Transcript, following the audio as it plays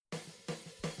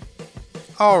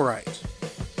Alright,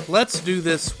 let's do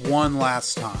this one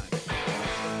last time.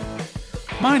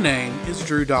 My name is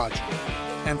Drew Dodger,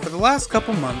 and for the last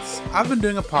couple months, I've been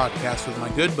doing a podcast with my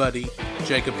good buddy,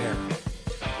 Jacob Herron.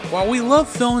 While we love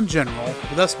film in general,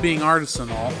 with us being artists and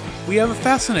all, we have a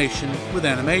fascination with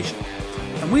animation,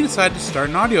 and we decided to start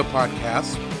an audio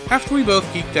podcast after we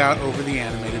both geeked out over the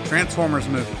animated Transformers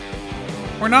movie.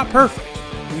 We're not perfect,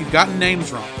 we've gotten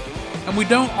names wrong, and we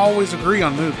don't always agree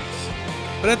on movies.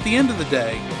 But at the end of the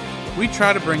day, we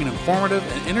try to bring an informative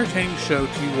and entertaining show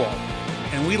to you all,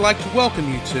 and we'd like to welcome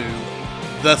you to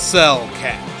The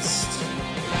Cellcast.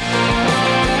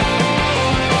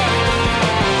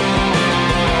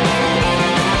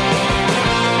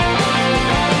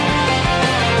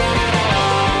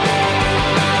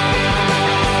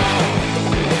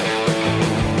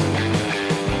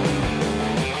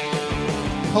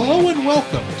 Hello and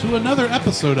welcome to another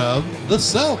episode of The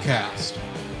Cellcast.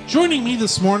 Joining me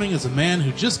this morning is a man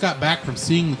who just got back from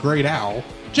seeing the Great Owl,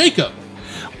 Jacob.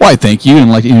 Why, thank you, and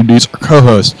I'd like to introduce our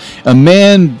co-host, a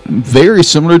man very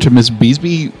similar to Miss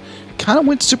Beesby, kind of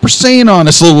went Super Saiyan on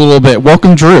us a little bit.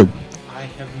 Welcome, Drew. I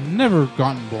have never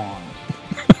gotten blonde.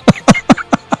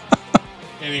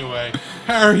 Anyway,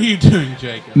 how are you doing,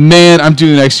 Jacob? Man, I'm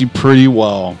doing actually pretty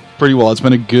well. It's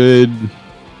been a good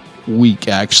week,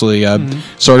 actually.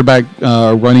 Started back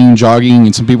running, jogging,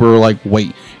 and some people were like,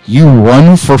 wait, you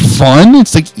run for fun?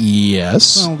 It's like,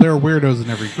 yes. Well, there are weirdos in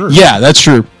every group. Yeah, that's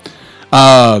true.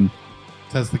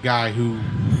 Says the guy who,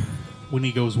 when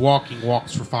he goes walking,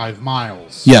 walks for 5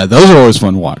 miles. Yeah, those are always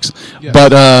fun walks. Yeah.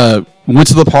 But went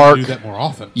to the park. Do that more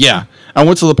often. Yeah, I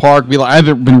went to the park. I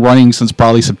haven't been running since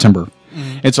probably September.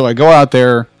 And so I go out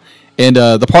there, and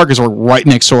the park is right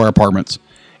next to our apartments.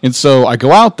 And so I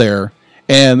go out there,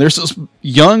 and there's this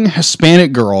young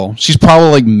Hispanic girl. She's probably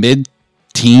like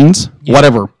mid-teens,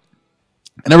 whatever.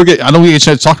 I don't get a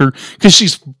chance to talk to her because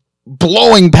she's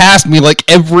blowing past me like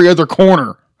every other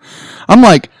corner. I'm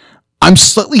like, I'm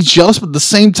slightly jealous, but at the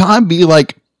same time, be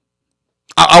like,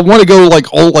 I want to go like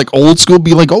old school,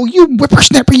 be like, oh, you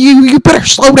whippersnapper, you better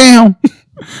slow down.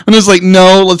 And it's like,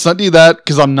 no, let's not do that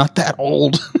because I'm not that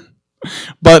old.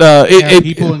 But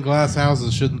people in glass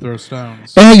houses shouldn't throw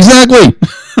stones. Exactly.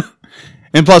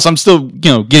 And plus, I'm still,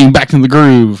 getting back in the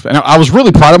groove. And I was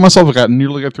really proud of myself. I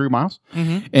nearly got 3 miles.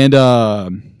 And, did a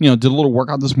little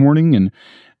workout this morning and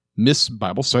missed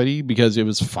Bible study because it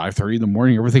was 5:30 in the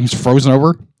morning. Everything's frozen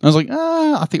over. I was like,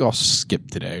 I think I'll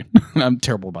skip today. I'm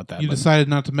terrible about that. You decided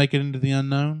not to make it into the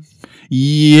unknown?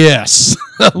 Yes.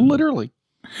 Literally.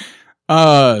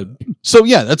 So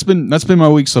yeah, that's been my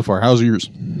week so far. How's yours?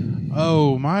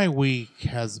 Oh, my week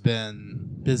has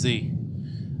been busy.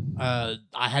 I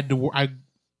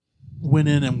went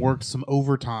in and worked some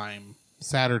overtime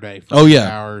Saturday for 6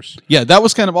 hours. Yeah, that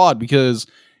was kind of odd because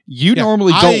you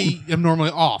normally don't. I am normally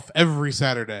off every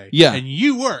Saturday. Yeah. And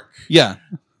you work. Yeah.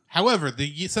 However,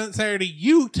 the Saturday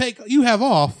you have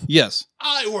off. Yes.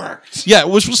 I worked. Yeah,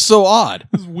 which was so odd.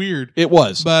 It was weird. It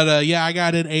was. But I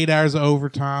got in 8 hours of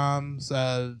overtime.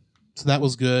 So that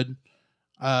was good.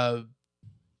 So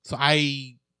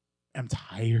I am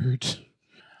tired.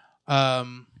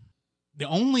 The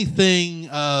only thing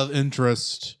of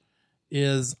interest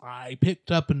is I picked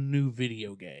up a new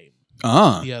video game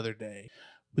the other day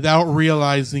without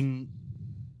realizing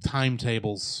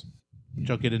timetables,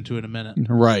 which I'll get into in a minute.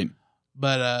 Right.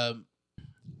 But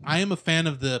I am a fan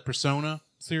of the Persona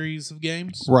series of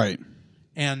games. Right.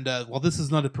 And while this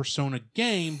is not a Persona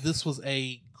game, this was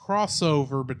a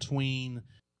crossover between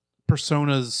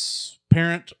Persona's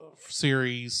parent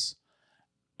series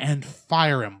and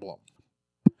Fire Emblem.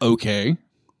 Okay.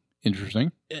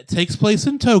 Interesting. It takes place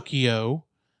in Tokyo.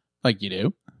 Like you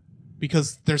do.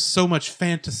 Because there's so much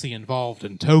fantasy involved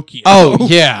in Tokyo. Oh,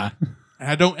 yeah.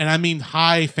 And I mean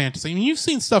high fantasy. I mean, you've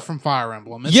seen stuff from Fire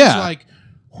Emblem. It's just like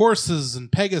horses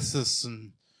and Pegasus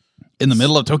and... In the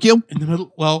middle of Tokyo? In the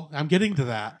middle... Well, I'm getting to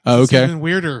that. Oh, okay. It's even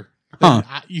weirder than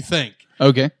you think.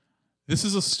 Okay. This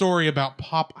is a story about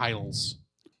pop idols.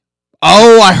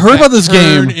 Oh, I heard about this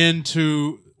game.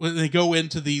 When they go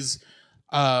into these...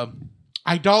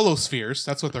 idolospheres,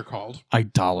 that's what they're called.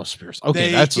 Idolospheres.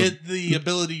 Okay, they get the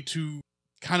ability to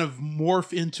kind of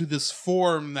morph into this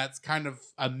form that's kind of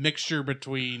a mixture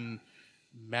between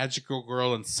Magical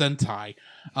Girl and Sentai.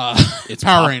 It's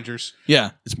Power Rangers.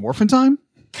 Yeah, it's morphin' time?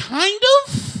 Kind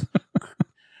of.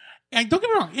 And don't get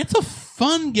me wrong, it's a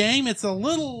fun game. It's a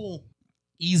little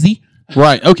easy.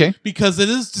 Right, okay. Because it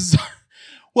is...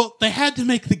 Well, they had to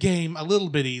make the game a little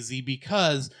bit easy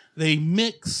because they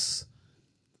mix...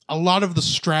 a lot of the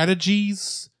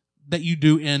strategies that you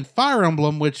do in Fire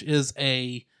Emblem, which is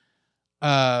a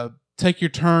take your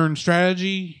turn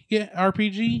strategy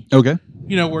RPG. Okay.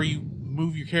 where you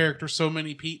move your character so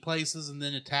many places and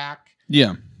then attack.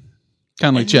 Yeah.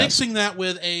 Kind of like chess. Mixing that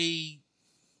with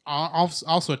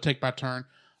also a take by turn,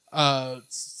 Pokemon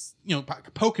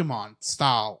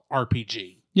style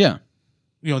RPG. Yeah.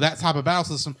 That type of battle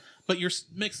system. But your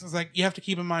mix is like, you have to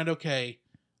keep in mind, okay,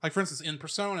 like for instance, in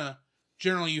Persona,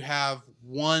 generally you have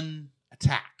one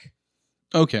attack.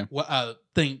 Okay.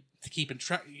 Thing to keep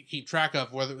track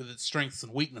of, whether with its strengths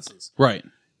and weaknesses. Right.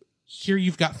 Here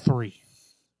you've got 3.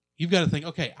 You've got to think,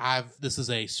 okay, this is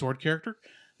a sword character,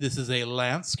 this is a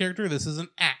lance character, this is an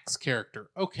axe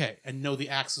character. Okay, and no, the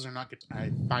axes are not good.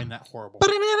 I find that horrible.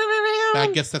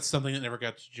 I guess that's something that never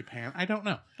got to Japan. I don't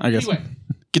know. I guess. Anyway,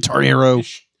 Guitar Hero.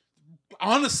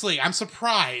 Honestly, I'm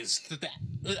surprised that.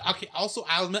 Okay. Also,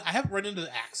 I'll admit I haven't run into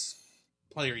the axe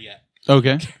player yet.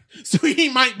 Okay. So he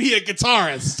might be a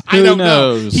guitarist. I don't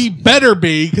know. He better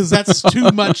be, because that's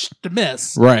too much to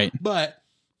miss. Right. But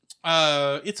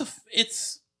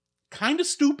it's kind of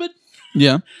stupid.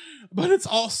 Yeah. But it's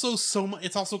also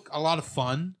it's also a lot of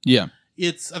fun. Yeah.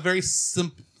 It's a very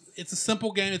simple. It's a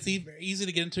simple game. It's easy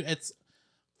to get into. It's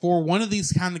for one of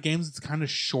these kind of games. It's kind of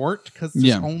short because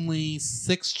there's only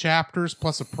 6 chapters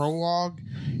plus a prologue.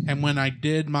 And when I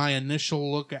did my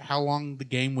initial look at how long the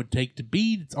game would take to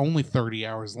beat, it's only 30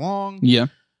 hours long. Yeah.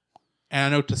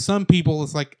 And I know to some people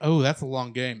it's like, oh, that's a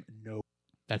long game. No,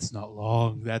 that's not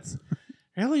long. That's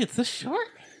really, it's this short.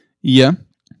 Yeah.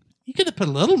 You could have put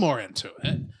a little more into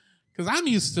it. Because I'm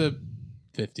used to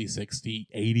 50, 60,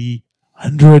 80,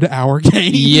 100-hour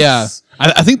games. Yeah.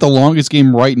 I think the longest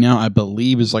game right now, I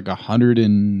believe, is like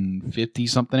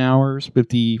 150-something hours,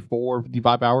 54,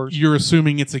 55 hours. You're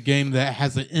assuming it's a game that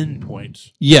has an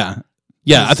endpoint. Yeah.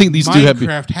 Yeah, I think these Minecraft do have...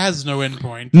 Minecraft has no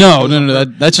endpoint. No.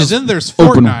 That's just... And then there's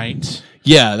open. Fortnite.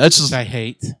 Yeah, that's just... Which I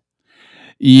hate.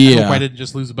 Yeah. I hope I didn't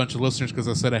just lose a bunch of listeners because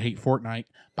I said I hate Fortnite.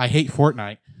 I hate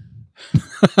Fortnite.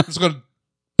 I'm just going to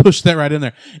push that right in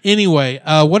there. Anyway,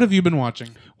 what have you been watching?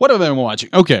 What have I been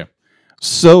watching? Okay.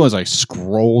 So as I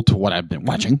scroll to what I've been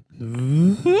watching.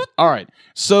 All right.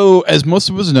 So as most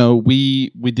of us know, we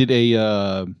did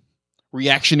a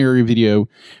reactionary video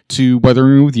to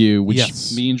Weathering With You,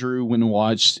 which me and Drew went and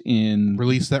watched in...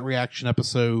 Released that reaction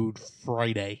episode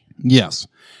Friday. Yes.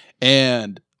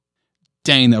 And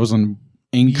dang, that was an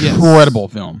incredible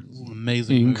film.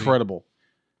 Amazing Incredible. Movie.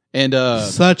 And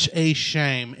such a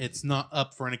shame it's not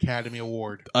up for an Academy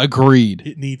Award. Agreed.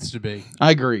 It needs to be. I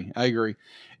agree.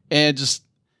 And just,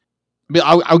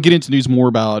 I'll get into news more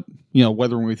about,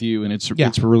 Weathering With You and its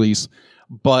release.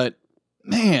 But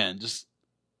man, just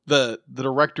the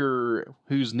director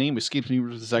whose name escapes me for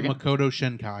a second. Makoto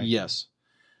Shinkai. Yes.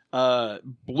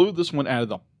 Blew this one out of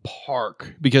the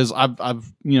park because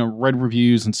I've read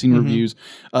reviews and seen reviews.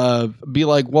 Be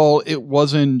like, well, it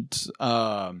wasn't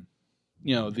the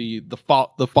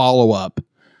follow up.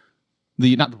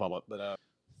 Not the follow up, but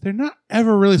they're not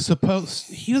ever really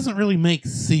supposed... He doesn't really make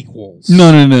sequels.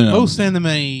 No. Most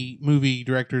anime movie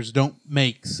directors don't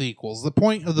make sequels. The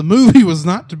point of the movie was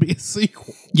not to be a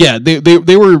sequel. Yeah,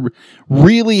 they were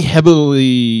really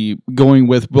heavily going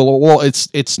with, well,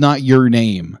 it's not your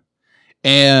name.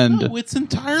 And no, it's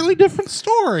entirely different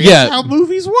story. Yeah. It's how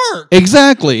movies work.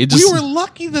 Exactly. We were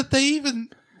lucky that they even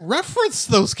referenced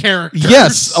those characters.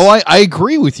 Yes. Oh, I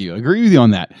agree with you.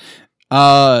 On that.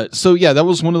 So yeah, that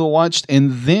was one of the watched,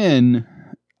 and then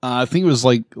I think it was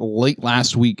like late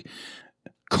last week,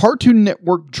 Cartoon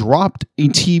Network dropped a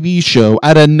TV show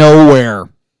out of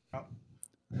nowhere.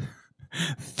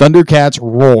 Thundercats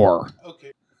Roar.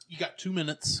 Okay, you got 2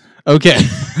 minutes. Okay,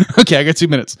 I got 2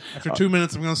 minutes. After 2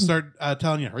 minutes, I'm going to start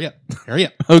telling you, hurry up.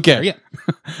 Okay, hurry up.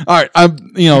 All right,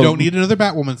 you don't need another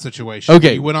Batwoman situation.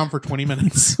 Okay, you went on for 20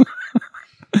 minutes.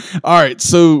 All right,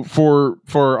 so for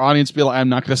our audience to be like, I'm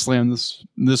not going to slam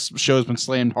this show has been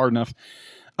slammed hard enough.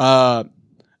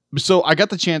 So I got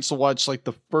the chance to watch like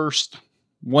the first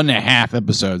 1.5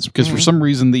 episodes because for some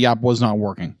reason the app was not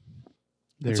working.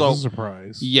 There's a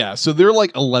surprise. Yeah, so they're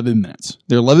like 11 minutes.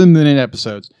 They're 11-minute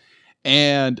episodes,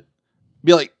 and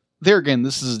be like, there again,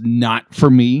 this is not for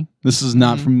me. This is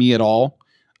not for me at all.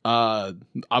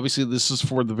 Obviously this is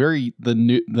for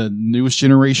the newest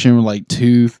generation, like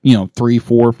 2, 3,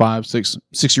 4, 5,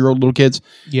 6-year-old little kids.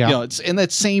 Yeah. It's in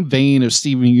that same vein of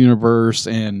Steven Universe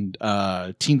and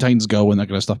Teen Titans Go and that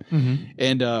kind of stuff.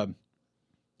 And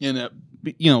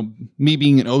me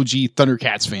being an OG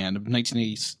Thundercats fan of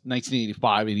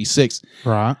 1985, 86.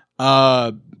 Right.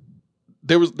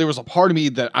 There was a part of me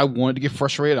that I wanted to get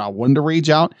frustrated. I wanted to rage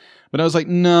out. But I was like,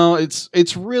 no,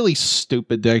 it's really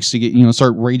stupid to actually get,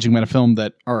 start raging about a film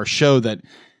or a show that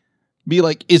be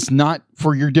like, it's not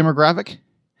for your demographic.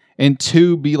 And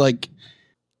 2, be like,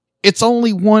 it's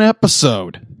only 1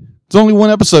 episode. It's only one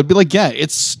episode. Be like, yeah,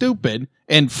 it's stupid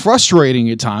and frustrating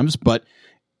at times, but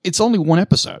it's only one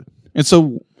episode. And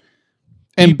so...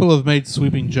 And people have made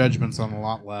sweeping judgments on a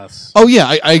lot less. Oh,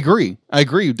 yeah, I agree. I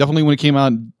agree. Definitely when it came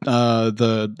out,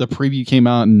 the preview came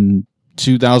out in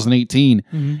 2018,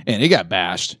 and it got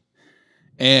bashed.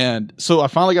 And so I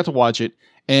finally got to watch it,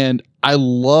 and I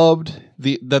loved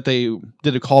that they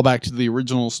did a callback to the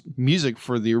original music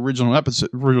for the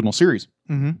original series.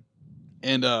 Mm-hmm.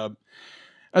 And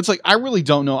it's like, I really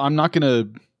don't know. I'm not going to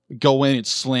go in and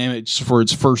slam it just for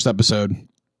its first episode.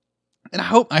 And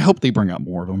I hope they bring out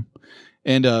more of them.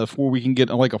 And before we can get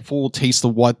like a full taste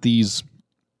of what these,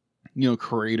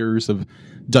 creators have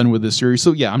done with this series.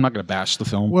 So yeah, I'm not going to bash the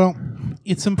film. Well,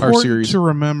 it's important to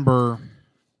remember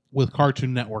with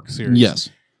Cartoon Network series. Yes.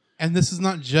 And this is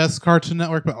not just Cartoon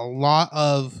Network, but a lot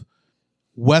of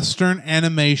Western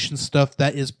animation stuff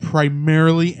that is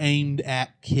primarily aimed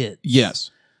at kids.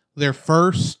 Yes. Their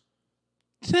first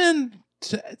 10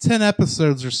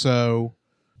 episodes or so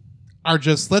are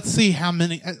just, let's see how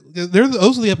many.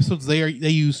 Those are the episodes they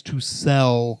use to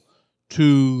sell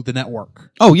to the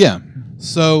network. Oh yeah.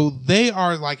 So they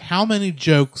are like, how many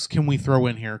jokes can we throw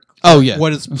in here? Oh yeah.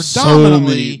 What is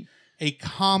predominantly a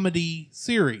comedy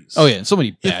series? Oh yeah. So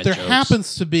many bad If there jokes.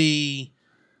 happens to be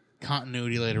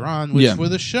continuity later on, which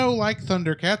with a show like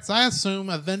Thundercats, I assume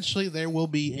eventually there will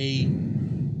be a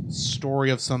story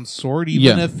of some sort,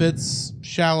 even if it's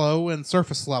shallow and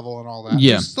surface level and all that.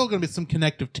 There's still going to be some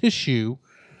connective tissue.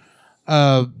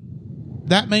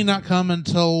 That may not come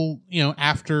until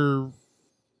after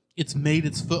it's made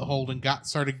its foothold and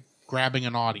started grabbing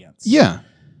an audience. Yeah,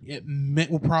 it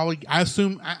will probably. I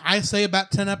assume I say about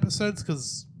 10 episodes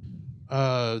because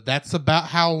that's about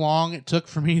how long it took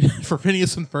for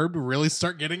Phineas and Ferb to really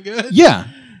start getting good. Yeah,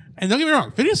 and don't get me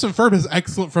wrong, Phineas and Ferb is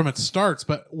excellent from its starts,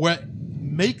 but what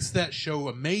makes that show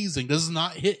amazing does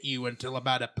not hit you until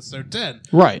about episode 10.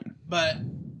 Right. But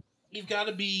you got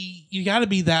to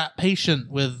be that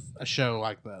patient with a show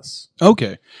like this.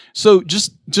 Okay. So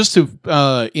just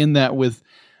to end that with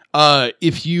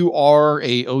if you are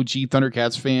a OG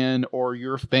Thundercats fan or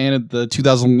you're a fan of the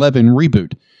 2011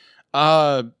 reboot,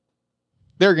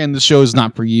 there again, the show is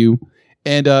not for you.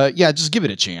 And just give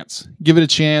it a chance. Give it a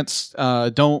chance.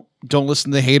 Don't listen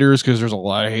to the haters because there's a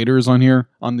lot of haters on here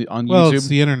on YouTube. Well, it's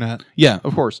the internet. Yeah,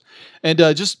 of course. And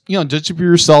just judge it for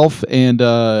yourself and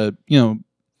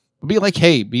be like,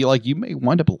 you may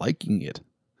wind up liking it,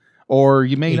 or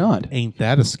you may not. Ain't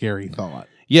that a scary thought?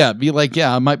 Yeah, be like,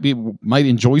 I might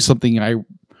enjoy something I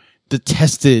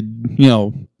detested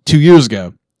 2 years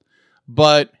ago,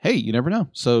 but hey, you never know.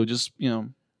 So just give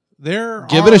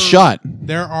it a shot.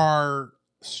 There are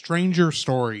stranger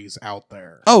stories out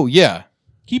there. Oh yeah.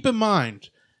 Keep in mind,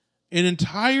 an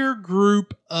entire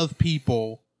group of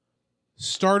people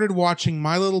started watching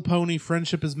My Little Pony: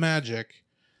 Friendship is Magic,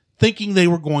 thinking they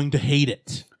were going to hate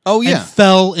it. Oh yeah, and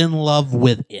fell in love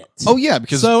with it. Oh yeah,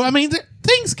 because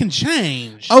things can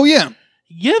change. Oh yeah,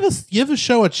 give a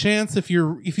show a chance if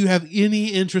you have any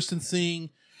interest in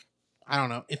seeing. I don't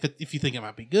know if you think it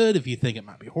might be good, if you think it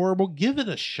might be horrible, give it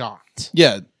a shot.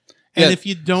 Yeah. And if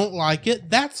you don't like it,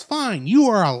 that's fine. You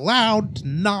are allowed to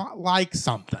not like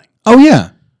something. Oh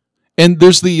yeah. And and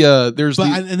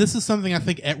this is something I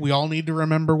think we all need to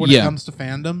remember when it comes to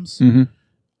fandoms. Mm-hmm.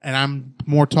 And I'm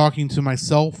more talking to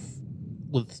myself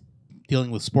with dealing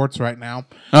with sports right now.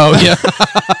 Oh yeah.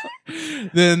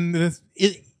 Then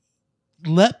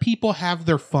let people have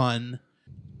their fun,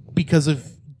 because if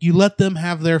you let them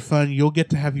have their fun, you'll get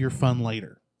to have your fun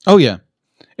later. Oh yeah.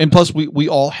 And plus, we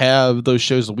all have those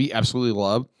shows that we absolutely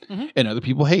love and other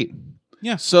people hate.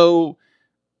 Yeah. So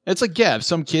it's like, if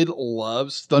some kid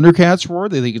loves Thundercats Roar,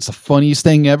 they think it's the funniest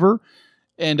thing ever.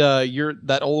 And you're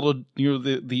the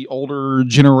older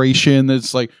generation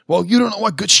that's like, well, you don't know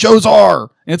what good shows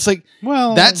are. And it's like,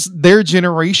 well, that's their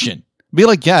generation. Be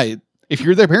like, if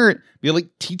you're their parent, be like,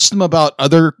 teach them about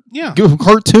other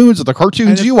cartoons or the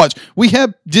cartoons you watch. We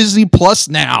have Disney Plus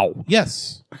now.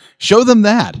 Yes. Show them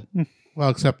that. Well,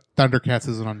 except Thundercats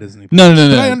isn't on Disney. No.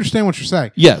 But I understand what you're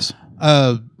saying. Yes.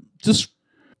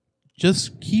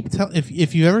 Just keep telling.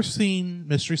 If you've ever seen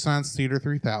Mystery Science Theater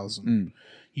 3000,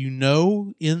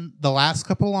 in the last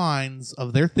couple lines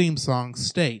of their theme song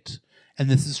state, and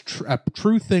this is a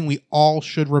true thing we all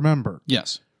should remember.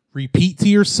 Yes. Repeat to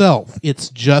yourself, it's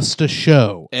just a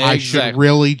show. Exactly. I should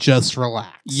really just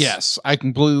relax. Yes, I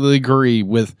completely agree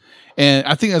with, and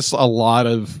I think that's a lot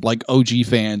of like OG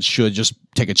fans should just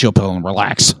take a chill pill and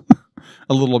relax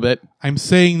a little bit. I'm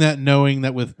saying that knowing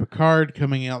that with Picard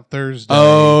coming out Thursday.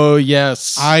 Oh,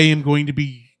 yes. I am going to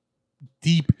be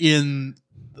deep in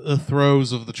the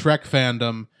throes of the Trek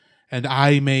fandom, And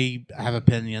I may have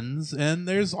opinions, and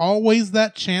there's always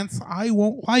that chance I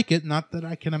won't like it. Not that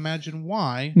I can imagine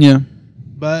why. Yeah.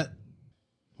 But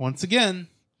once again,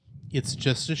 it's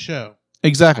just a show.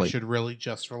 Exactly. I should really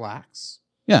just relax.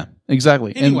 Yeah,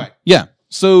 exactly. Anyway. And, yeah.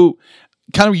 So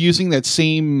kind of using that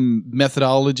same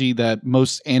methodology that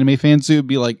most anime fans do,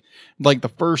 be like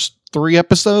the first 3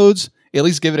 episodes, at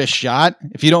least give it a shot.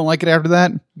 If you don't like it after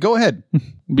that, go ahead.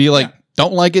 Be like,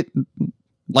 don't like it,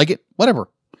 whatever.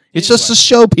 It's just a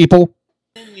show, people.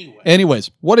 Anyways,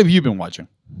 what have you been watching?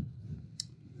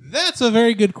 That's a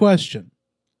very good question.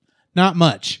 Not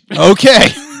much. Okay.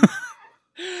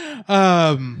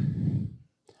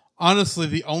 Honestly,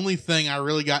 the only thing I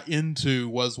really got into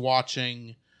was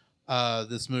watching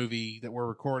this movie that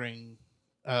we're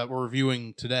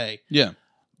reviewing today. Yeah.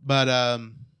 But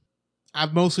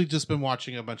I've mostly just been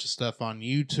watching a bunch of stuff on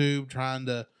YouTube, trying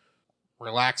to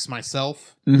relax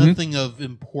myself. Mm-hmm. Nothing of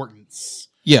importance.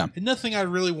 Yeah. And nothing I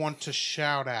really want to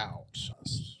shout out.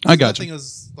 I got you. Nothing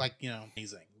was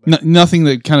amazing. Nothing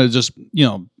that kind of just,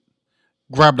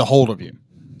 grabbed a hold of you.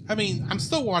 I mean, I'm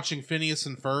still watching Phineas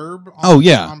and Ferb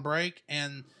on break,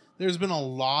 and there's been a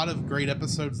lot of great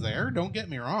episodes there. Don't get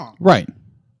me wrong. Right.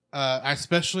 I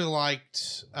especially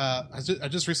liked, I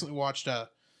just recently watched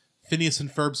Phineas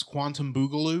and Ferb's Quantum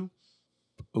Boogaloo.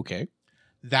 Okay.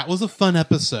 That was a fun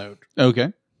episode.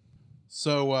 Okay.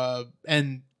 So,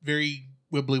 and very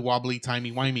wibbly wobbly,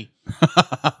 timey wimey,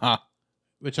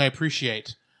 which I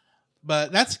appreciate.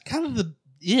 But that's kind of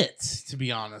it, to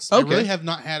be honest. Okay. I really have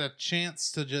not had a chance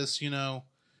to just,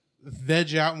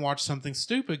 veg out and watch something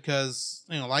stupid because,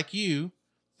 like you,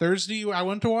 Thursday I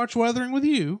went to watch Weathering with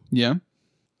you. Yeah.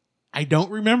 I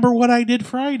don't remember what I did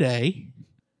Friday,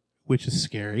 which is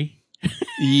scary.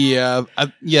 Yeah.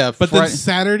 Yeah. But then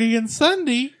Saturday and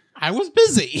Sunday, I was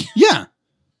busy. Yeah.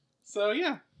 So,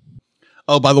 yeah.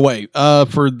 Oh, by the way,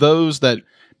 for those that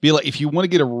be like, if you want to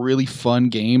get a really fun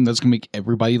game that's going to make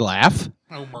everybody laugh,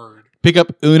 pick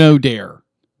up Uno Dare.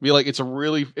 Be like, it's a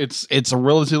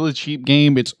relatively cheap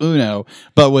game. It's Uno,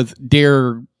 but with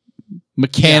Dare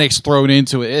mechanics thrown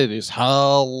into it, it is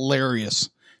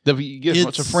hilarious. If you get a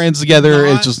bunch of friends together,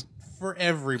 it's just for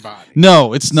everybody.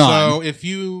 No, it's not. So if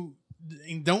you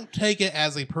don't take it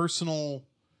as a personal,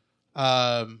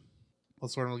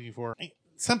 what's what I'm looking for?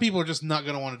 Some people are just not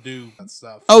going to want to do that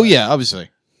stuff. Oh yeah, obviously.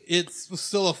 It's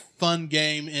still a fun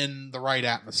game in the right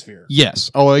atmosphere.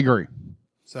 Yes. Oh, I agree.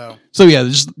 So yeah,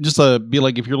 just be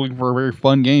like, if you're looking for a very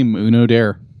fun game, Uno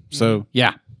Dare. So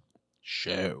yeah.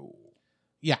 Show.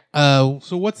 Yeah. So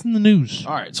what's in the news?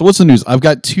 All right. So what's the news? I've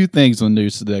got 2 things on the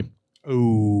news today.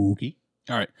 Okay.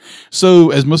 All right.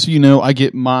 So as most of you know, I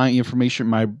get my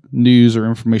news or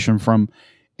information from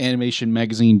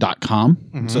animationmagazine.com.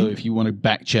 Mm-hmm. So if you want to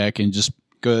back check and just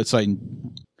go to that site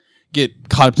and get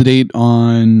caught up to date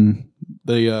on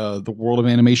the world of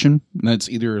animation, and that's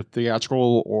either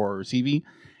theatrical or TV,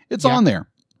 it's on there.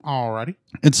 Alrighty.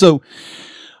 And so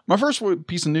my first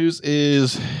piece of news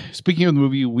is, speaking of the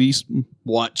movie we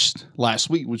watched last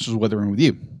week, which was Weathering with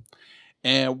You.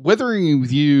 And Weathering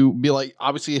with You, be like,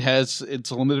 obviously it's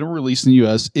a limited release in the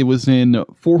U.S. It was in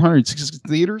 460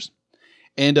 theaters,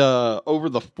 and over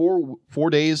the four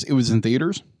days it was in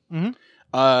theaters. Mm-hmm.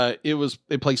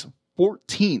 It placed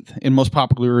 14th in most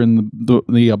popular in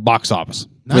the box office.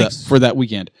 Nice. for that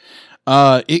weekend.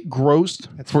 It grossed.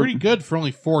 That's pretty good for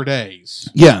only 4 days.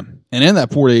 Yeah, and in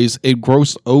that 4 days, it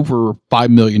grossed over $5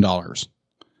 million.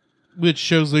 Which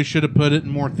shows they should have put it in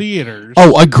more theaters.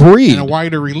 Oh, agreed. And a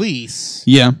wider release.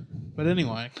 Yeah. But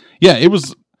anyway. Yeah, it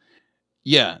was.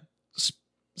 Yeah.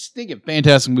 Stinking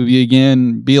fantastic movie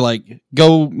again. Be like,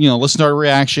 go, listen to our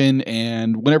reaction,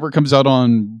 and whenever it comes out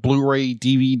on Blu-ray,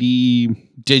 DVD,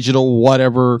 digital,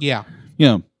 whatever. Yeah.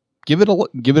 Give it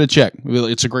a check.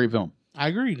 It's a great film. I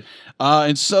agreed.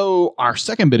 And so our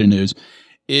second bit of news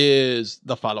is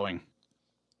the following.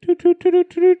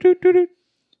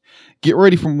 Get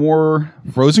ready for more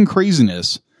Frozen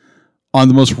craziness on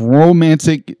the most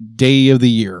romantic day of the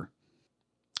year.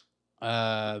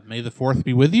 May the 4th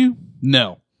be with you?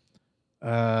 No.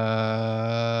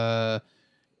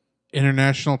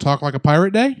 International Talk Like a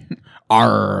Pirate Day?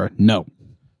 No.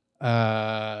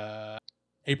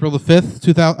 April the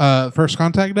 5th, First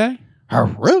Contact Day?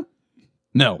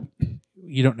 No.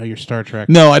 You don't know your Star Trek.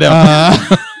 No, I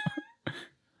don't.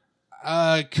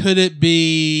 Could it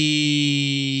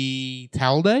be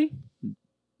Towel Day?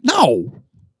 No.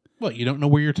 Well, you don't know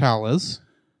where your towel is.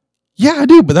 Yeah, I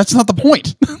do, but that's not the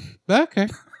point. Okay.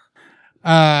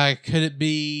 Could it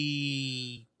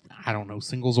be, I don't know,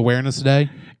 Singles Awareness Day?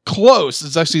 Close.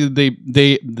 It's actually the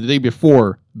day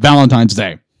before Valentine's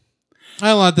Day.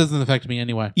 Well, that doesn't affect me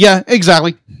anyway. Yeah,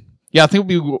 exactly. Yeah, I think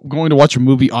we'll be going to watch a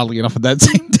movie, oddly enough, on that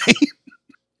same day.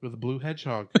 With a blue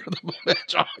hedgehog. The blue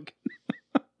hedgehog.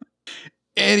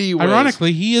 Anyway.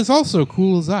 Ironically, he is also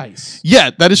cool as ice.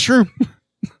 Yeah, that is true.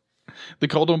 The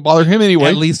cold don't bother him anyway.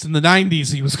 At least in the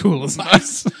 90s, he was cool as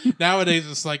ice. Nowadays,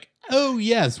 it's like, oh,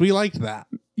 yes, we liked that.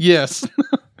 Yes.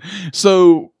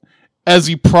 So, as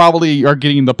you probably are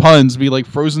getting the puns, be like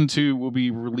Frozen 2 will be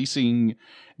releasing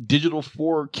digital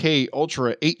 4K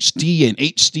Ultra HD and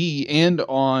HD and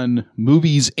on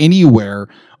Movies Anywhere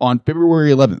on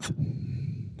February 11th.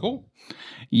 Cool.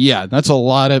 Yeah, that's a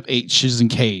lot of H's and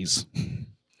K's.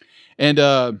 And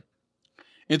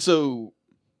so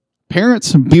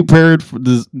parents, be prepared for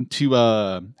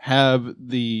to have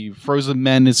the Frozen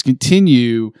Madness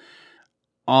continue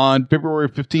on February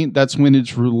 15th. That's when it's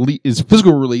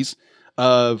physical release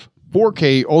of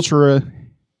 4K Ultra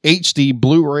HD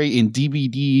Blu-ray and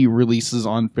DVD releases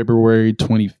on February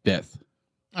 25th.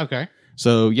 Okay.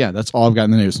 So yeah, that's all I've got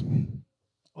in the news.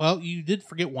 Well, you did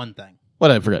forget one thing. What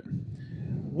did I forget?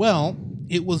 Well,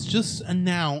 it was just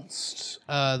announced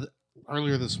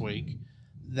earlier this week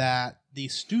that the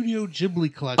Studio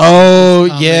Ghibli collection Oh, is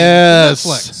coming yes. to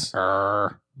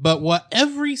Netflix. But what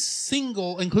every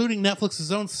single, including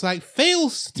Netflix's own site,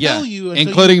 fails to tell you,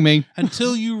 including me,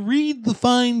 until you read the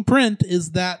fine print,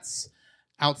 is that's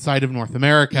outside of North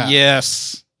America.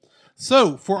 Yes.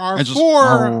 So for our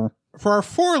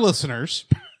four listeners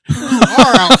who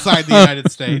are outside the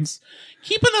United States,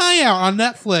 keep an eye out on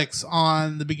Netflix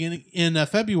on the beginning in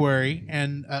February,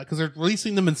 and because they're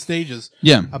releasing them in stages.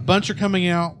 Yeah. A bunch are coming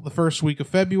out the first week of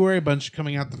February, a bunch are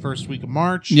coming out the first week of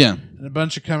March, Yeah. and a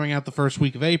bunch are coming out the first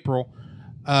week of April.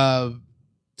 So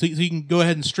you can go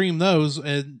ahead and stream those,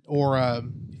 or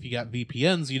if you got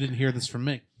VPNs, you didn't hear this from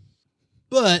me.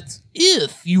 But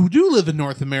if you do live in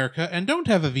North America and don't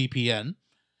have a VPN,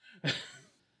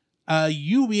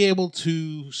 you'll be able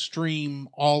to stream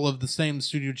all of the same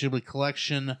Studio Ghibli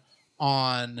collection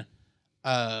on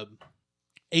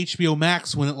HBO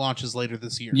Max when it launches later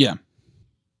this year. Yeah.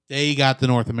 They got the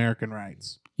North American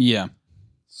rights. Yeah.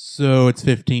 So it's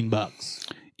 $15.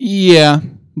 Yeah.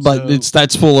 But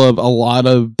that's full of a lot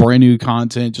of brand new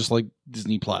content, just like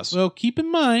Disney Plus. Well, keep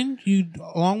in mind, you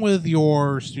along with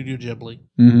your Studio Ghibli,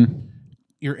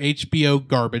 your HBO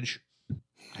garbage.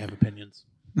 I have opinions.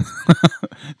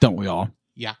 Don't we all?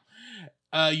 Yeah.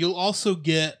 You'll also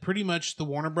get pretty much the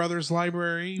Warner Brothers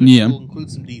library, which will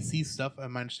include some DC stuff,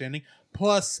 my understanding,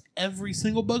 plus every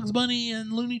single Bugs Bunny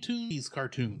and Looney Tunes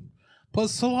cartoon,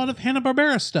 plus a lot of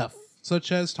Hanna-Barbera stuff,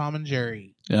 such as Tom and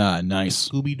Jerry. Nice.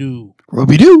 Scooby-Doo.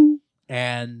 Ruby-Doo.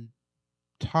 And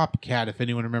Top Cat, if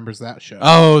anyone remembers that show.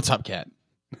 Oh, Top Cat.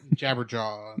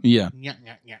 Jabberjaw. Yeah.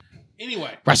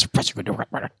 Anyway.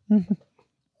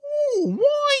 Ooh,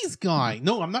 wise guy.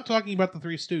 No, I'm not talking about the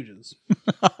Three Stooges.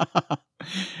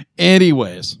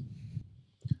 Anyways.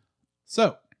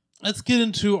 So, let's get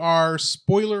into our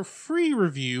spoiler-free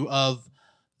review of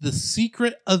The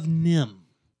Secret of NIMH.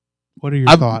 What are your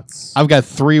thoughts? I've got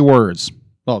 3 words.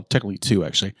 Well, technically 2,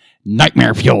 actually.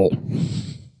 Nightmare fuel.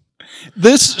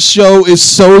 This show is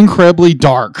so incredibly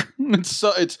dark.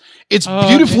 It's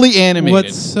beautifully animated.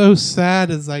 What's so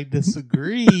sad is I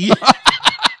disagree.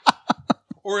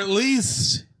 Or at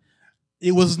least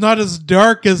it was not as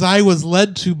dark as I was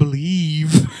led to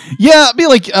believe. Yeah, it'd be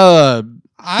like I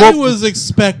was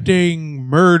expecting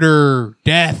murder,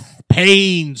 death,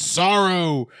 pain,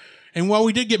 sorrow. And while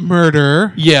we did get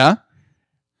murder, we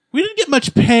didn't get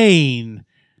much pain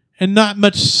and not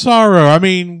much sorrow. I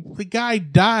mean, the guy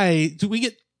died. We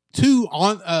get 2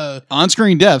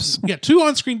 on-screen deaths. Yeah, 2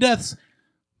 on-screen deaths.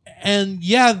 And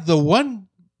yeah, the one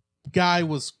guy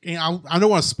was, I don't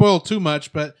want to spoil too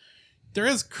much, but there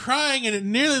is crying and it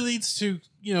nearly leads to,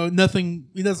 nothing,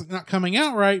 not coming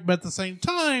out right. But at the same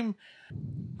time,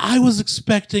 I was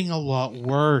expecting a lot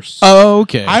worse. Oh,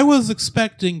 okay. I was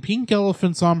expecting Pink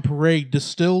Elephants on Parade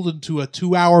distilled into a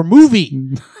 2-hour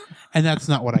movie. And that's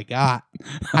not what I got.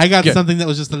 I got something that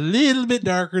was just a little bit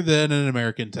darker than An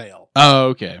American Tale. Oh,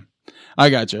 okay. I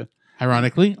gotcha.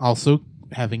 Ironically, also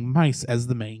having mice as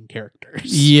the main characters.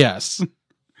 Yes.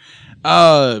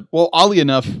 Well, oddly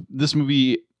enough, this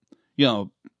movie, be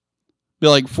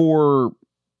like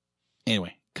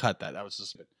anyway, cut that. That was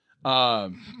just good. I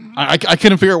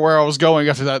couldn't figure out where I was going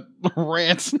after that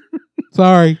rant.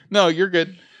 Sorry. No, you're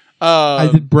good. I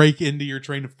did break into your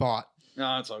train of thought.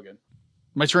 No, it's all good.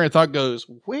 My train of thought goes,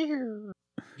 where?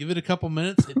 Give it a couple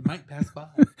minutes. It might pass by.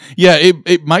 Yeah,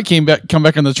 it might come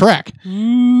back on the track.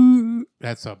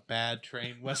 That's a bad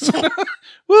train whistle.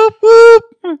 Whoop,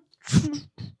 whoop.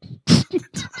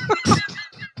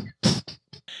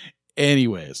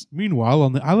 Anyways. Meanwhile,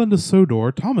 on the island of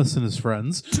Sodor, Thomas and his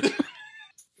friends.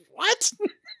 What?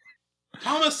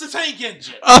 Thomas the Tank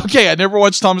Engine. Okay, I never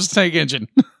watched Thomas the Tank Engine.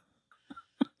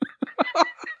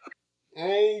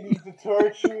 I need to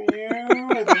torture you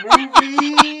with a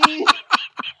movie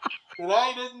that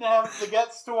I didn't have the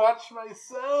guts to watch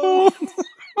myself.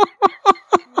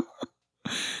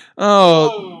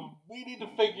 Oh, we need to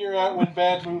figure out when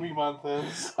Bad Movie Month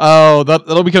is. oh,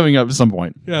 that'll be coming up at some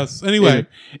point. Yes. Anyway.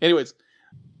 Anyways,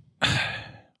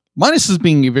 minus this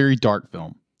being a very dark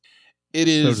film, it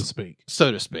is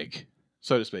so to speak.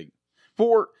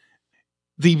 For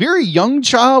the very young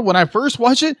child, when I first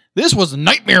watched it, this was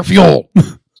nightmare fuel.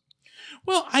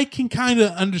 Well, I can kind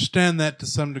of understand that to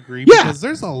some degree Yeah. because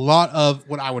there's a lot of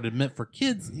what I would admit for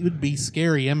kids, it would be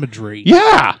scary imagery.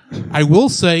 Yeah. I will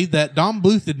say that Don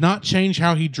Bluth did not change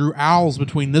how he drew owls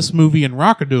between this movie and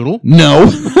Rockadoodle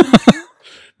No.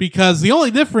 because the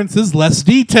only difference is less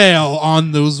detail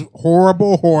on those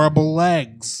horrible, horrible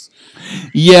legs.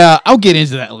 Yeah, I'll get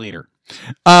into that later.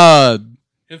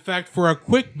 In fact, for a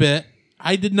quick bit,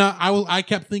 I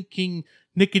kept thinking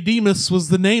Nicodemus was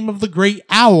the name of the great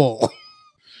owl.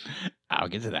 I'll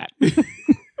get to that.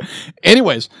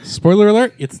 Anyways, Spoiler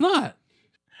alert, it's not.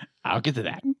 I'll get to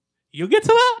that. You'll get to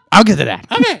that? I'll get to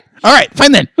that. Okay. All right,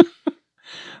 fine then.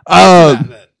 All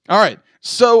right.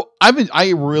 So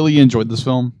I really enjoyed this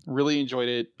film. Really enjoyed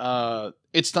it.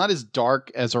 It's not as dark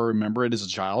as I remember it as a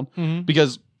child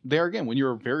because there again, when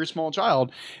you're a very small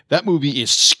child, that movie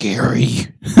is scary,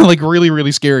 like really,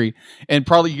 really scary. And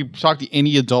probably you talk to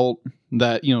any adult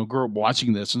that grew up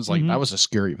watching this and it's like that was a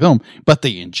scary film, but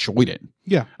they enjoyed it.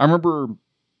 Yeah, I remember.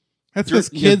 That's because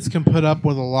kids can put up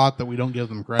with a lot that we don't give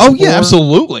them credit. Oh yeah,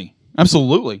 absolutely. Yeah,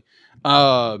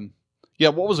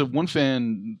 what was it? One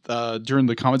fan during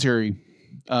the commentary,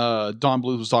 Don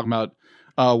Bluth was talking about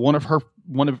one of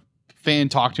fan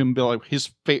talked to him, be like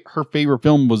her favorite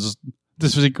film was The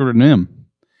Secret of NIMH,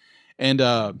 and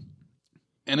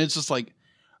it's just like,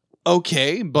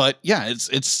 okay, but yeah,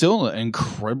 it's still an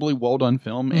incredibly well done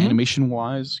film, animation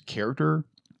wise, character.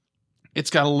 It's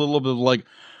got a little bit of like,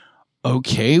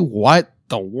 okay, what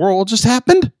the world just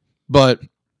happened, but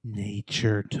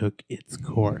nature took its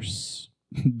course.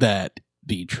 That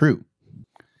be true.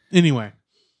 Anyway,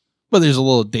 but there's a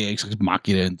little Deus Ex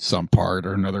Machina in some part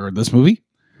or another of this movie.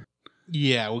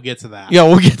 Yeah, we'll get to that. Yeah,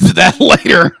 we'll get to that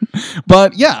later.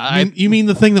 But yeah, you mean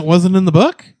the thing that wasn't in the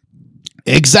book?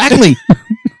 Exactly.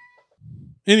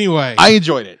 Anyway, I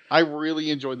enjoyed it. I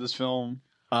really enjoyed this film.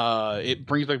 It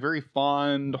brings back very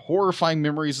fond, horrifying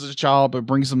memories as a child, but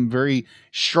brings them very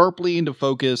sharply into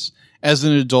focus as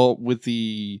an adult with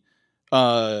the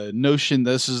notion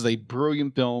this is a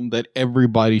brilliant film that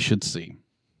everybody should see.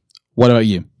 What about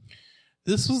you?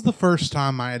 This was the first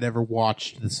time I had ever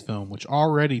watched this film, which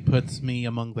already puts me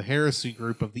among the heresy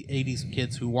group of the 80s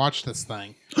kids who watched this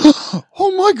thing.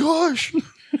 Oh my gosh.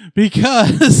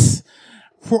 Because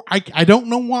I don't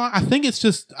know why. I think it's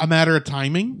just a matter of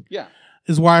timing. Yeah.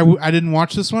 Is why I didn't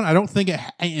watch this one. I don't think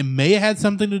it may have had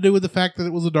something to do with the fact that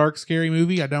it was a dark, scary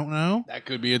movie. I don't know. That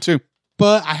could be it too.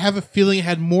 But I have a feeling it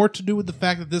had more to do with the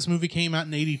fact that this movie came out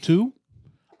in 82.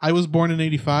 I was born in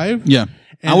 85. Yeah.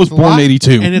 I was born in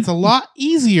 82. And it's a lot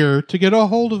easier to get a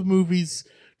hold of movies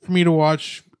for me to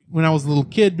watch when I was a little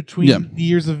kid between the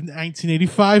years of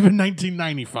 1985 and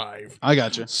 1995. I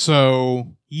gotcha.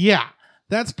 So, yeah.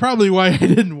 That's probably why I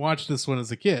didn't watch this one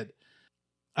as a kid.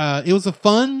 It was a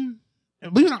fun...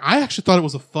 Believe it or not, I actually thought it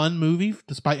was a fun movie,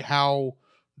 despite how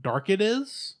dark it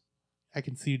is. I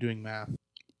can see you doing math.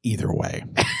 Either way.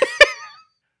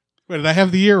 Wait, did I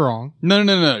have the year wrong?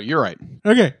 No. You're right.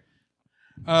 Okay.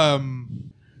 I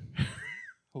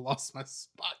lost my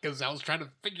spot because I was trying to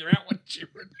figure out what you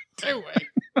were doing.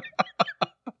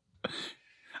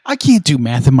 I can't do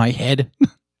math in my head.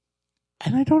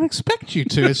 And I don't expect you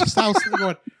to. It's just I was going,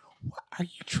 what are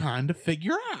you trying to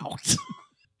figure out?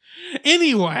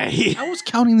 Anyway. I was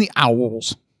counting the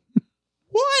owls.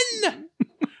 One!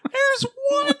 There's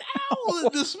one owl in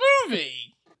this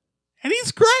movie. And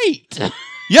he's great.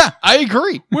 Yeah, I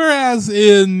agree. Whereas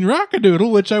in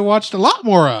Rockadoodle, which I watched a lot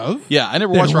more of. Yeah, I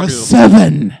never watched Rockadoodle.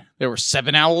 7. There were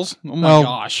 7 owls? Oh my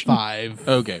gosh. 5.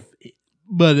 Okay.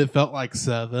 But it felt like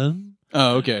 7.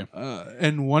 Oh, okay.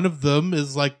 And one of them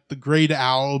is like the great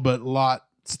owl, but a lot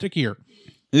stickier.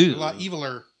 Ew. A lot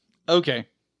eviler. Okay.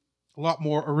 A lot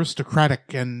more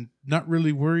aristocratic and not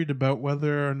really worried about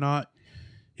whether or not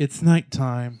it's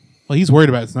nighttime. Well, he's worried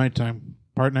about it's nighttime.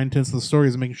 Part 9/10 of the story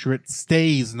is making sure it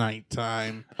stays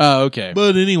nighttime. Oh, okay.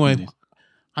 But anyway,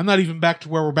 I'm not even back to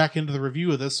where we're back into the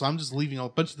review of this, so I'm just leaving a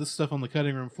bunch of this stuff on the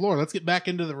cutting room floor. Let's get back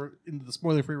into the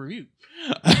spoiler-free review.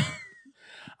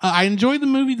 I enjoyed the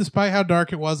movie despite how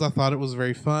dark it was. I thought it was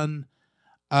very fun.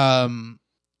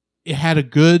 It had a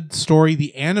good story.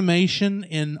 The animation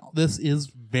in this is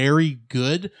very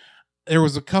good. There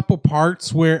was a couple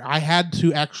parts where I had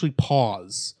to actually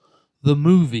pause the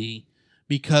movie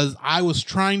because I was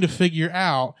trying to figure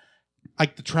out,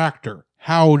 like, the tractor.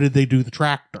 How did they do the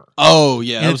tractor? Oh,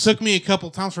 yeah. And it took me a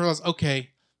couple times to realize, okay,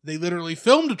 they literally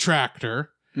filmed a tractor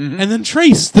and then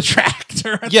traced the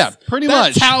tractor. Yeah, pretty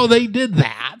much. That's how they did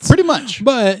that. Pretty much.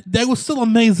 But that was still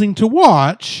amazing to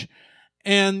watch.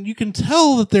 And you can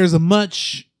tell that there's a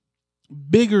much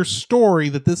bigger story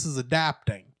that this is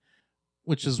adapting,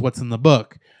 which is what's in the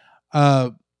book.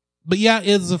 But yeah,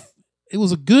 it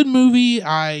was a good movie.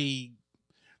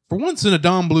 For once in a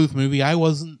Don Bluth movie, I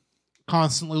wasn't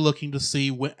constantly looking to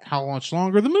see how much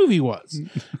longer the movie was.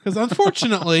 Because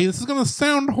unfortunately, this is going to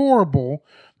sound horrible,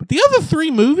 but the other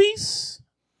 3 movies,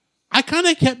 I kind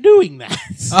of kept doing that.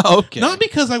 Oh, okay. Not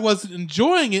because I wasn't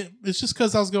enjoying it, it's just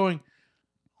because I was going,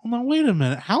 hold on, wait a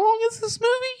minute. How long is this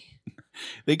movie?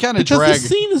 They kind of drag. Because the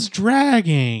scene is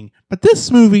dragging. But this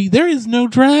movie, there is no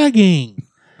dragging.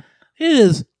 It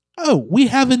is, we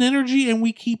have an energy and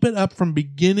we keep it up from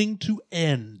beginning to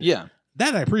end. Yeah.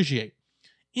 That I appreciate.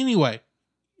 Anyway,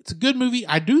 it's a good movie.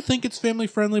 I do think it's family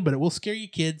friendly, but it will scare you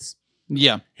kids.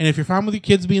 Yeah. And if you're fine with your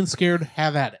kids being scared,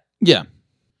 have at it. Yeah.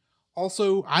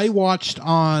 Also, I watched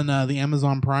on the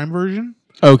Amazon Prime version.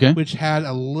 Okay. Which had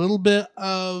a little bit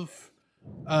of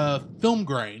film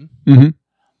grain,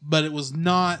 but it was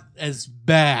not as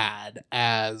bad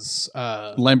as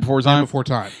Land Before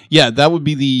Time. Yeah, that would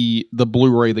be the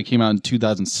Blu-ray that came out in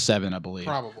 2007, I believe.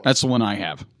 Probably. That's the one I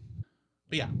have.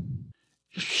 But yeah.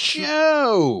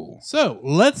 So,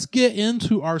 let's get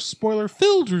into our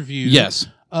spoiler-filled review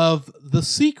of The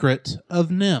Secret of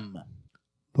NIMH.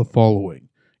 The following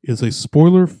is a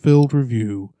spoiler-filled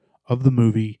review of the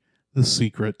movie The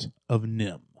Secret of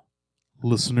NIMH.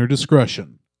 Listener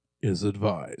discretion is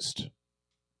advised.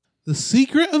 The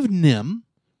Secret of NIMH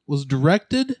was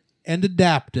directed and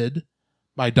adapted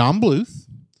by Don Bluth,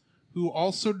 who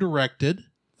also directed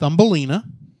Thumbelina,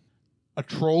 A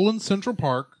Troll in Central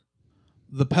Park,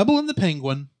 The Pebble and the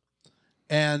Penguin,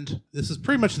 and this is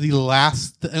pretty much the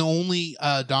only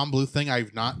Don Bluth thing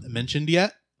I've not mentioned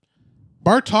yet,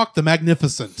 Bartok the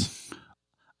Magnificent.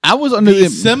 I was under the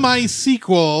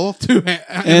semi-sequel to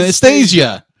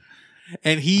Anastasia.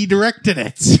 And he directed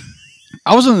it.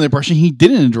 I was under the impression he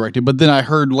didn't direct it, but then I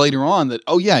heard later on that,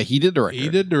 he did direct it. He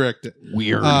did direct it.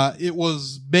 Weird. It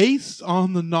was based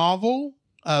on the novel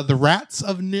The Rats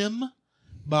of NIMH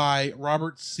by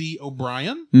Robert C.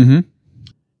 O'Brien. Mm-hmm.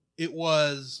 It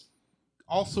was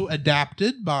also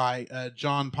adapted by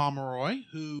John Pomeroy,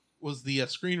 who was the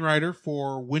screenwriter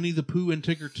for Winnie the Pooh and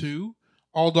Tigger 2,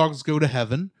 All Dogs Go to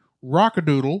Heaven,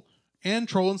 Rockadoodle, and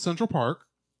Troll in Central Park.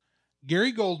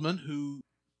 Gary Goldman, who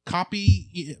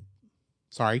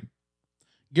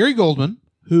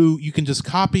you can just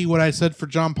copy what I said for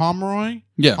John Pomeroy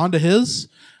onto his,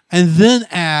 and then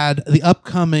add the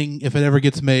upcoming, if it ever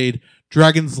gets made,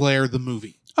 Dragon's Lair, the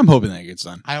movie. I'm hoping that gets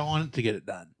done. I want it to get it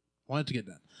done.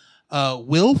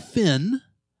 Will Finn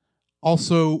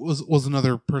also was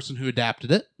another person who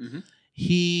adapted it. Mm-hmm.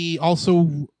 He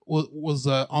also was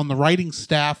on the writing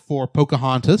staff for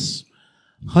Pocahontas,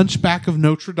 Hunchback of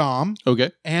Notre Dame,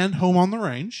 and Home on the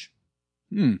Range.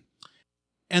 And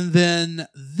then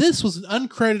this was an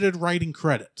uncredited writing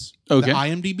credit that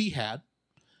IMDb had.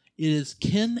 It is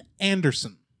Ken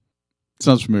Anderson.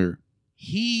 Sounds familiar.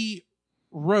 He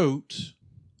wrote,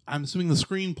 I'm assuming the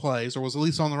screenplays, or was at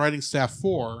least on the writing staff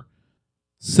for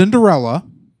Cinderella,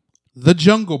 The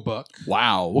Jungle Book.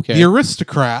 Wow, okay. The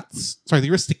Aristocats,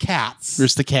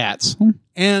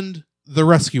 and The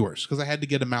Rescuers, because I had to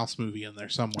get a mouse movie in there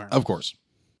somewhere. Of course.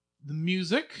 The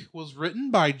music was written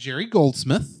by Jerry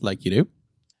Goldsmith. Like you do.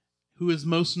 Who is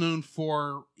most known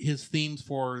for his themes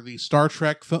for the Star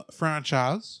Trek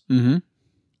franchise, the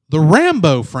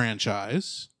Rambo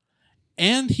franchise,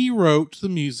 and he wrote the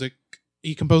music.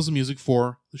 He composed the music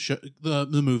for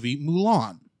the movie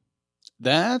Mulan.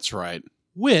 That's right.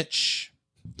 Which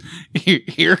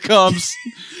here comes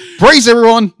praise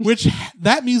everyone. Which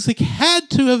that music had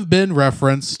to have been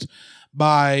referenced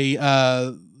by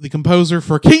the composer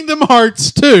for Kingdom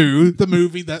Hearts 2, the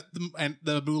movie that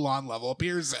the Mulan level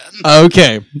appears in.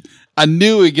 Okay. I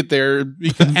knew we'd get there. And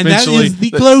that is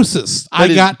the closest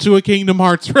I got to a Kingdom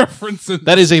Hearts reference.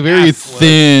 That is a very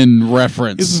thin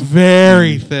reference. It's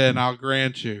very thin, I'll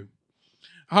grant you.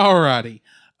 Alrighty.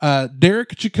 Derek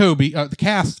Jacobi, the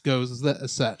cast goes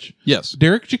as such. Yes.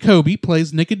 Derek Jacobi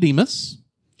plays Nicodemus.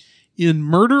 In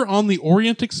Murder on the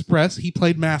Orient Express, he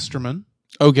played Masterman.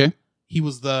 Okay. He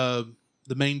was the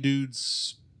main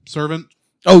dude's servant.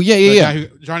 Oh, yeah. Guy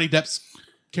Johnny Depp's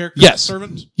character, Yes.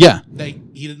 servant. Yeah.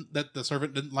 That the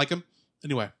servant didn't like him.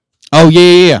 Anyway. Oh,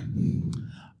 yeah.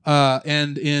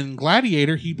 And in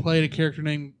Gladiator, he played a character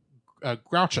named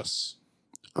Grouchus.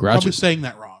 Probably Grouchus? saying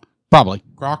that wrong. Probably.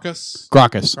 Gracchus,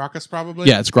 probably.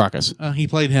 Yeah, it's Gracchus. He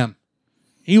played him.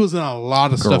 He was in a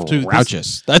lot of stuff too.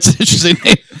 Grouchus. That's an interesting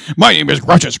name. My name is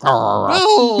Grouchus.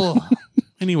 Well,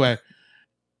 anyway,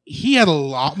 he had a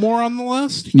lot more on the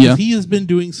list. Yeah. He has been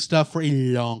doing stuff for a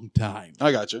long time.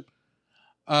 I got you.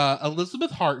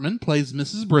 Elizabeth Hartman plays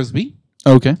Mrs. Brisby.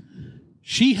 Okay.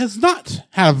 She does not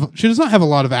have a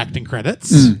lot of acting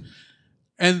credits.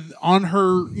 And on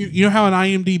her, you know how on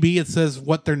IMDb it says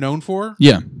what they're known for?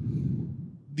 Yeah.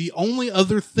 The only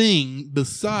other thing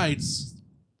besides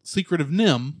Secret of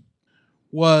NIMH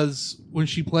was when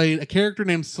she played a character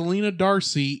named Selena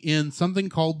Darcy in something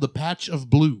called The Patch of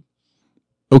Blue.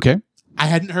 Okay. I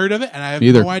hadn't heard of it, and I have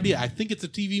Either. no idea. I think it's a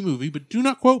TV movie, but do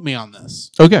not quote me on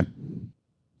this. Okay.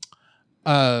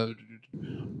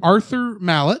 Arthur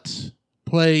Mallet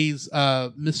plays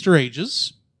Mr.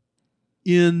 Ages.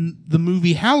 In the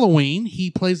movie Halloween, he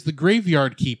plays the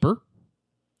graveyard keeper.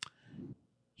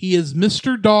 He is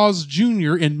Mr. Dawes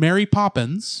Jr. in Mary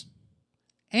Poppins.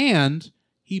 And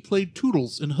he played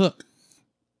Toodles in Hook.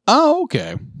 Oh,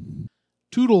 okay.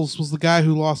 Toodles was the guy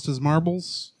who lost his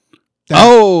marbles.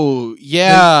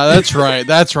 That's right.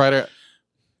 That's right.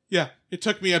 Yeah, it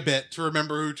took me a bit to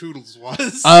remember who Toodles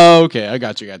was. Oh, okay. I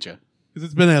got you. Because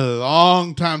it's been a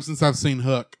long time since I've seen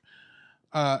Hook.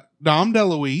 Dom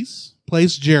DeLuise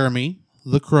plays Jeremy,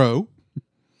 the Crow.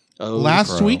 Oh,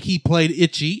 Last week he played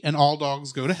Itchy and All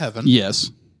Dogs Go to Heaven.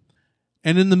 Yes.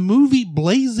 And in the movie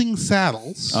Blazing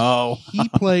Saddles, he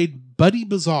played Buddy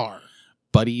Bazaar.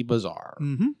 Buddy Bazaar.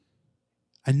 Mm-hmm.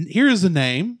 And here's a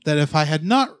name that if I had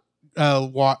not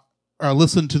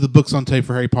listened to the books on tape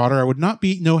for Harry Potter, I would not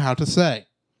know how to say.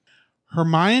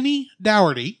 Hermione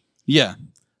Dougherty. Yeah.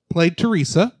 Played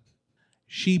Teresa.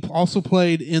 She also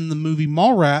played in the movie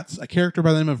Mallrats a character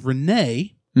by the name of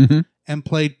Renee, and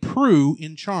played Prue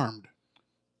in Charmed.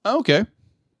 Okay.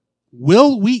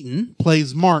 Will Wheaton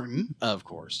plays Martin. Of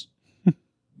course.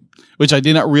 Which I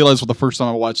did not realize for the first time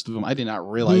I watched the film. I did not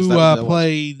realize who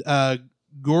played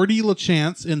Gordy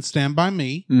LaChance in Stand By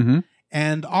Me,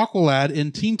 and Aqualad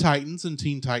in Teen Titans and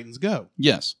Teen Titans Go.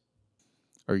 Yes.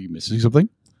 Are you missing something?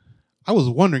 I was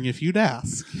wondering if you'd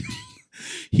ask.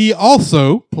 He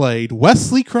also played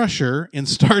Wesley Crusher in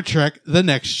Star Trek The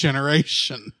Next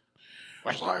Generation.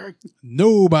 Wesley.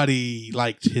 Nobody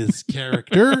liked his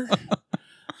character.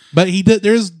 But he did.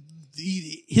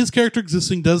 His character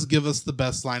existing does give us the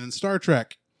best line in Star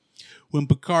Trek. When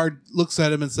Picard looks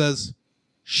at him and says,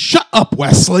 "Shut up,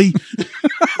 Wesley."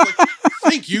 Like,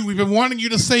 thank you. We've been wanting you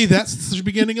to say that since the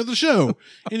beginning of the show.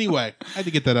 Anyway, I had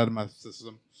to get that out of my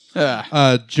system.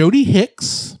 Jodie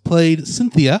Hicks played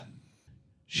Cynthia.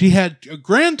 She had a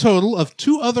grand total of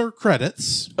 2 other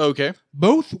credits. Okay.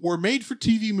 Both were made for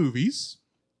TV movies.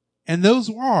 And those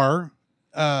are,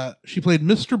 she played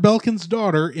Mr. Belkin's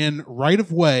daughter in Right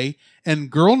of Way and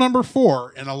Girl Number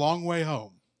 4 in A Long Way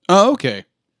Home. Oh, okay.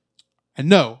 And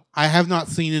no, I have not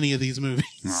seen any of these movies.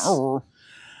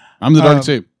 I'm the dark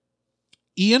too.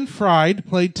 Ian Fried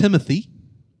played Timothy.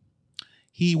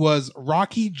 He was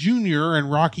Rocky Jr. in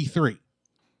Rocky 3.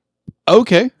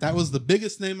 Okay. That was the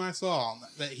biggest name I saw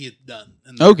that he had done.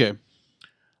 Okay.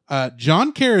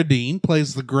 John Carradine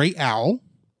plays the Great Owl.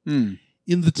 In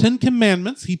the 10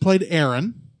 Commandments, he played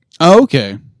Aaron.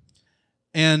 Okay.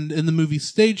 And in the movie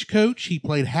Stagecoach, he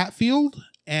played Hatfield.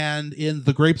 And in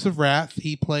The Grapes of Wrath,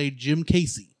 he played Jim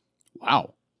Casey.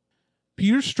 Wow.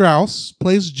 Peter Strauss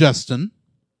plays Justin.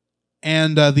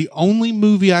 And the only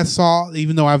movie I saw,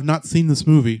 even though I've not seen this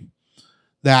movie,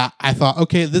 that I thought,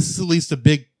 okay, this is at least a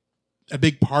big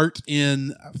part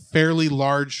in a fairly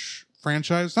large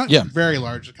franchise. Not very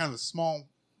large, kind of a small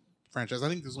franchise. I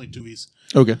think there's only 2 movies.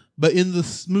 Okay. But in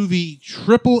this movie,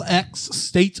 Triple X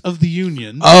State of the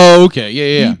Union. Oh, okay.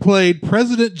 Yeah. He played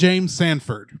President James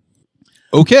Sanford.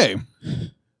 Okay.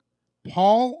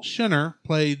 Paul Shinner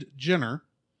played Jenner.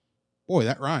 Boy,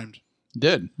 that rhymed.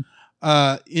 Did.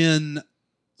 In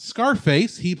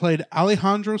Scarface, he played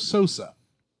Alejandro Sosa.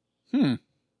 In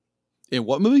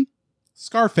what movie?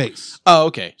 Scarface. Oh,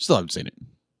 okay. Still haven't seen it.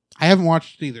 I haven't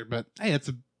watched it either, but hey, it's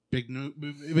a big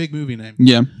movie name.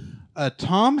 Yeah.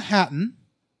 Tom Hatton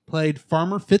played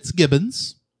Farmer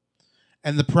Fitzgibbons,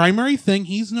 and the primary thing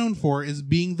he's known for is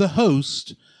being the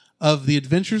host of The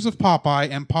Adventures of Popeye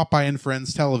and Popeye and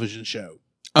Friends television show.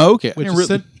 Oh, okay. Which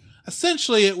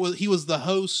essentially he was the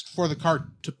host for the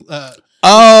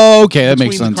okay, that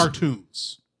makes sense. The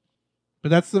cartoons. But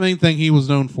that's the main thing he was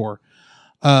known for.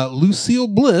 Lucille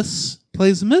Bliss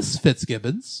plays Miss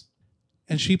Fitzgibbons,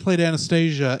 And she played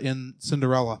Anastasia in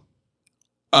Cinderella.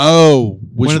 Oh,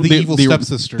 one of the evil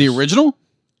stepsisters. The original?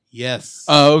 Yes.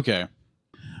 Oh, okay.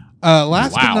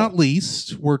 Last but not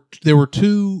least, there were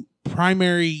two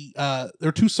primary. There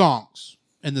were two songs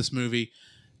in this movie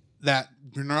that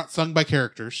were not sung by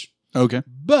characters. Okay.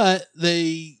 But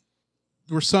they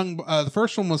were sung. The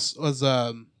first one was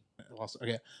the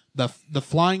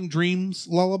Flying Dreams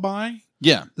Lullaby.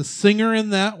 Yeah. The singer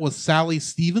in that was Sally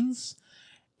Stevens,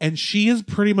 and she has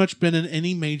pretty much been in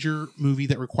any major movie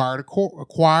that required a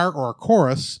choir or a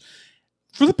chorus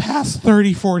for the past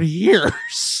 30, 40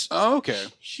 years. Oh, okay.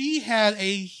 She had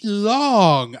a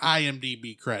long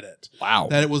IMDb credit. Wow.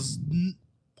 That it was,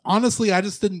 honestly, I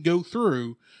just didn't go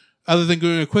through other than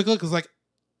doing a quick look, because like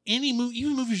any movie,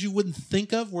 even movies you wouldn't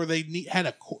think of where they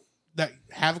that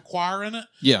have a choir in it.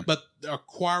 Yeah. But a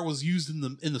choir was used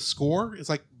in the score. It's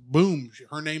like, boom,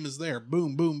 her name is there.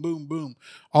 Boom, boom, boom, boom.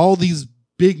 All these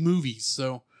big movies.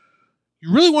 So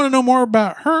you really want to know more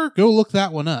about her? Go look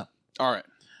that one up. All right.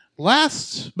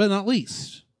 Last but not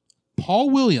least, Paul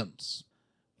Williams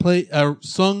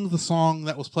sung the song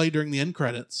that was played during the end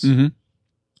credits. Mm-hmm.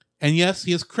 And yes,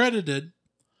 he is credited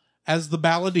as the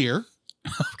balladeer.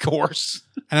 Of course.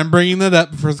 And I'm bringing that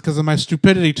up because of my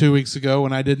stupidity 2 weeks ago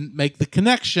when I didn't make the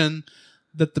connection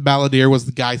that the balladeer was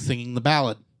the guy singing the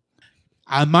ballad.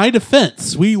 On my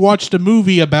defense, we watched a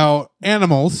movie about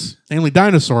animals, namely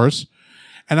dinosaurs,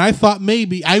 and I thought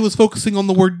maybe I was focusing on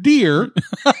the word deer.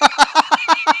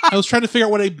 I was trying to figure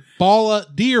out what a bala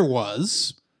deer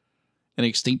was. An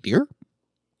extinct deer?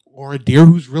 Or a deer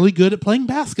who's really good at playing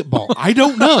basketball. I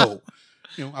don't know.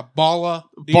 A bala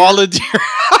deer. Bala deer.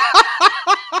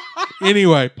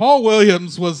 Anyway, Paul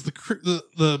Williams was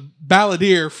the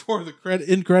balladeer for the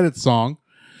end credits song.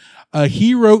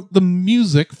 He wrote the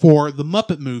music for the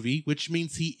Muppet movie, which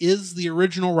means he is the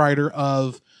original writer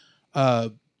of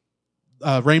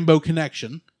Rainbow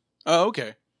Connection. Oh,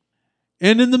 okay.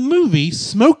 And in the movie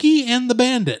Smokey and the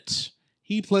Bandit,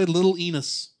 he played Little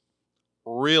Enos.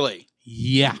 Really?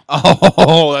 Yeah.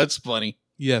 Oh, that's funny.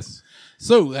 Yes.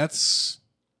 So that's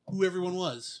who everyone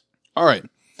was. All right.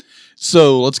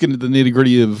 So let's get into the nitty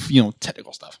gritty of,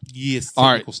 technical stuff. Yes, All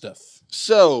technical right. stuff.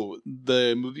 So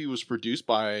the movie was produced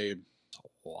by,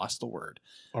 lost the word.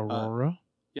 Aurora?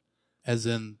 Yeah. As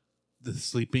in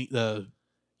Sleeping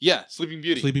Sleeping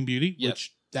Beauty. Sleeping Beauty, Yes.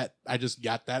 which that I just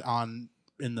got that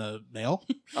in the mail.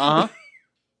 Uh-huh.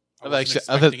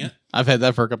 I've had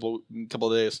that for a couple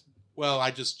of days. Well,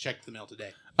 I just checked the mail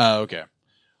today. Oh, okay.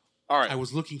 All right. I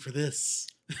was looking for this.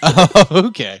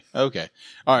 Okay. All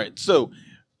right. So,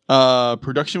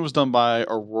 production was done by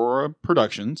Aurora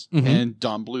Productions and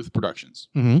Don Bluth Productions.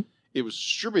 Mm-hmm. It was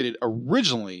distributed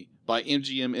originally by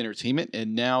MGM Entertainment,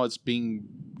 and now it's being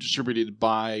distributed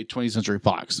by 20th Century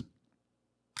Fox.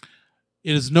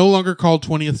 It is no longer called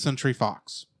 20th Century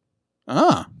Fox.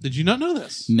 Ah. Did you not know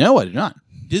this? No, I did not.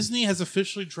 Disney has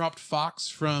officially dropped Fox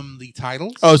from the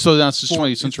titles. Oh, so that's just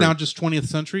 20th Century. It's now just 20th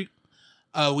Century.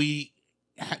 We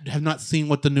have not seen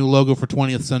what the new logo for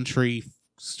 20th Century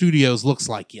Studios looks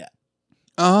like yet.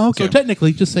 Oh, okay. So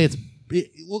technically, just say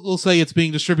we'll say it's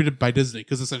being distributed by Disney,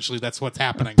 because essentially that's what's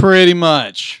happening. Pretty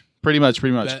much.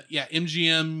 Yeah,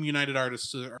 MGM, United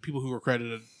Artists are people who were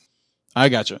credited. I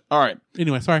gotcha. All right.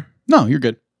 Anyway, sorry. No, you're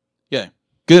good. Yeah.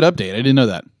 Good update. I didn't know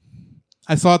that.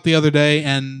 I saw it the other day,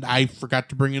 and I forgot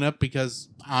to bring it up because,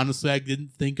 honestly, I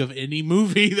didn't think of any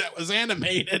movie that was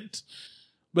animated.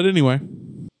 But anyway,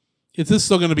 it's just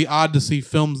still going to be odd to see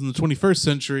films in the 21st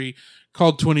century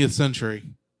called 20th Century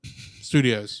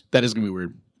Studios. That is going to be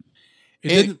weird. It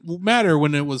didn't matter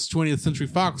when it was 20th Century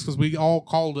Fox because we all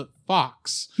called it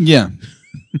Fox. Yeah.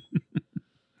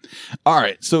 All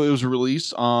right. So it was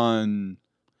released on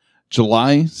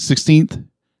July 16th,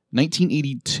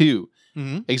 1982.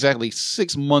 Mm-hmm. Exactly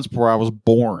 6 months before I was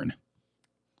born.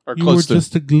 Or you close were to.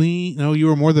 just a gleam. No, you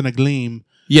were more than a gleam.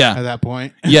 Yeah. At that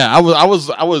point. Yeah, I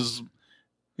was,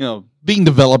 being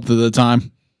developed at the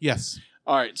time. Yes.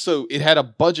 All right. So it had a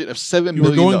budget of $7 million. You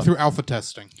were going through alpha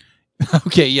testing.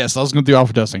 Okay. Yes, I was going through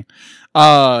alpha testing.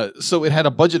 So it had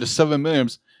a budget of $7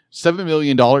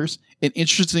 million. And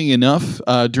interesting enough,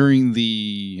 during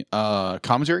the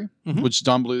commentary, which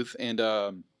Don Bluth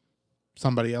and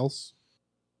somebody else.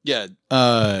 Yeah,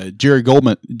 Jerry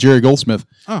Goldsmith,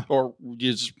 or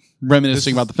just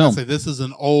reminiscing about the film. Say this is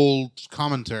an old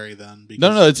commentary then.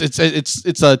 No, it's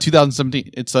 2017.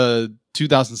 It's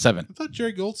 2007. I thought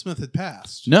Jerry Goldsmith had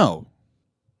passed. No,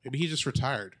 maybe he just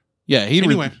retired. Yeah,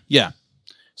 anyway. Yeah,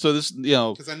 so this,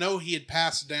 because I know he had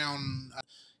passed down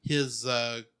his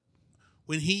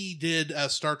when he did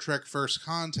Star Trek First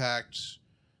Contact.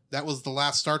 That was the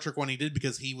last Star Trek one he did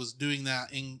because he was doing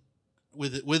that in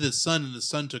with his son, and his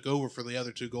son took over for the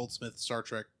other two Goldsmith Star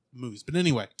Trek movies. But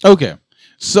anyway, Okay.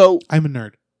 So, I'm a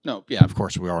nerd. no, yeah, of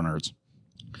course we are nerds.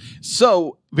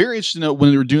 So, very interesting to know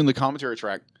when they were doing the commentary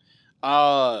track.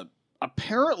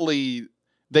 Apparently,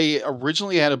 they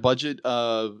originally had a budget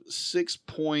of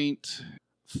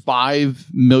 $6.5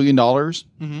 million.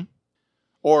 Mm-hmm.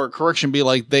 Or correction, be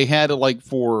like they had it like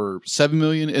for $7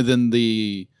 million, and then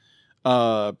the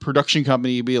production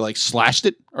company be like slashed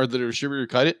it, or the distributor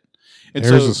cut it. And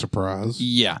There's so, a surprise.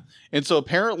 yeah. And so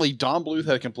apparently Don Bluth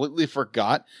had completely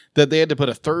forgot that they had to put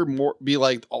a third be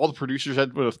like all the producers had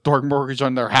to put a third mortgage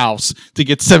on their house to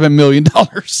get $7 million.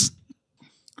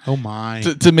 Oh my.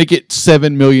 to make it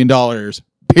 $7 million,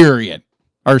 period.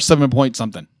 Or 7 point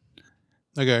something.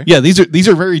 Okay. Yeah, these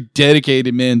are very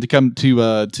dedicated men to come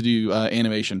to do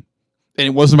animation. And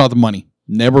it wasn't about the money.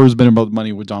 Never has been about the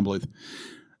money with Don Bluth.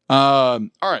 All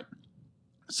right.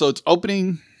 So its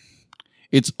opening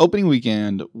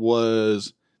weekend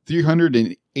was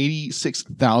 $386,000.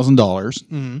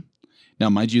 Mm-hmm. Now,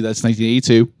 mind you, that's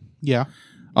 1982. Yeah.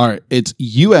 All right. Its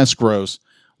U.S. gross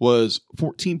was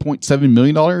 $14.7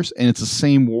 million, and it's the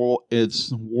same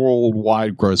its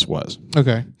worldwide gross was.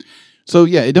 Okay. So,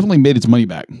 yeah, it definitely made its money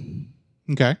back.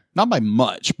 Okay. Not by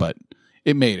much, but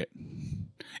it made it.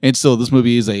 And still, this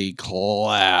movie is a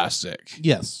classic.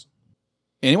 Yes.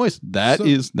 Anyways,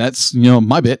 that's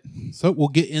my bit. So we'll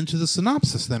get into the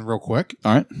synopsis then real quick.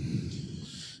 All right.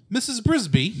 Mrs.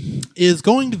 Brisby is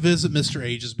going to visit Mr.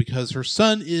 Ages because her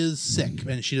son is sick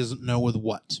and she doesn't know with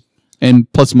what. And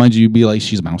plus, mind you, be like,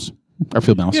 she's a mouse. Or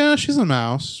field mouse. Yeah, she's a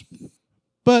mouse.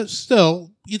 But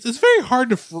still, it's very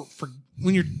hard to for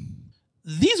when you're...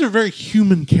 These are very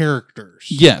human characters.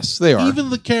 Yes, they are.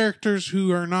 Even the characters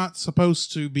who are not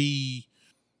supposed to be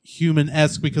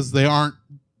human-esque because they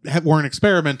weren't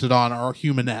experimented on are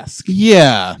human-esque.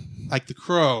 Yeah. Like the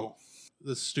crow.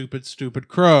 The stupid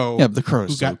crow. Yeah, the crow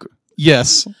is so good.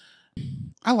 Yes.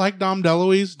 I like Dom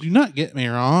DeLuise. Do not get me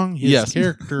wrong. His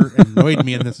character annoyed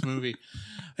me in this movie.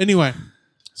 Anyway,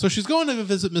 so she's going to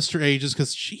visit Mr. Ages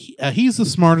because he's the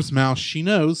smartest mouse she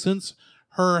knows since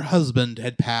her husband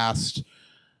had passed.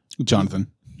 Jonathan.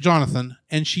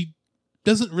 And she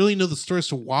doesn't really know the story as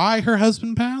to why her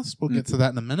husband passed. We'll get to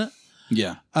that in a minute.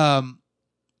 Yeah.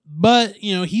 But,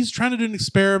 he's trying to do an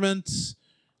experiment.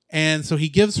 And so he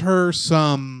gives her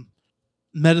some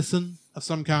medicine of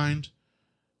some kind.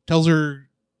 Tells her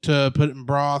to put it in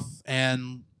broth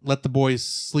and let the boys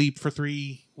sleep for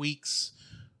 3 weeks.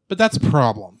 But that's a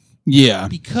problem. Yeah.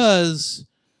 Because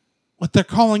what they're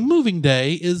calling moving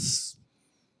day is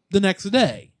the next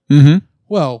day. Mm-hmm.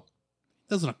 Well, it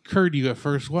doesn't occur to you at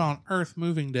first what on earth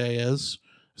moving day is.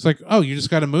 It's like, oh, you just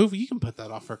got to move? You can put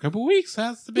that off for a couple of weeks.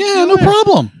 That's the big deal. Yeah, no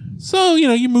problem. So,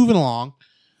 you're moving along.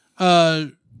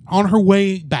 On her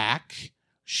way back,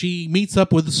 she meets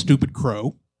up with a stupid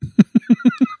crow.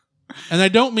 And I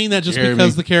don't mean that just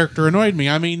because the character annoyed me.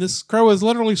 I mean, this crow is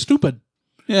literally stupid.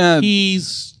 Yeah.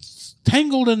 He's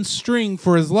tangled in string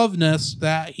for his love nest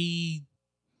that he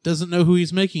doesn't know who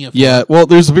he's making it for. Yeah, well,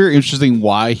 there's a very interesting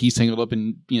why he's tangled up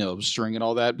in, string and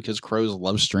all that, because crows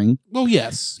love string. Well,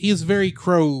 yes. He is very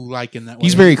crow-like in that way.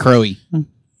 He's very crowy.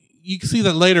 You can see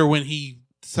that later when he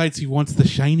decides he wants the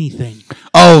shiny thing.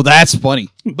 Oh, that's funny.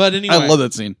 But anyway. I love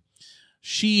that scene.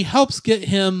 She helps get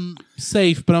him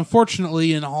safe, but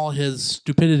unfortunately, in all his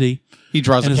stupidity, he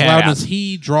draws and a his cat loudness, out.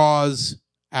 he draws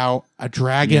out a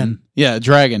dragon. Yeah, a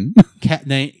dragon. Cat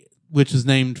name, which is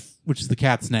the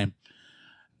cat's name.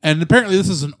 And apparently, this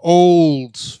is an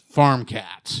old farm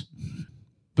cat,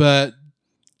 but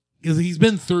because he's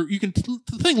been through,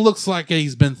 the thing looks like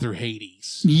he's been through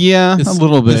Hades. Yeah, a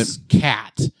little bit. This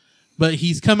cat, but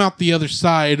he's come out the other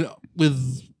side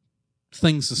with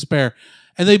things to spare.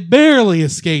 And they barely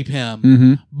escape him.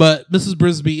 Mm-hmm. But Mrs.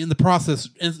 Brisby, in the process,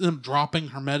 ends up dropping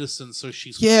her medicine. So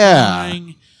she's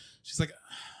crying. She's like,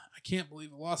 I can't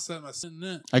believe I lost that.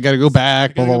 I got to go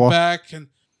back. I got to go back. And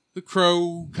the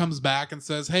crow comes back and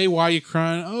says, hey, why are you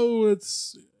crying? Oh,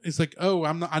 it's like, oh,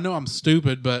 I know I'm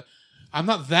stupid, but I'm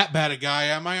not that bad a guy,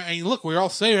 am I? And look, we're all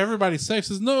safe. Everybody's safe.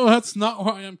 Says, no, that's not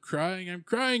why I'm crying. I'm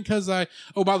crying because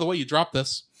oh, by the way, you dropped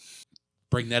this.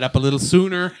 Bring that up a little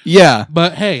sooner. Yeah.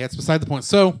 But hey, that's beside the point.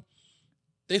 So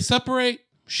they separate.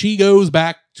 She goes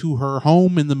back to her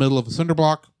home in the middle of a cinder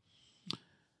block.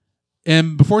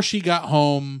 And before she got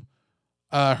home,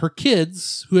 her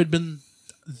kids, who had been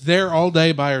there all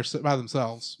day by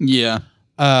themselves, get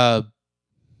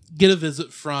a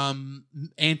visit from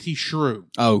Auntie Shrew.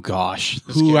 Oh, gosh.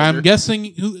 Who I'm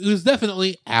guessing who is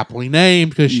definitely aptly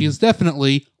named because she is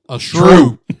definitely a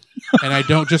shrew. And I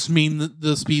don't just mean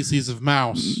the species of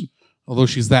mouse, although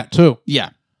she's that too. Yeah.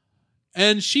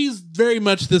 And she's very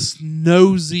much this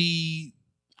nosy,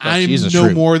 I know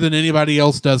shrew. more than anybody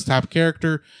else does type of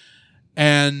character.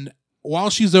 And while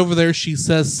she's over there, she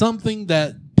says something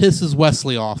that pisses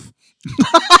Wesley off.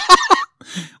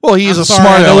 Well, he's I'm a sorry,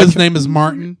 smart I know aleck. his name is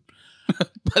Martin.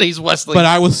 But he's Wesley. But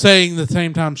I was saying at the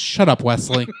same time, shut up,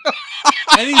 Wesley.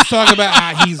 And he's talking about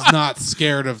how he's not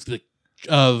scared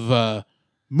of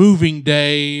Moving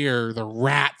Day or the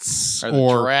rats or the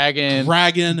or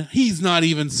dragon. He's not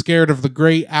even scared of the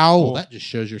great owl. Well, that just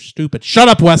shows you're stupid. Shut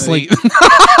up, Wesley.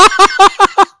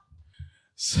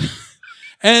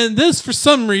 And this, for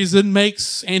some reason,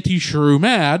 makes Auntie Shrew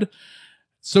mad.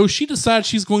 So she decides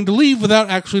she's going to leave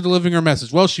without actually delivering her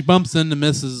message. Well, she bumps into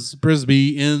Mrs.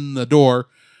 Brisby in the door.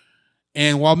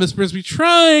 And while Miss Brisby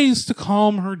tries to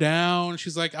calm her down,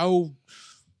 she's like, oh,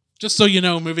 just so you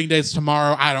know, moving day's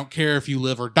tomorrow. I don't care if you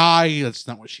live or die. That's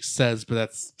not what she says, but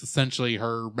that's essentially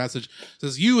her message.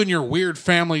 Says, you and your weird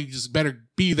family just better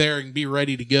be there and be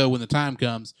ready to go when the time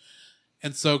comes.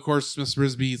 And so, of course, Miss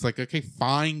Brisby's like, okay,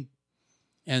 fine.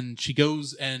 And she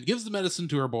goes and gives the medicine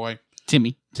to her boy.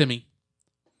 Timothy.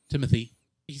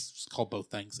 He's called both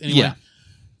things. Anyway. Yeah.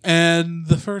 And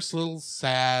the first little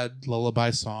sad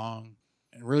lullaby song,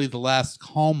 and really the last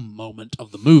calm moment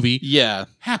of the movie,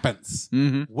 happens.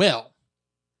 Mm-hmm. Well,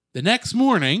 the next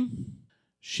morning,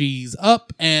 she's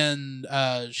up and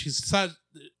she's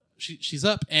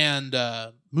up and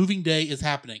moving day is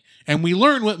happening. And we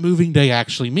learn what moving day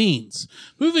actually means.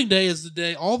 Moving day is the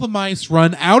day all the mice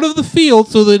run out of the field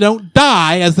so they don't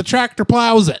die as the tractor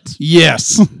plows it.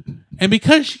 Yes. And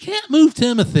because she can't move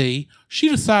Timothy, she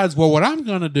decides, well, what I'm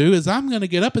going to do is I'm going to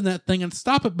get up in that thing and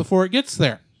stop it before it gets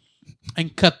there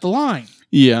and cut the line.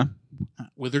 Yeah.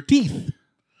 With her teeth.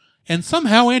 And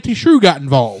somehow Auntie Shrew got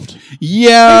involved.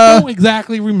 Yeah. I don't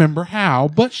exactly remember how,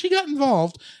 but she got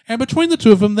involved. And between the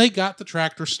two of them, they got the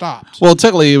tractor stopped. Well,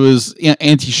 technically, it was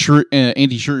Auntie Shrew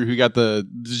who got the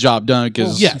job done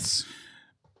because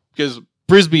because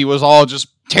Brisby was all just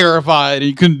terrified and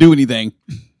he couldn't do anything.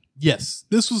 Yes,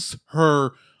 this was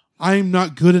her I'm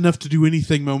not good enough to do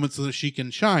anything moment so that she can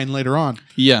shine later on.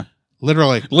 Yeah.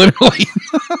 Literally.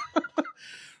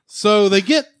 So they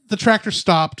get the tractor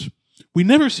stopped. We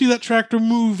never see that tractor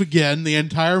move again the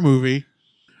entire movie.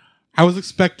 I was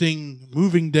expecting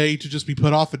moving day to just be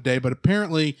put off a day, but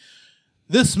apparently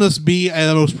this must be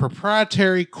the most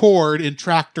proprietary cord in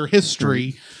tractor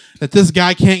history that this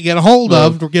guy can't get a hold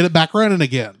of or get it back running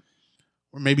again.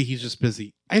 Or maybe he's just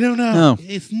busy. I don't know. No.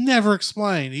 It's never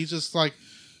explained. He's just like,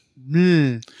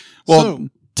 meh. Well,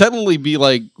 technically be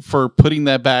like, for putting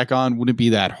that back on wouldn't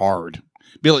be that hard.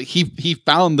 Be like, he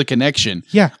found the connection.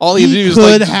 Yeah. All he had to do is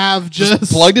could like, have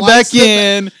just plugged it back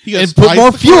in and put put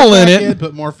more fuel in it.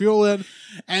 Put more fuel in,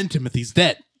 and Timothy's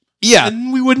dead. Yeah.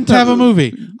 And we wouldn't have a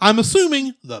movie. I'm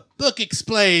assuming the book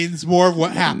explains more of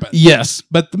what happened. Yes.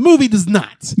 But the movie does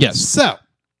not. Yes. So,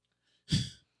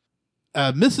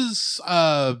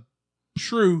 Mrs.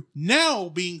 Shrew, now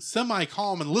being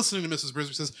semi-calm and listening to Mrs.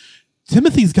 Brisby, says,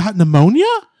 Timothy's got pneumonia?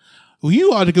 Well,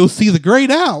 you ought to go see the great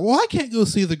owl. Well, I can't go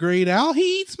see the great owl.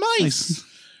 He eats mice.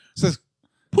 Says,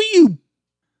 will you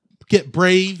get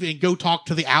brave and go talk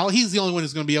to the owl? He's the only one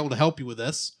who's going to be able to help you with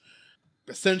this.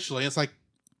 Essentially, it's like,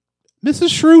 Mrs.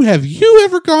 Shrew, have you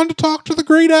ever gone to talk to the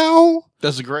great owl?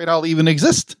 Does the great owl even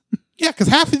exist? Yeah, because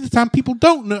half of the time people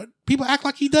don't know. People act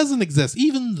like he doesn't exist.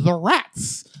 Even the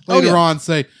rats later on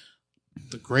say,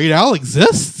 the great owl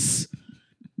exists?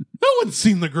 No one's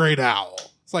seen the great owl.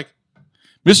 It's like,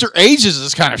 Mr. Ages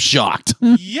is kind of shocked.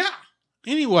 yeah.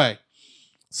 Anyway,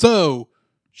 so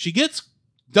she gets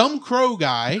dumb crow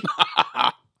guy.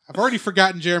 I've already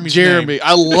forgotten Jeremy's name.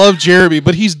 I love Jeremy,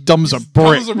 but he's dumb as a brick.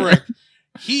 Dumb as a brick.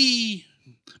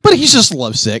 But he's just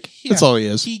lovesick. Yeah, that's all he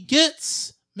is. He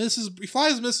gets he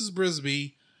flies Mrs.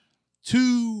 Brisby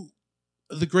to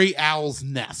the great owl's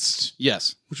nest.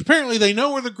 Yes. Which apparently they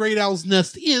know where the great owl's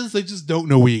nest is. They just don't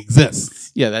know he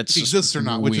exists. Yeah, that's if he exists or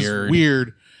not, weird. Which is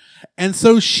weird. And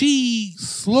so she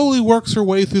slowly works her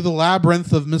way through the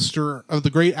labyrinth of the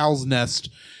great owl's nest,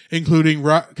 including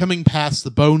coming past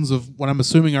the bones of what I'm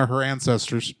assuming are her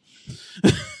ancestors.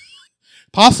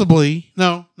 Possibly.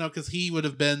 No, because he would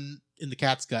have been in the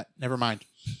cat's gut. Never mind.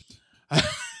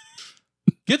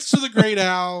 Gets to the great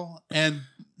owl, and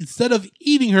instead of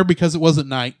eating her because it wasn't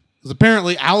night, because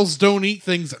apparently owls don't eat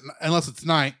things unless it's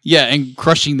night. Yeah, and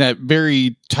crushing that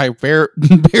very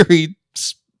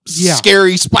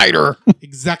scary spider.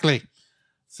 Exactly.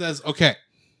 Says, okay,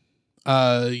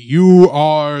 you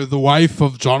are the wife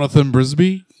of Jonathan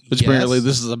Brisby? Which apparently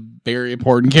this is a very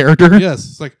important character. Yes.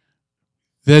 It's like,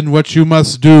 then what you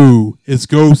must do is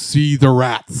go see the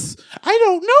rats. I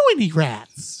don't know any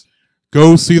rats.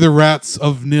 Go see the rats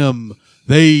of NIMH.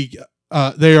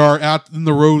 They are out in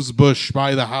the rose bush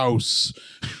by the house.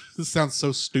 This sounds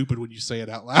so stupid when you say it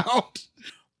out loud.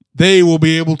 They will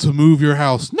be able to move your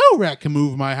house. No rat can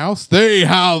move my house. They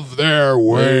have their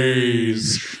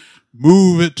ways.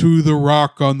 Move it to the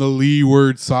rock on the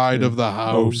leeward side of the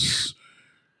house.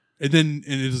 And then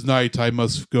it is night, I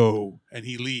must go. And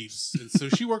he leaves. And so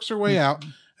she works her way out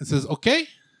and says, okay.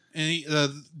 And he,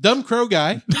 dumb crow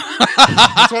guy.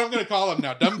 That's what I'm going to call him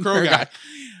now. Dumb crow guy.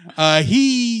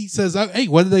 He says, hey,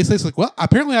 what did they say? It's like, well,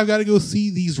 apparently I've got to go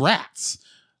see these rats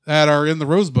that are in the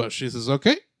rose bush. He says,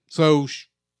 okay. So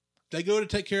they go to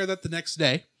take care of that the next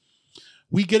day.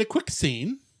 We get a quick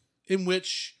scene in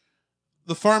which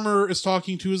the farmer is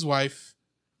talking to his wife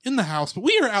in the house, but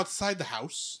we are outside the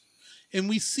house, and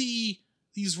we see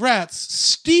these rats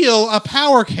steal a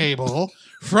power cable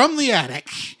from the attic.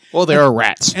 Well, they are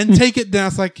rats. And take it down.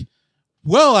 It's like,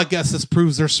 well, I guess this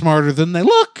proves they're smarter than they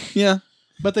look. Yeah.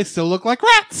 But they still look like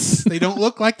rats. They don't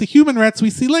look like the human rats we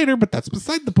see later, but that's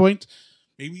beside the point.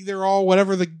 Maybe they're all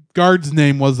whatever the guard's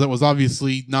name was that was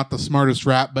obviously not the smartest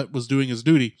rat, but was doing his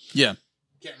duty. Yeah.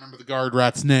 Can't remember the guard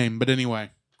rat's name, but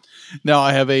anyway. Now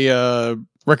I have a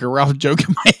Wreck-It Ralph joke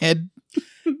in my head.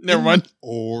 Never mind.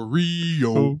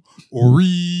 Oreo.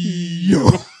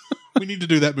 We need to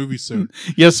do that movie soon.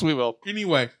 Yes, we will.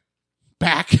 Anyway,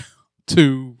 back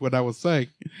to what I was saying.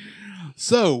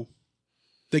 So,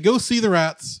 they go see the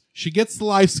rats. She gets the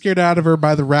life scared out of her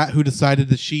by the rat who decided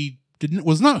that she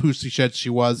was not who she said she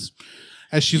was.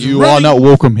 As she's are not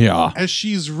welcome here. As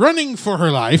she's running for her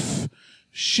life,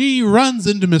 she runs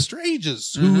into Mr.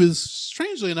 Ages, who is,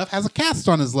 strangely enough, has a cast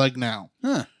on his leg now.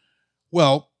 Huh.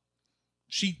 Well,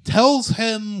 she tells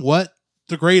him what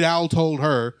the Great Owl told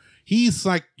her. He's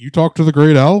like, you talk to the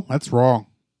Great Owl? That's wrong.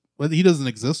 But he doesn't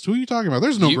exist. Who are you talking about?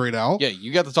 There's no Great Owl. Yeah,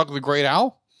 you got to talk to the Great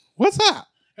Owl? What's that?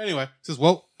 Anyway, he says,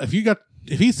 well, if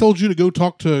he told you to go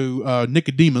talk to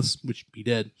Nicodemus, which he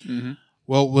did,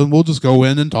 well, then we'll just go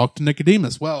in and talk to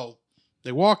Nicodemus. Well,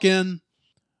 they walk in.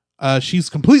 She's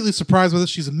completely surprised with it.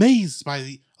 She's amazed by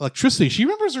the electricity. She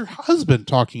remembers her husband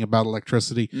talking about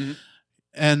electricity.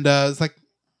 And it's like,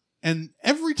 and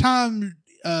every time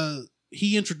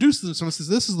he introduces them, someone says,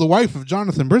 this is the wife of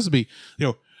Jonathan Brisby. You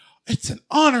know, it's an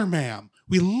honor, ma'am.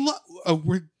 We'll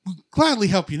gladly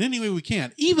help you in any way we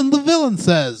can. Even the villain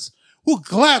says, we'll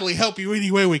gladly help you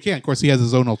any way we can. Of course, he has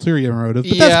his own ulterior motive,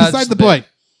 but that's beside the point.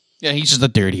 Yeah, he's just a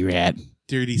dirty rat.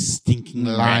 Dirty, stinking,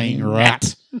 lying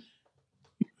rat.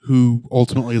 Who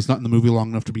ultimately is not in the movie long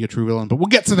enough to be a true villain, but we'll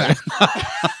get to that.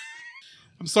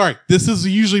 I'm sorry. This is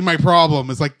usually my problem.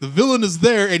 It's like the villain is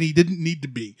there and he didn't need to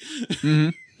be.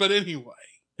 But anyway.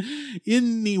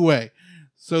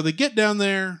 So they get down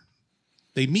there.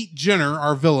 They meet Jenner,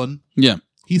 our villain. Yeah.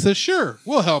 He says, sure,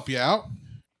 we'll help you out.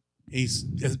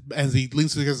 As he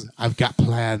leans to the goes, I've got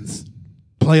plans.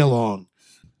 Play along.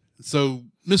 So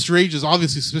Mr. H is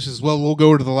obviously suspicious. Well, we'll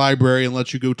go to the library and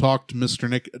let you go talk to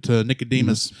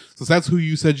Nicodemus. So that's who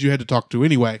you said you had to talk to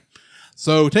anyway.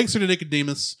 So takes her to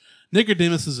Nicodemus.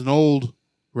 Nicodemus is an old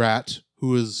rat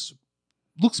who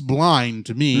looks blind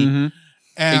to me.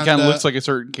 And he kind of looks like a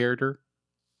certain character.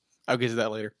 I'll get to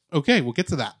that later. Okay, we'll get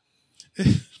to that.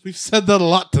 We've said that a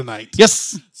lot tonight.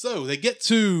 Yes. So they get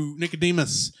to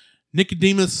Nicodemus.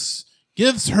 Nicodemus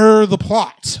gives her the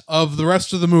plot of the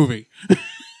rest of the movie.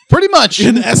 Pretty much.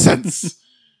 In essence.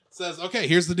 Says, okay,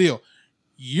 here's the deal.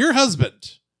 Your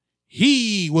husband,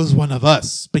 he was one of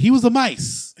us, but he was a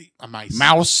mice.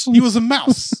 Mouse. He was a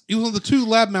mouse. He was one of the two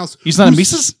lab mouse. He's not a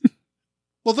Mises?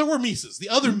 Well, there were Mises. The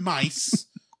other mice,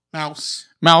 mouse.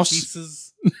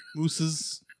 Mises,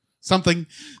 mooses, something.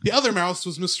 The other mouse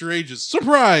was Mr. Ages.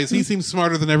 Surprise! He seems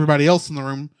smarter than everybody else in the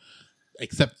room,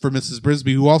 except for Mrs.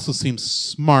 Brisby, who also seems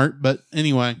smart, but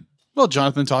anyway. Well,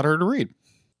 Jonathan taught her to read.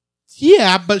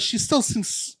 Yeah, but she still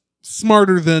seems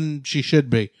smarter than she should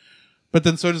be. But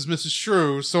then so does Mrs.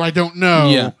 Shrew, so I don't know.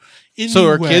 Yeah. Anyway, so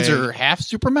her kids are half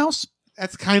super mouse?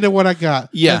 That's kind of what I got.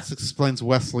 Yeah. That explains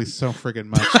Wesley so friggin'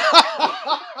 much.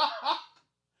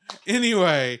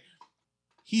 Anyway,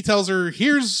 he tells her,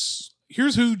 here's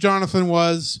who Jonathan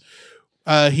was.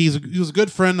 He was a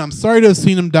good friend. I'm sorry to have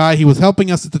seen him die. He was helping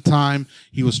us at the time.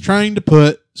 He was trying to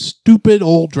put stupid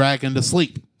old dragon to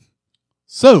sleep.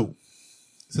 So,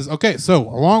 he says, okay, so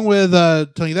along with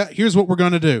telling you that, here's what we're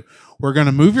going to do. We're going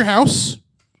to move your house,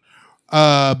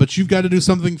 but you've got to do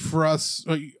something for us.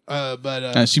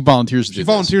 She volunteers to do it. She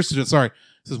volunteers to do it, sorry.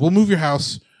 Says, we'll move your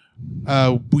house.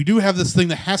 We do have this thing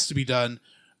that has to be done.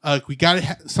 We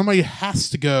got somebody has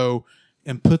to go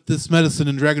and put this medicine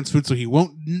in Dragon's food so he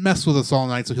won't mess with us all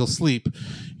night, so he'll sleep.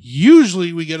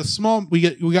 Usually we got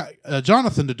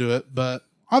Jonathan to do it, but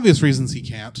obvious reasons he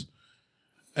can't.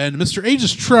 And Mr.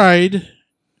 Aegis tried,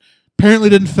 apparently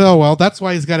didn't feel well. That's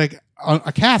why he's got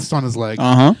a cast on his leg.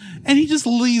 Uh-huh. And he just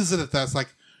leaves it at that. It's like,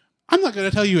 I'm not going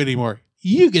to tell you anymore.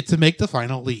 You get to make the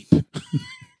final leap.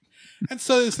 And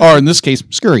so, or in this case,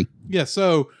 Scurry. Yeah,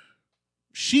 so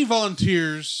she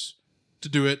volunteers to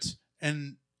do it,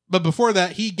 but before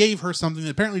that, he gave her something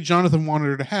that apparently Jonathan wanted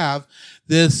her to have,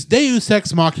 this Deus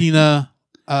Ex Machina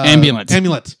Amulet.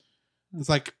 It's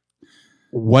like,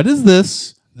 what is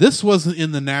this? This wasn't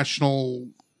in the national,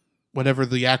 whatever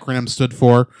the acronym stood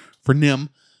for NIMH,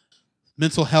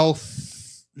 Mental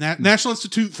Health, National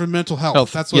Institute for Mental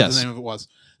Health. That's what the name of it was.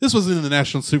 This wasn't in the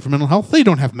National Institute for Mental Health. They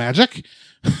don't have magic.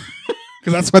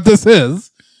 Because that's what this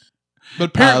is. But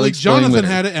apparently Jonathan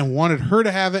had it and wanted her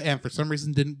to have it, and for some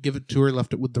reason didn't give it to her,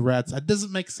 left it with the rats. That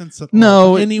doesn't make sense at all.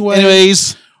 No. But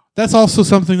anyways. That's also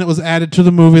something that was added to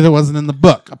the movie that wasn't in the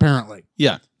book, apparently.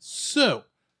 Yeah. So,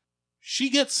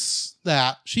 she gets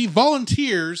that. She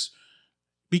volunteers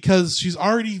because she's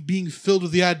already being filled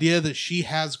with the idea that she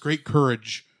has great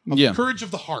courage. Courage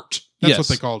of the heart. That's what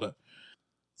they called it.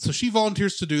 So she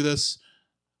volunteers to do this.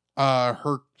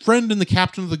 Her friend and the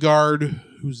captain of the guard,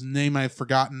 whose name I've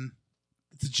forgotten,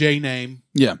 it's a J name.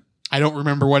 Yeah. I don't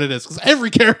remember what it is, because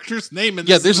every character's name in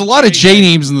this. Yeah, there's a lot of J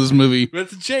names in this movie. But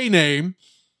it's a J name.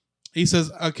 He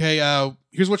says, okay,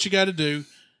 here's what you got to do.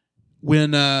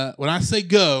 When I say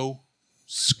go,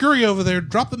 scurry over there,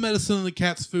 drop the medicine in the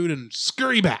cat's food, and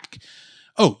scurry back.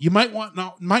 Oh, you might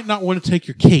not want to take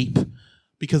your cape,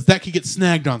 because that could get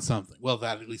snagged on something. Well,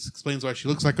 that at least explains why she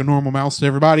looks like a normal mouse to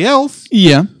everybody else.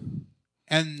 Yeah.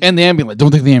 And the amulet.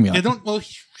 Don't take the amulet.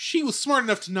 She was smart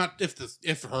enough to not,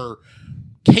 if her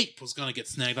cape was going to get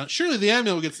snagged on, surely the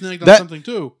amulet would get snagged on something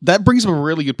too. That brings up a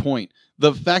really good point.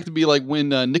 The fact to be like when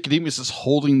Nicodemus is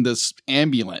holding this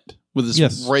amulet with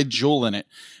this red jewel in it,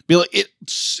 be like,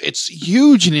 it's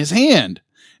huge in his hand.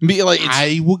 And be like,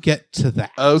 I will get to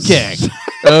that. Okay.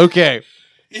 Okay.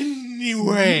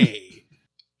 Anyway.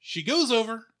 She goes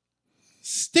over,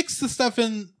 sticks the stuff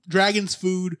in Dragon's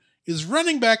food, is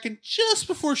running back, and just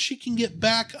before she can get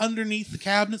back underneath the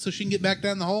cabinet so she can get back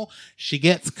down the hole, she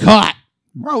gets caught.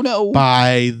 Oh, no.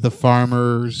 By the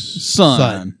farmer's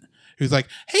son. Who's like,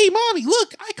 hey, Mommy,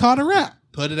 look, I caught a rat.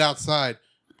 Put it outside.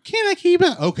 Can I keep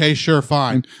it? Okay, sure,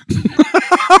 fine.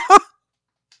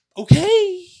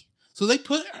 Okay. So they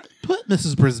put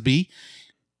Mrs. Brisby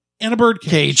in a bird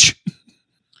cage.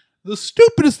 The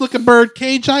stupidest looking bird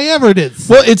cage I ever did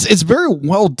see. Well, it's very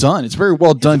well done. It's very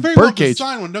well done. Very bird well cage.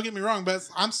 Designed one. Don't get me wrong, but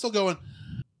I'm still going,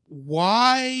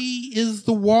 why is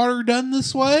the water done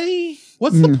this way?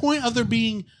 What's the point of there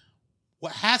being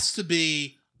what has to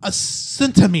be a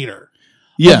centimeter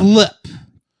of lip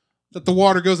that the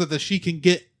water goes at that she can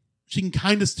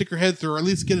kind of stick her head through, or at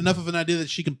least get enough of an idea that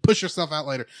she can push herself out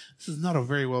later. This is not a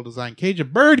very well designed cage. A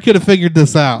bird could have figured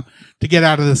this out to get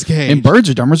out of this cage. And birds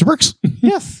are dumb as bricks.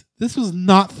 Yes. This was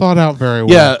not thought out very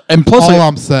well. Yeah, and plus,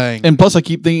 I'm saying. And plus, I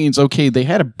keep thinking, it's okay, they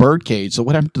had a bird cage, so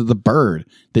what happened to the bird?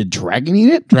 Did Dragon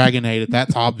eat it? Dragon ate it.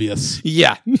 That's obvious.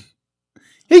 Yeah.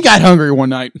 He got hungry one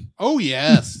night. Oh,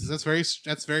 yes. That's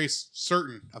very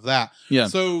certain of that. Yeah.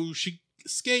 So she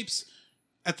escapes.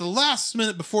 At the last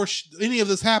minute before any of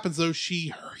this happens, though,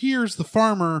 she hears the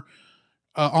farmer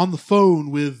on the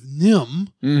phone with Nim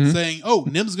saying, oh,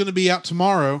 Nim's going to be out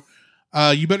tomorrow.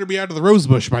 You better be out of the rose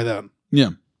bush by then. Yeah.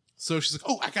 So she's like,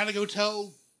 oh, I got to go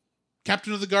tell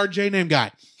Captain of the Guard J-name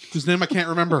guy, whose name I can't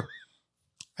remember.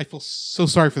 I feel so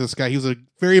sorry for this guy. He was a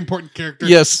very important character.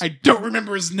 Yes. I don't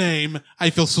remember his name. I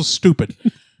feel so stupid.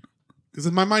 Because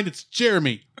in my mind, it's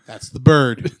Jeremy. That's the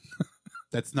bird.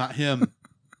 That's not him.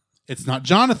 It's not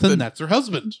Jonathan. That's her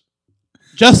husband.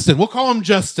 Justin. We'll call him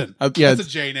Justin. Yeah, that's a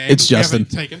J name. It's Justin.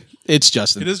 Taken. It's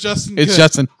Justin. It is Justin. It's Good.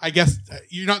 Justin. I guess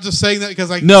you're not just saying that because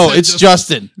I No, said it's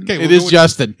Justin. Okay, it is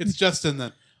Justin. It's Justin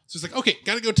then. So it's like, okay,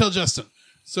 gotta go tell Justin.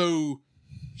 So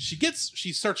she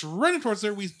starts running towards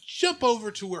there. We jump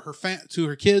over to where to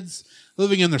her kids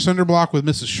living in their cinder block with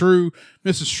Mrs. Shrew.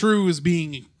 Mrs. Shrew is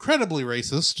being incredibly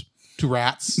racist to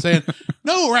rats, saying,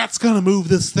 no rat's gonna move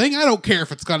this thing. I don't care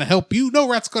if it's gonna help you. No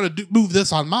rat's gonna move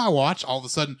this on my watch. All of a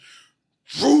sudden,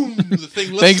 boom, the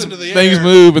thing lifts into the air. Things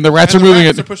move and the rats are moving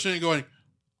it. They're pushing it and going,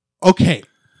 okay.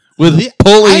 With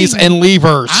pulleys and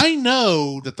levers. I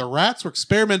know that the rats were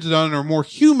experimented on and are more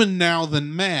human now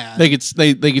than man. They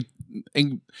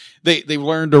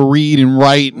learn to read and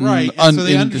write. Right. And so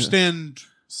they understand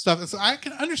stuff. So I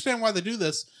can understand why they do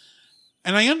this.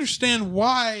 And I understand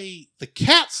why the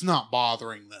cat's not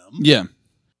bothering them. Yeah.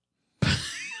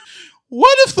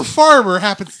 What if the farmer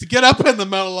happens to get up in the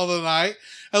middle of the night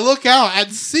and look out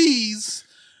and sees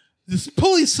this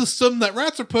pulley system that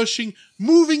rats are pushing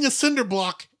moving a cinder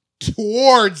block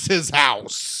towards his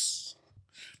house?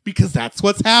 because that's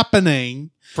what's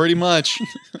happening. Pretty much.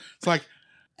 It's like,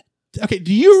 okay,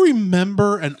 do you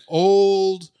remember an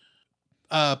old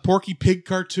Porky Pig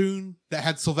cartoon that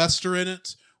had Sylvester in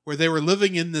it, where they were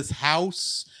living in this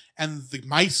house and the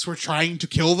mice were trying to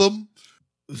kill them?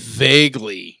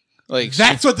 Vaguely. Like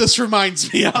That's what this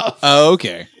reminds me of. Oh,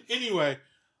 okay. Anyway,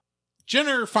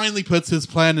 Jenner finally puts his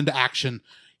plan into action.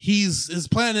 His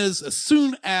plan is, as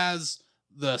soon as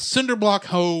the Cinderblock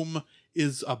home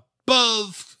is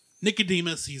above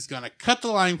Nicodemus, he's going to cut the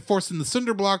line, forcing the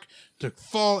Cinderblock to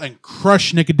fall and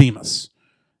crush Nicodemus.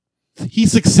 He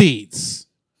succeeds.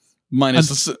 Minus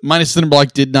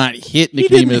Cinderblock did not hit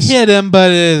Nicodemus. He didn't hit him,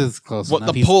 but it is close enough. What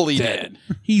the He's pulley dead.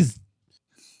 did.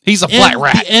 He's a flat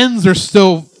rat. The ends are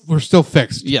still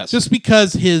fixed. Yes. Just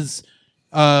because his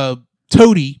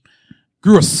toady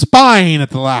grew a spine at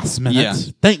the last minute. Yeah.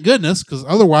 Thank goodness, because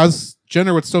otherwise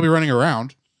Jenner would still be running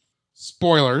around.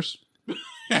 Spoilers.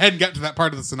 I hadn't got to that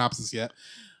part of the synopsis yet.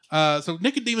 So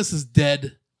Nicodemus is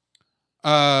dead.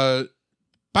 About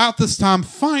this time,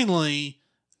 finally,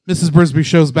 Mrs. Brisby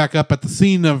shows back up at the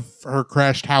scene of her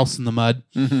crashed house in the mud.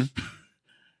 Mm-hmm.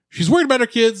 She's worried about her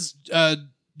kids.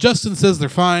 Justin says they're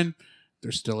fine.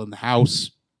 They're still in the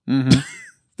house. Mm-hmm.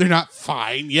 They're not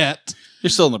fine yet. You're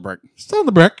still in the brick. Still in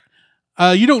the brick.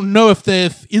 You don't know if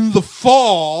in the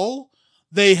fall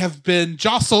they have been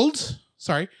jostled.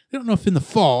 Sorry. They don't know if in the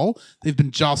fall they've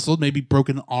been jostled, maybe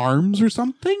broken arms or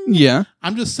something. Yeah.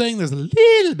 I'm just saying there's a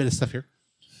little bit of stuff here.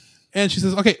 And she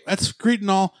says, okay, that's great and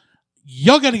all.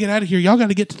 Y'all got to get out of here. Y'all got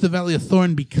to get to the Valley of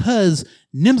Thorn because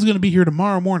NIMH's going to be here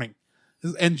tomorrow morning.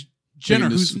 And Jenner,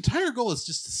 whose entire goal is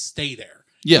just to stay there.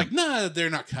 Yeah. Like, nah, they're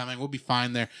not coming. We'll be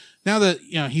fine there. Now that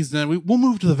he's done, we'll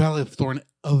move to the Valley of Thorn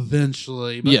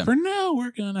eventually. But for now,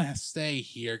 we're going to stay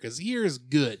here because here is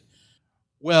good.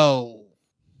 Well,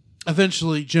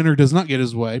 eventually, Jenner does not get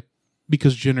his way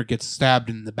because Jenner gets stabbed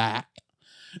in the back.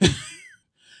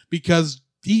 Because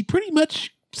he pretty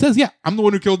much says, yeah, I'm the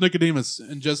one who killed Nicodemus.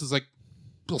 And Jess is like,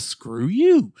 well, screw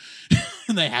you.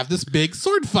 And they have this big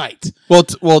sword fight. Well,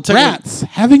 Rats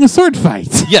having a sword fight.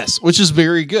 Yes, which is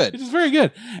very good. Which is very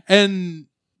good. And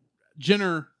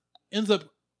Jenner ends up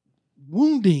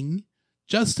wounding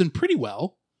Justin pretty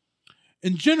well.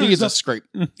 And Jenner is a scrape.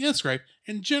 Yeah, scrape.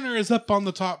 And Jenner is up on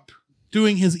the top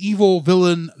doing his evil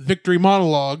villain victory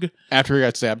monologue. After he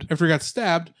got stabbed.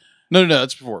 No,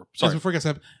 that's before. Sorry. That's before he got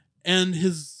stabbed. And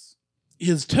his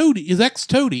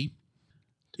ex-toady,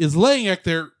 is laying back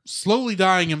there, slowly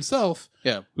dying himself.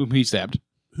 Yeah, whom he stabbed.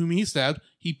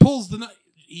 He pulls the knife.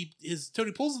 His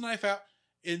toady pulls the knife out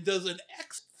and does an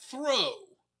X throw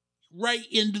right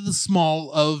into the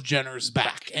small of Jenner's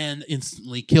back and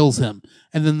instantly kills him.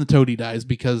 And then the toady dies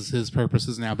because his purpose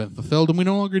has now been fulfilled and we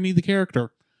no longer need the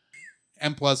character.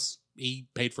 And plus, he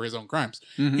paid for his own crimes.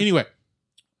 Mm-hmm. Anyway,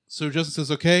 so Justin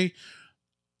says, okay,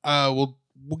 we'll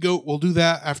do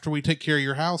that after we take care of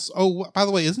your house. Oh, by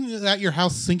the way, isn't that your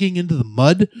house sinking into the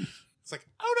mud? It's like,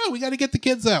 oh no, we got to get the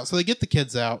kids out. So they get the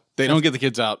kids out. They don't get the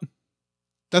kids out.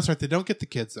 That's right. They don't get the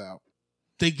kids out.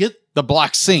 They get the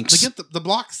block sinks. They get the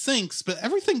block sinks, but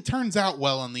everything turns out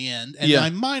well in the end. And my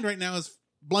mind right now is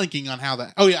blanking on how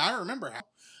that. Oh yeah, I remember how.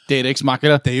 Deus Ex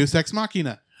Machina. Deus Ex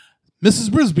Machina. Mrs.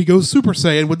 Brisby goes Super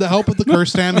Saiyan with the help of the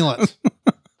cursed amulet.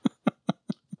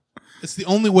 It's the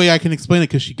only way I can explain it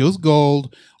because she goes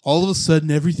gold. All of a sudden,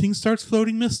 everything starts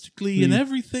floating mystically, and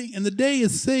the day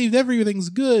is saved. Everything's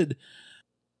good,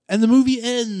 and the movie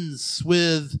ends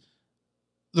with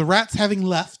the rats having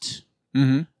left.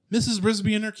 Mm-hmm. Mrs.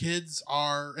 Brisby and her kids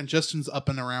and Justin's up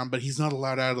and around, but he's not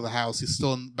allowed out of the house. He's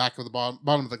still in the back of the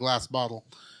bottom of the glass bottle,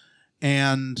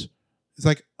 and it's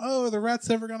like, oh, are the rats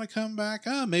ever going to come back?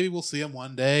 Oh, maybe we'll see them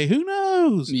one day. Who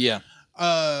knows? Yeah.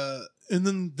 And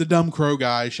then the dumb crow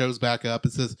guy shows back up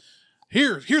and says,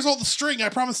 here's all the string I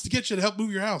promised to get you to help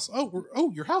move your house.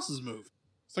 Oh, your house is moved.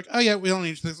 It's like, oh yeah, we don't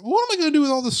need this. What am I going to do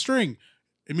with all this string?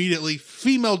 Immediately,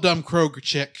 female dumb crow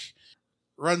chick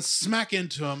runs smack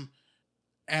into him.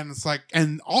 And it's like,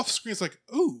 and off screen, it's like,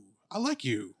 ooh, I like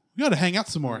you. We got to hang out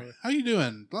some more. How you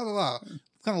doing? Blah, blah, blah.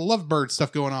 Kind of lovebird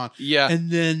stuff going on. Yeah.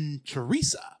 And then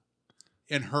Teresa,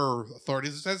 in her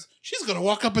authority, says she's going to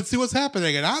walk up and see what's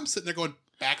happening. And I'm sitting there going,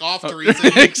 back off, Teresa.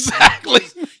 Exactly.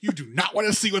 You do not want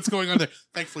to see what's going on there.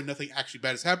 Thankfully, nothing actually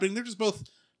bad is happening. They're just both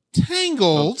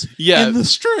tangled in the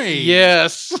string.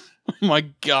 Yes. Oh my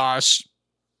gosh.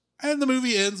 And the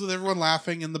movie ends with everyone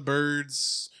laughing and the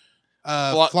birds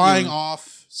flying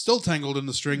off, still tangled in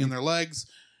the string in their legs,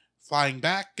 flying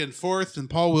back and forth. And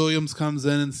Paul Williams comes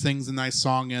in and sings a nice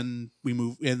song, and the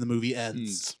movie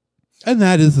ends. And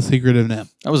that is The Secret of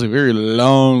NIMH. That was a very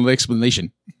long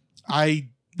explanation. I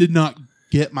did not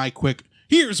get my quick,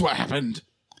 here's what happened.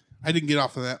 I didn't get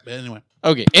off of that, but anyway.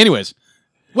 Okay. Anyways,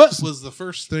 What was the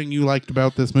first thing you liked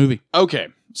about this movie? okay.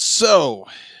 So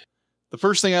the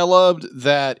first thing I loved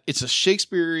that it's a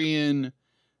Shakespearean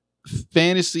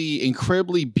fantasy,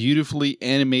 incredibly beautifully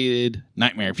animated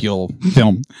nightmare fuel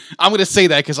film. I'm going to say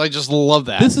that because I just love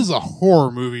that. This is a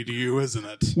horror movie to you, isn't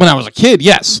it? When I was a kid,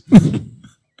 yes.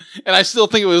 And I still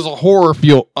think it was a horror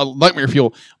fuel, a nightmare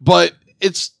fuel, but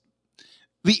it's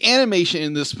the animation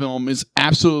in this film is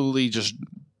absolutely just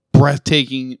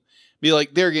breathtaking. Be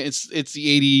like, there again, it's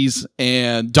the 80s,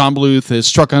 and Don Bluth has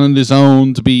struck on his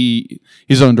own to be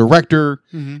his own director.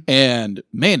 Mm-hmm. And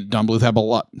man, Don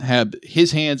Bluth had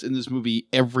his hands in this movie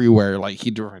everywhere. Like he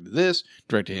directed this,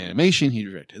 directed animation, he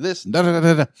directed this, and da da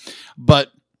da da.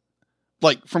 But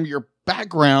like from your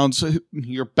backgrounds are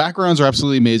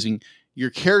absolutely amazing.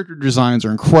 Your character designs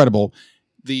are incredible.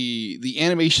 The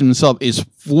animation itself is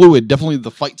fluid. Definitely the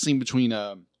fight scene between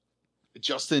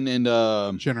Justin and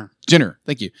Jenner,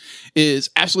 thank you, is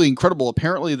absolutely incredible.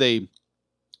 Apparently they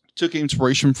took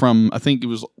inspiration from, I think it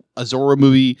was a Zorro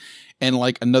movie and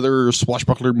like another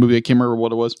swashbuckler movie. I can't remember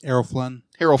what it was. Errol Flynn.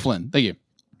 Thank you.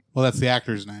 Well, that's the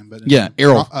actor's name, but yeah,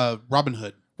 Errol. Robin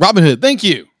Hood. Robin Hood, thank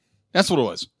you. That's what it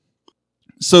was.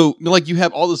 So, like, you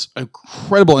have all this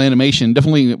incredible animation.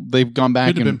 Definitely, they've gone back.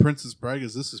 Could have been Princess Bride,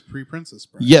 because this is pre-Princess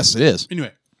Bride. Yes, it is.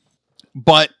 Anyway.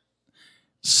 But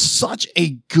such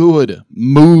a good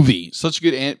movie. Such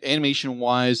good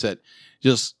animation-wise that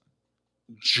just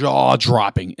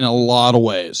jaw-dropping in a lot of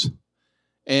ways.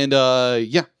 And,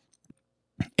 yeah.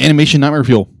 Animation Nightmare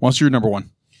Fuel. What's your number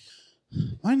one?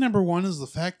 My number one is the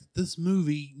fact that this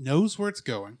movie knows where it's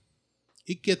going.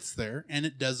 It gets there, and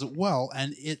it does it well.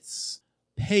 And it's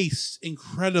paced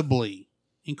incredibly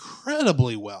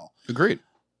well. Agreed.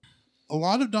 A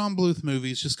lot of Don Bluth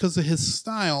movies, just because of his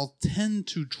style, tend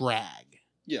to drag.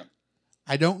 Yeah.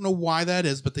 I don't know why that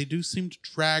is, but they do seem to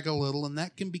drag a little, and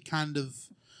that can be kind of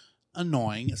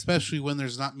annoying, especially when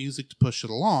there's not music to push it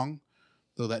along,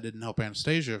 though that didn't help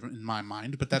Anastasia in my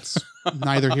mind, but that's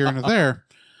neither here nor there.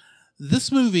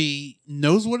 This movie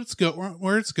knows where it's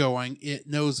going. It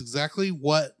knows exactly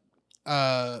where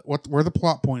the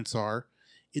plot points are.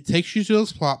 It takes you to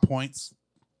those plot points,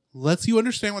 lets you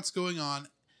understand what's going on.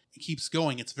 It keeps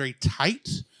going. It's very tight.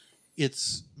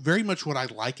 It's very much what I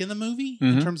like in a movie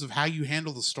in terms of how you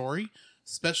handle the story,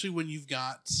 especially when you've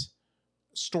got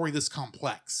a story this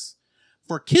complex.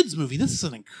 For a kid's movie, this is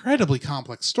an incredibly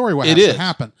complex story. What has to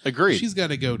happen? Agreed. She's got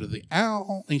to go to the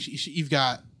owl, and you've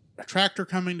got a tractor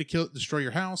coming to destroy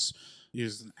your house.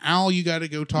 There's an owl you got to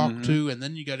go talk to, and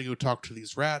then you got to go talk to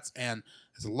these rats. And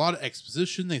there's a lot of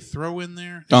exposition they throw in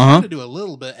there. They got to do a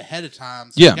little bit ahead of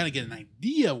time, so you got to get an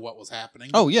idea of what was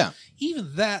happening. Oh, yeah.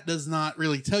 Even that does not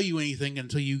really tell you anything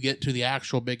until you get to the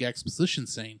actual big exposition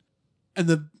scene.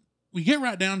 And we get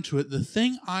right down to it. The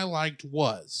thing I liked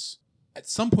was, at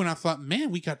some point I thought, man,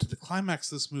 we got to the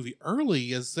climax of this movie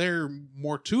early. Is there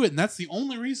more to it? And that's the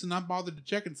only reason I bothered to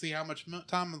check and see how much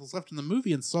time was left in the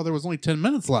movie, and saw there was only 10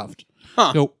 minutes left.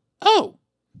 Go, oh,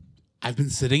 I've been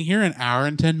sitting here an hour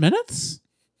and 10 minutes?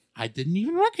 I didn't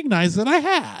even recognize that I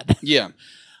had. Yeah.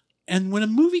 And when a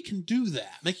movie can do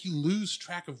that, make you lose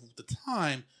track of the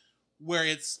time, where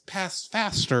it's passed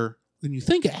faster than you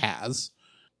think it has,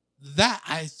 that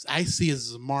I see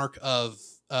as a mark of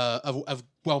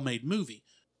well-made movie,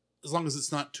 as long as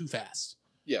it's not too fast.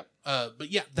 Yeah. But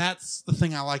yeah, that's the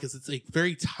thing I like, is it's a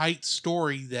very tight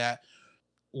story that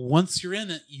once you're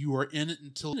in it, you are in it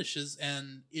until it finishes,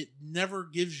 and it never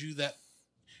gives you that.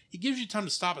 It gives you time to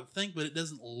stop and think, but it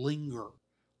doesn't linger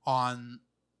on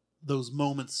those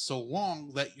moments so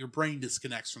long that your brain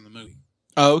disconnects from the movie.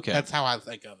 Oh, okay. That's how I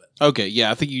think of it. Okay,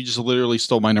 yeah, I think you just literally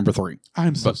stole my number 3.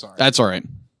 I'm so sorry. That's all right.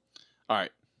 All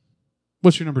right.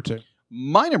 What's your number 2?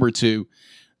 My number 2,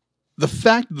 the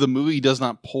fact that the movie does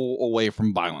not pull away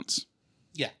from violence.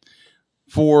 Yeah.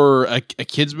 For a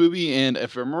kid's movie, and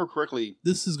if I remember correctly...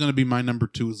 This is going to be my number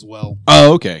 2 as well.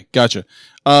 Oh, okay. Gotcha.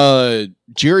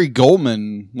 Jerry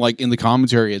Goldman, like in the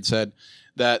commentary, had said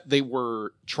that they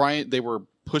were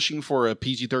pushing for a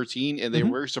PG-13, and they were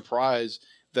very surprised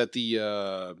that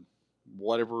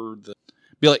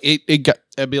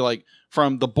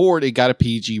from the board, it got a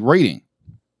PG rating.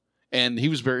 And he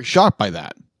was very shocked by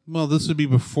that. Well, this would be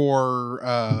before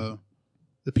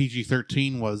the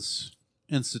PG-13 was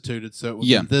instituted, so it would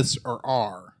be this or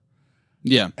R.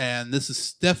 Yeah. And this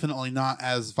is definitely not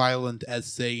as violent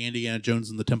as, say, Indiana Jones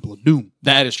and the Temple of Doom.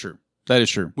 That is true.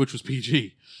 Which was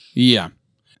PG. Yeah.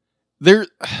 The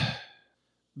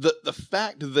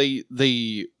fact that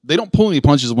they don't pull any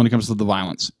punches when it comes to the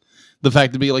violence. The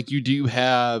fact to be like, you do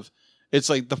have, it's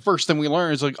like the first thing we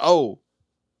learn is like, oh,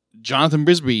 Jonathan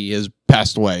Brisby has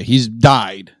passed away. He's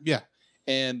died. Yeah.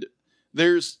 And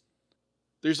there's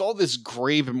all this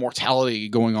grave immortality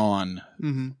going on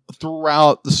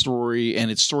throughout the story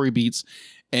and its story beats,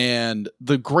 and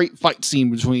the great fight scene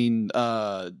between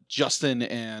Justin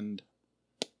and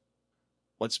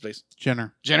what's his face?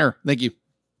 Jenner. Thank you.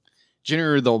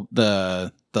 Jenner,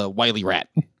 the wily rat.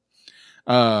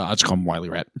 I just call him Wily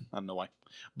Rat. I don't know why,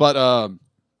 but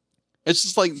it's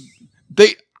just like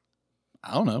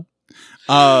I don't know.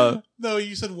 No,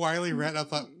 you said Wily Rat. I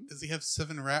thought, does he have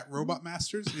 7 rat robot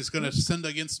masters? He's going to send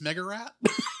against Mega Rat?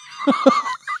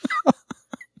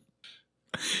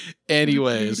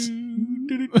 Anyways.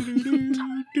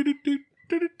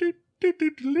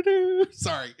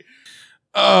 Sorry.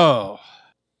 Oh.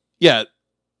 Yeah.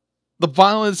 The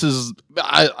violence is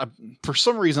I for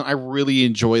some reason I really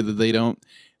enjoy that they don't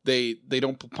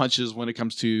pull punches when it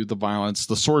comes to the violence.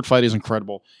 The sword fight is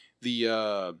incredible.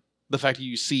 The fact that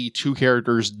you see 2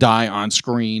 characters die on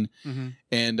screen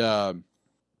and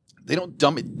they don't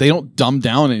dumb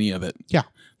down any of it. Yeah.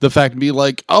 The fact to be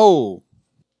like, oh,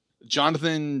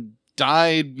 Jonathan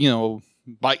died,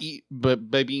 by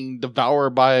being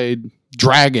devoured by a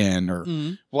dragon or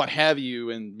what have you,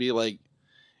 and be like,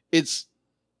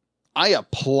 I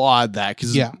applaud that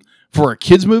because for a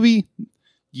kids movie,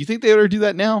 you think they would ever do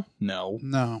that now? No,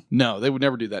 they would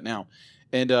never do that now.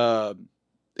 And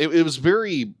it was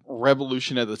very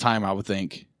revolutionary at the time, I would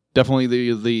think.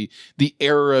 Definitely the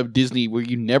era of Disney where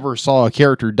you never saw a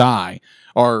character die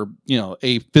or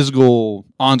a physical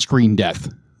on-screen death.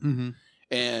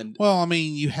 And well, I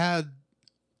mean, you had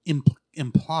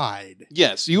implied.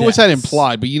 Yes, you always had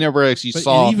implied, but you never actually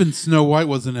saw. And even Snow White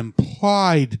was an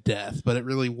implied death, but it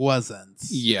really wasn't.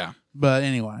 Yeah. But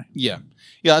anyway. Yeah.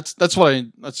 That's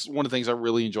one of the things I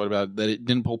really enjoyed about it, that it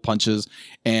didn't pull punches,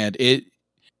 and it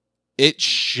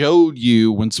showed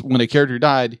you when a character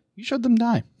died, you showed them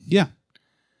die. Yeah.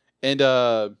 And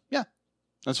that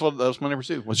was my number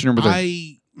 2. What's your number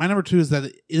 3? My number 2 is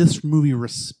that this movie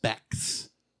respects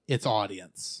its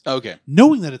audience. Okay.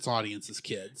 Knowing that its audience is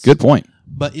kids. Good point.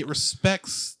 But it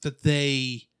respects that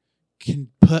they can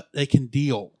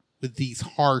deal with these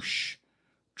harsh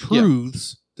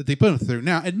truths that they put them through.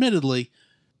 Now, admittedly,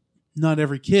 not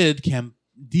every kid can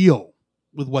deal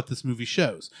with what this movie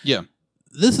shows. Yeah.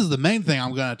 This is the main thing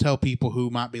I'm going to tell people who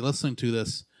might be listening to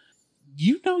this.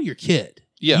 You know your kid.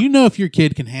 Yeah. You know if your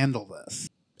kid can handle this.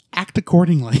 Act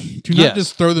accordingly. Do not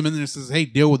just throw them in there and says, hey,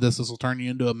 deal with this. This will turn you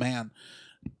into a man.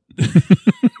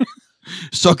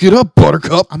 Suck it up,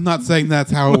 Buttercup. I'm not saying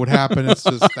that's how it would happen. It's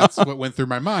just that's what went through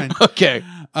my mind. Okay.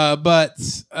 But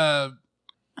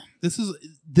this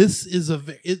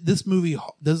movie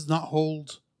does not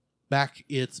hold back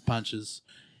its punches.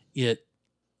 It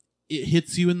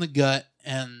hits you in the gut,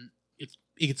 and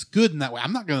it's good in that way.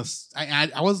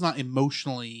 I was not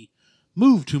emotionally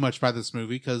moved too much by this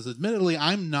movie because, admittedly,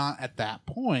 I'm not at that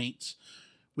point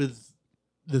with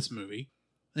this movie.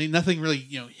 I mean, nothing really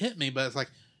hit me, but it's like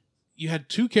you had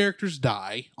 2 characters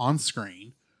die on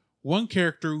screen, 1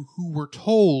 character who we're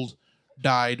told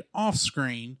died off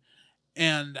screen,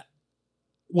 and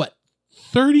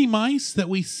 30 mice that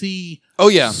we see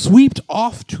swept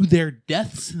off to their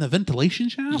deaths in the ventilation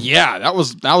shaft? Yeah, that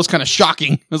was kind of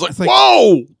shocking. I was like,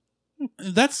 whoa!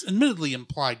 That's admittedly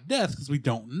implied death because we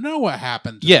don't know what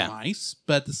happened to the mice,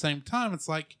 but at the same time, it's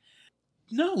like,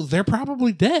 no, they're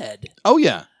probably dead. Oh,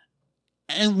 yeah.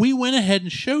 And we went ahead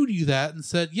and showed you that and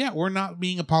said, yeah, we're not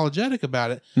being apologetic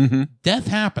about it. Mm-hmm. Death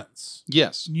happens.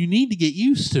 Yes. You need to get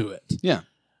used to it. Yeah.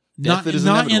 Not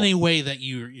in a way that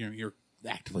you're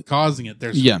actively causing it.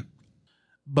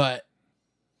 But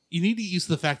you need to get used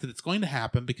to the fact that it's going to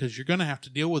happen because you're going to have to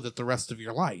deal with it the rest of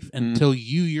your life until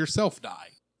you yourself die.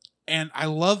 And I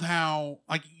love how,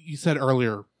 like you said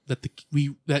earlier, that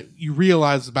you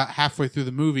realize about halfway through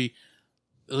the movie,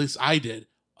 at least I did,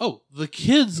 oh, the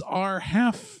kids are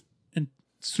half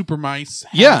super mice,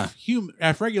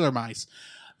 half regular mice.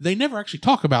 They never actually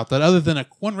talk about that other than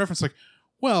one reference like,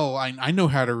 well, I know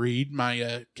how to read.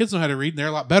 My kids know how to read, and they're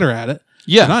a lot better at it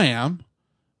than I am.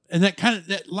 And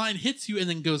that line hits you and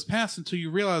then goes past until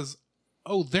you realize,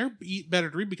 oh, they're better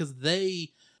to read because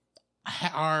they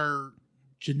are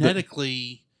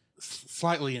genetically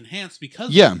slightly enhanced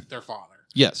because of their father.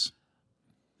 Yes.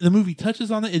 The movie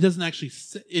touches on it. It doesn't actually.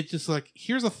 It's just like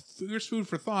here's food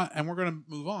for thought, and we're going to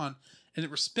move on. And it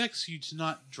respects you to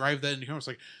not drive that into home. It's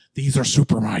like these are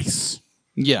super mice.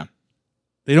 Yeah,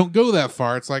 they don't go that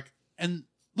far. It's like, and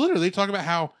literally they talk about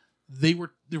how the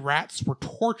rats were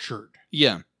tortured.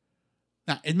 Yeah.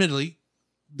 Now, admittedly,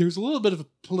 there's a little bit of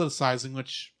politicizing,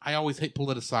 which I always hate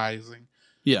politicizing.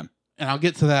 Yeah, and I'll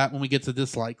get to that when we get to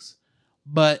dislikes.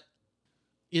 But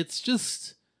it's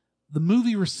just the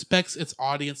movie respects its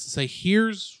audience to say,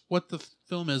 here's what the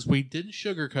film is. We didn't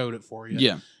sugarcoat it for you.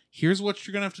 Yeah. Here's what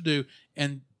you're going to have to do.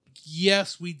 And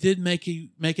yes, we did make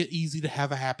it easy to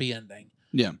have a happy ending.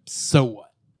 Yeah. So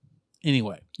what?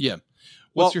 Anyway. Yeah.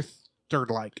 What's your third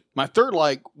like? My third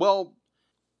like, well,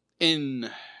 in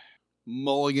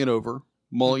mulling it over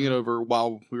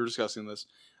while we were discussing this,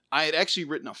 I had actually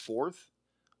written a fourth,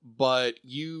 but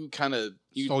you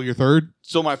stole your third.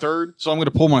 Stole my third, so I'm going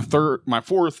to pull my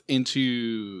fourth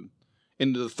into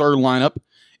the third lineup,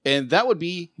 and that would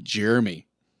be Jeremy.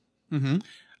 Mm-hmm.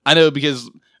 I know, because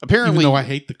apparently, even though I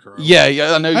hate the Crow. Yeah,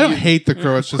 I know. I don't hate the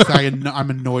Crow. It's just I'm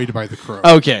annoyed by the Crow.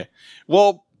 Okay,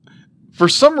 well, for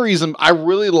some reason, I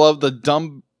really love the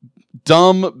dumb,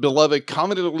 beloved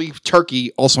common leaf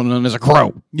turkey, also known as a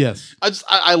crow. Yes,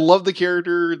 I love the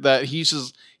character that he's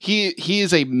just he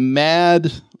is a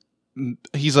mad.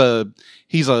 He's a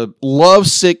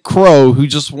lovesick crow who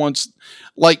just wants,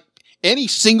 like any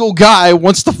single guy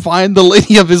wants to find the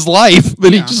lady of his life,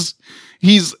 but he's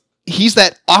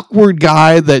that awkward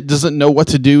guy that doesn't know what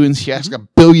to do, and he asks a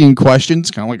billion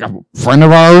questions, kind of like a friend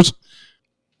of ours.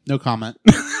 No comment.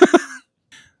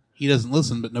 He doesn't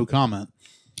listen, but no comment.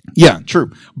 Yeah,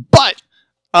 true. But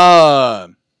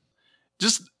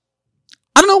just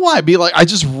I don't know why. I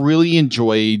just really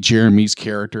enjoy Jeremy's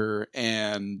character,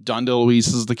 and Don DeLuise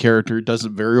is the character, does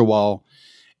it very well,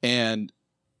 and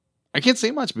I can't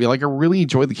say much. I really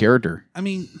enjoy the character. I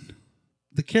mean,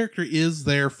 the character is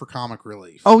there for comic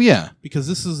relief. Oh yeah, because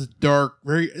this is a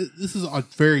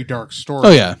very dark story.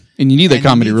 Oh yeah, and you need that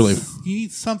comedy relief. You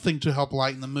need something to help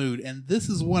lighten the mood, and this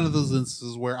is one of those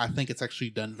instances where I think it's actually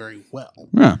done very well.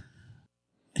 Yeah,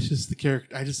 it's just the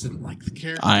character. I just didn't like the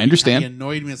character. I understand. He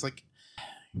annoyed me. It's like,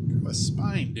 a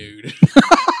spine, dude.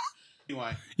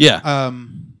 Anyway, yeah.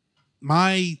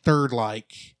 My third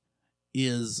like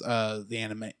is the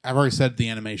anime. I've already said the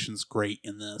animation's great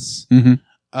in this.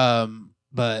 Mm-hmm.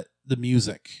 But the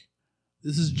music.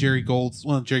 This is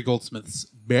one of Jerry Goldsmith's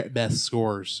best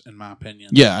scores, in my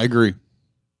opinion. Yeah, I agree.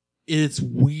 It's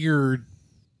weird.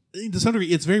 To some degree,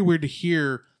 it's very weird to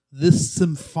hear this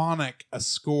symphonic a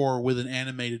score with an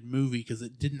animated movie, because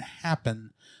it didn't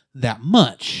happen that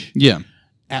much. Yeah.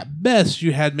 At best,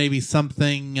 you had maybe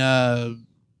something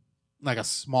like a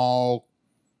small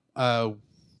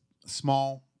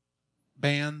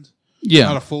band. Yeah.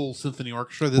 Not a full symphony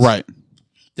orchestra. This right.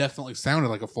 Definitely sounded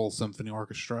like a full symphony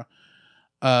orchestra.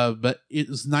 But it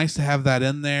was nice to have that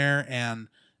in there, and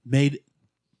made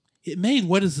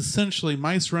what is essentially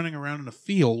mice running around in a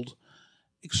field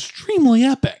extremely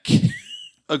epic.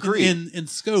 Agreed. in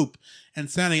scope and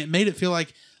sounding. It made it feel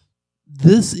like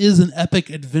this is an epic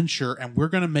adventure, and we're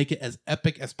going to make it as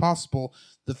epic as possible.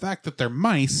 The fact that they're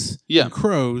mice, and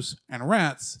crows, and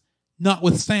rats,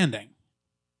 notwithstanding,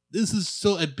 this is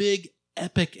still a big,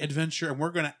 epic adventure, and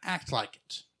we're going to act like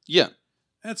it. Yeah,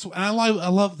 I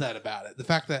love that about it. The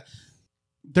fact that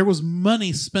there was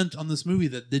money spent on this movie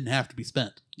that didn't have to be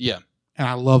spent. Yeah, and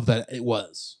I love that it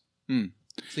was. So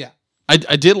yeah, I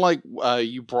did like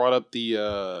you brought up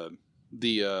the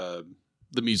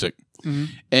music. Mm-hmm.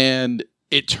 And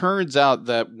it turns out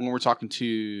that when we're talking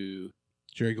to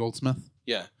Jerry Goldsmith,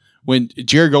 when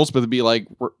Jerry Goldsmith would be like,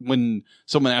 when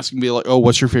someone asks him, be like, "Oh,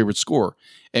 what's your favorite score?"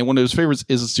 And one of his favorites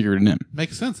is The Secret of NIMH.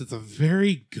 Makes sense. It's a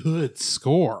very good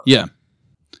score. Yeah,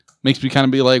 makes me kind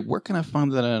of be like, where can I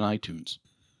find that on iTunes?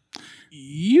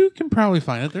 You can probably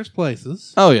find it. There's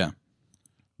places. Oh yeah,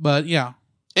 but yeah.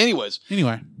 Anyway,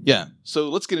 yeah. So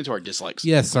let's get into our dislikes.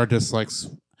 Yes, our dislikes.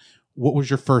 What was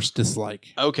your first dislike?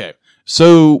 Okay.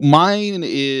 So mine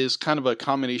is kind of a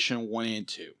combination of 1 and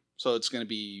 2. So it's going to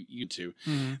be you two.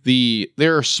 Mm-hmm.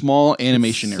 There are small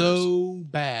animation errors. So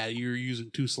bad you're using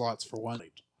 2 slots for one.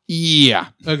 Yeah.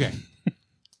 Okay.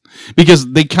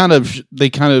 Because they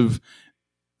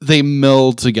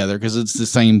meld together because it's the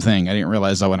same thing. I didn't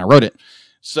realize that when I wrote it.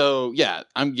 So yeah,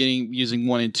 I'm using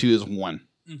 1 and 2 as one.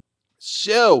 Mm-hmm.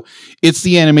 So it's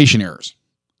the animation errors.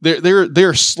 There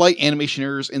are slight animation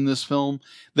errors in this film.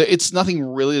 It's nothing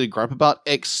really to gripe about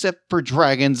except for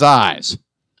Dragon's eyes.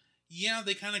 Yeah,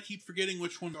 they kind of keep forgetting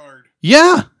which one are.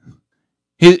 Yeah.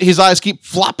 His eyes keep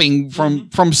flopping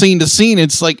from scene to scene.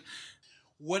 It's like,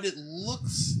 what it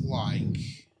looks like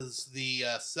is the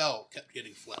cell kept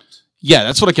getting flipped. Yeah,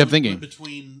 that's what I kept thinking. Because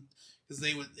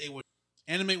they would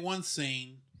animate one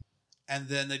scene, and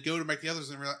then they'd go to make the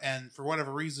others, and for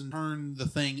whatever reason turn the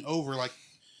thing over, like.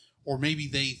 Or maybe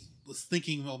they was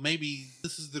thinking, well, maybe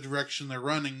this is the direction they're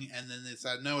running, and then they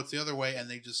said, no, it's the other way, and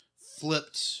they just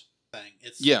flipped thing.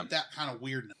 It's that kind of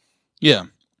weirdness. Yeah.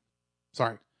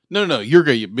 Sorry. No, you're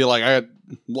good. You'd be like, I got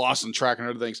lost in track and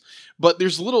other things. But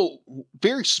there's little,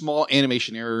 very small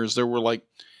animation errors. There were like,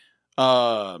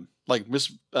 like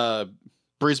Miss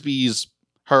Brisby's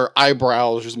her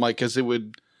eyebrows or something, like, because they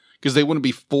wouldn't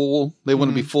be full. They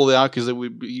wouldn't be fully out because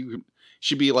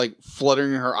she'd be like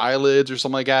fluttering her eyelids or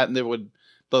something like that, and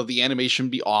the animation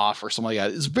would be off or something like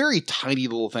that. It's very tiny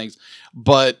little things,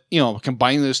 but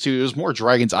combining those two, it was more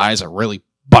Dragon's eyes that really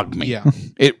bugged me. Yeah,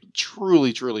 it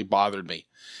truly, truly bothered me.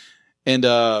 And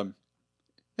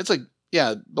it's like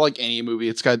any movie,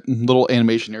 it's got little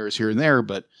animation errors here and there,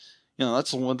 but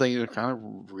that's the one thing that kind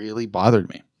of really bothered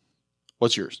me.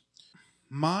 What's yours?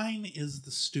 Mine is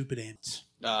the stupid ant.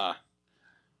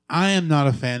 I am not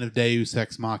a fan of Deus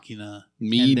Ex Machina.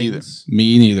 Me endings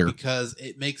neither. Because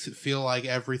it makes it feel like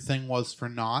everything was for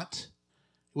naught.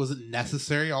 It wasn't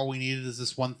necessary. All we needed is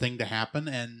this one thing to happen.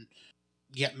 And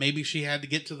yet maybe she had to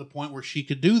get to the point where she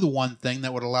could do the one thing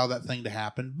that would allow that thing to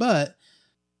happen. But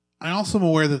I also am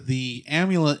aware that the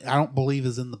amulet, I don't believe,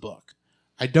 is in the book.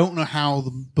 I don't know how the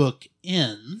book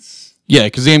ends. Yeah,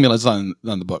 because the amulet's on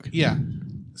the book. Yeah.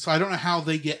 So I don't know how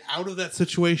they get out of that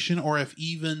situation, or if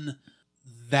even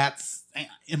that's,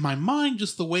 in my mind,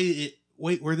 just the way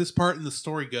where this part in the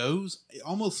story goes, it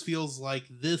almost feels like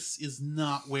this is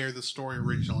not where the story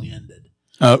originally ended.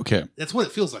 Oh, okay. That's what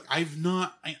it feels like. I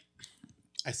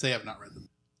say I've not read them.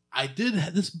 I did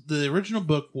this. The original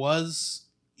book was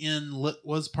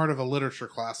part of a literature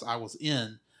class I was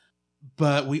in,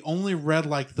 but we only read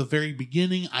like the very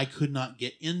beginning. I could not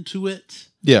get into it.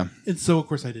 Yeah. And so of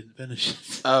course I didn't finish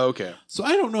it. Oh, okay. So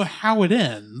I don't know how it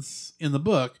ends in the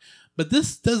book, but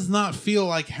this does not feel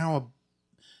like the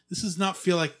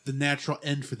natural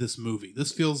end for this movie.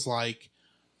 This feels like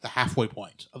the halfway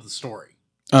point of the story.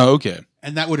 Oh, okay.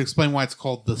 And that would explain why it's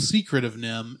called The Secret of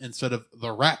NIMH instead of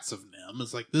The Rats of NIMH.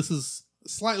 It's like, this is a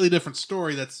slightly different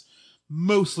story that's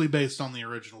mostly based on the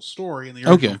original story and the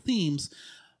original themes.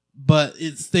 But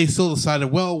they still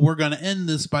decided, well, we're going to end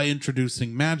this by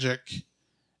introducing magic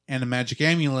and a magic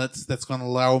amulet that's going to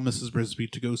allow Mrs.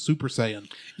 Brisby to go Super Saiyan.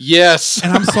 Yes.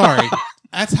 And I'm sorry.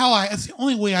 That's the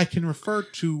only way I can refer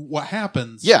to what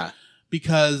happens. Yeah.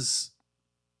 Because,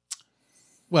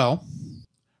 well,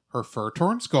 her fur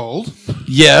turns gold.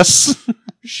 Yes.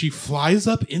 She flies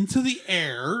up into the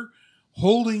air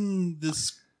holding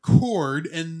this cord,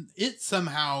 and it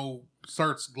somehow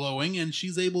starts glowing, and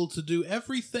she's able to do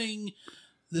everything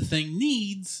the thing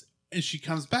needs, and she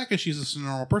comes back and she's just a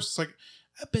normal person. It's like,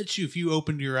 I bet you if you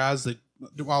opened your eyes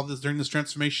during this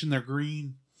transformation, they're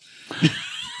green.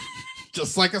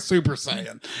 Just like a Super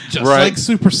Saiyan. Just like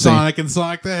Super Sonic and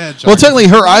Sonic the Hedgehog. Well, technically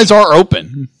her eyes are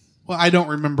open. Well, I don't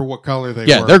remember what color they were.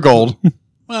 Yeah, they're gold.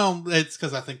 Well, it's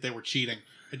because I think they were cheating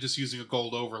and just using a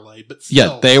gold overlay. But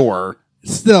still, Yeah, they were.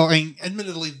 Still, I mean,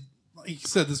 admittedly, like you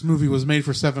said, this movie was made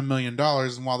for $7 million,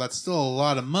 and while that's still a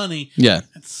lot of money, yeah,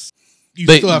 you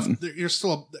still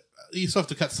have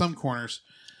to cut some corners,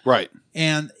 right?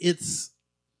 And it's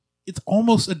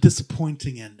almost a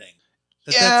disappointing ending.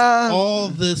 That's all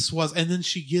this was, and then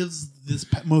she gives this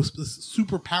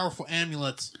super powerful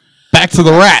amulet back to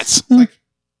the rats. Like,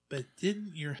 but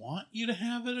didn't you want you to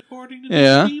have it according to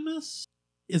Nicodemus?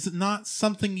 Is it not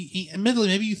something? Admittedly,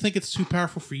 maybe you think it's too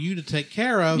powerful for you to take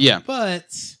care of. Yeah,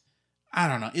 but I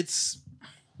don't know. It's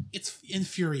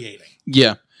infuriating.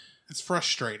 Yeah, it's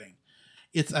frustrating.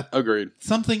 It's agreed.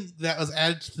 Something that was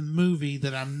added to the movie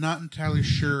that I'm not entirely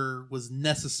sure was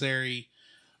necessary,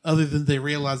 other than they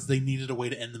realized they needed a way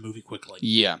to end the movie quickly.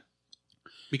 Yeah,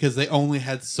 because they only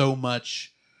had so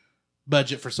much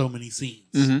budget for so many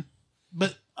scenes. Mm-hmm.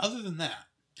 But other than that,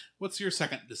 what's your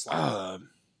second dislike?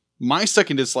 My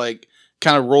second dislike,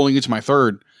 kind of rolling into my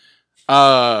third.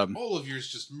 All of yours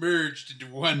just merged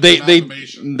into one. They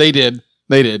did.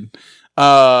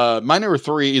 My number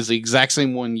 3 is the exact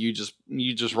same one you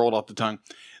just rolled off the tongue.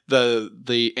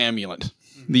 The amulet.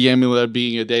 Mm-hmm. The amulet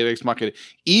being a Deus Ex Machina.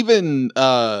 Even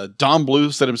Don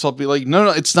Bluth said himself, be like,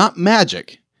 no, it's not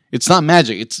magic. It's not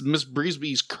magic. It's Miss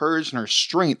Brisby's courage and her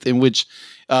strength, in which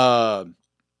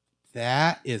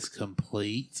that is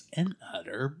complete and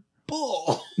utter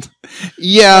bull.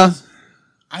 Yeah.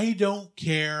 I don't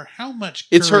care how much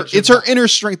it's her inner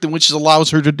strength in which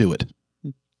allows her to do it.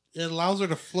 It allows her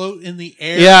to float in the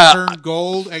air, turn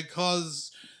gold, and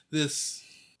cause this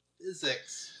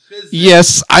physics.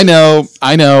 Yes, I know.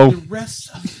 The rest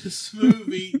of this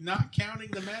movie, not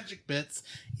counting the magic bits,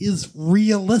 is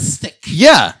realistic.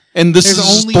 Yeah, and this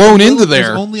is blown into there.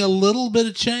 There's only a little bit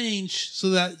of change so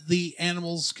that the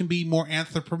animals can be more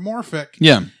anthropomorphic.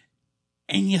 Yeah.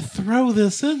 And you throw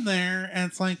this in there,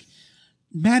 and it's like,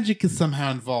 magic is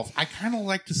somehow involved. I kind of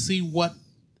like to see what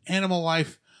animal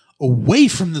life away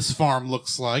from this farm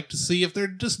looks like, to see if they're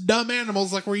just dumb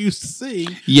animals like we're used to seeing,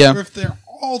 or if they're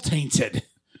all tainted.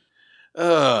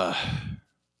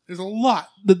 There's There's a lot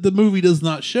that the movie does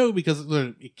not show because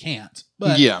it can't.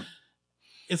 But yeah.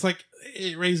 it's like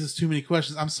it raises too many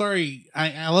questions. I'm sorry.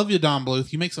 I love you, Don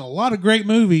Bluth. You make a lot of great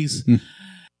movies.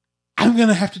 I'm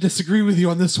gonna have to disagree with you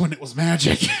on this one. It was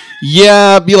magic.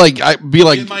 Yeah, be like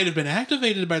it might have been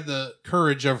activated by the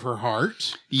courage of her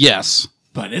heart. Yes.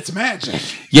 But it's magic.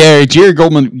 Yeah, Jerry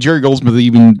Goldsmith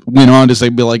even went on to say,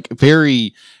 be like,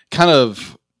 very kind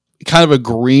of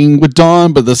agreeing with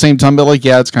Dawn, but at the same time, be like,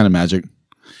 yeah, it's kind of magic.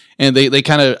 And they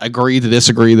kind of agree to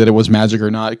disagree that it was magic or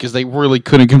not, because they really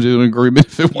couldn't come to an agreement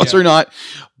if it was or not.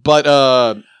 But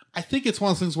I think it's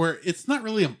one of those things where it's not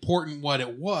really important what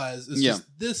it was. It's just,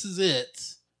 this is it.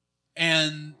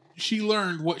 And she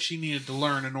learned what she needed to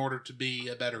learn in order to be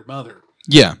a better mother.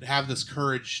 Yeah. To have this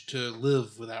courage to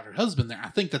live without her husband there. I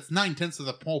think that's 9/10 of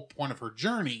the whole point of her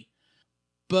journey.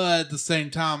 But at the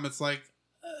same time, it's like,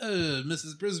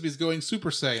 Mrs. Brisby's going Super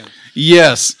Saiyan.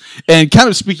 Yes. And kind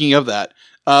of speaking of that,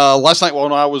 last night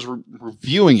when I was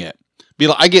reviewing it,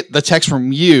 I get the text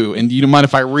from you, and you don't mind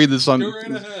if I read this on... Go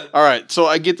right ahead. All right, so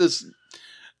I get this...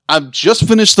 I've just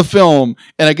finished the film,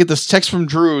 and I get this text from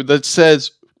Drew that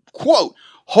says, quote,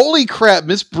 "Holy crap,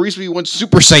 Miss Brisby went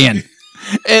Super Saiyan."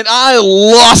 And I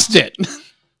lost it.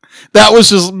 That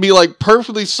was just me, like,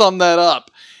 perfectly summed that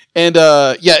up. And,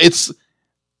 yeah, it's...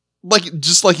 like,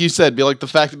 just like you said, be like the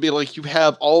fact that be like you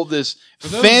have all this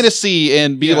fantasy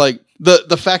and be like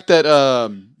the fact that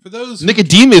for those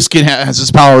Nicodemus has his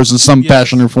powers in some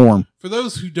fashion or form. For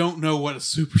those who don't know what a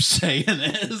Super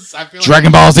Saiyan is, I feel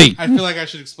Dragon Ball Z. I feel like I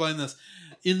should explain this.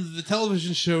 In the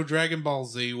television show Dragon Ball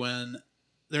Z, when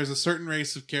there's a certain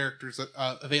race of characters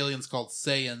of aliens called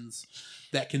Saiyans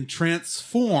that can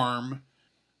transform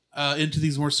into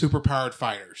these more superpowered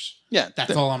fighters. Yeah,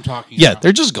 that's all I'm talking about. Yeah,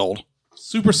 they're just gold.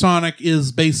 Supersonic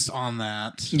is based on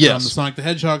that. Yes. From the Sonic the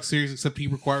Hedgehog series, except he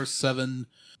requires 7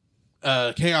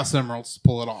 Chaos Emeralds to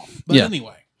pull it off. But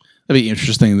anyway. That'd be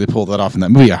interesting if they pulled that off in that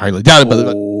movie. I highly doubt it,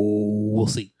 but we'll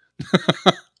see.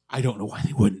 I don't know why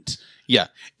they wouldn't. Yeah.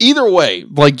 Either way,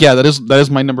 like, yeah, that is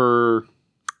my number.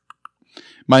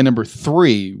 My number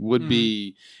 3 would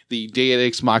be the Deus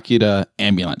Ex Machina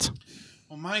Ambulance.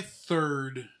 Well, my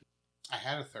third, I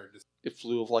had a third. It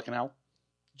flew like an owl.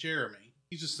 Jeremy.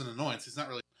 He's just an annoyance. He's not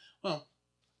really... Well,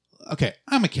 okay,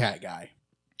 I'm a cat guy.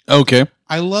 Okay.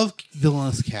 I love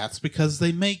villainous cats because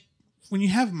they make... When you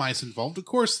have mice involved, of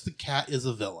course, the cat is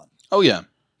a villain. Oh, yeah.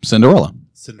 Cinderella.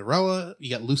 You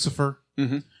got Lucifer.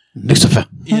 Mm-hmm. Lucifer.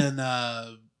 In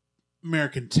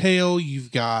American Tail,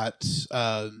 you've got...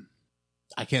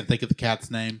 I can't think of the cat's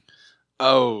name.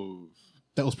 Oh.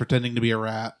 That was pretending to be a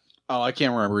rat. Oh, I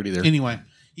can't remember it either. Anyway,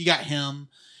 you got him.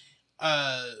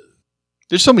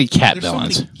 There's so many cat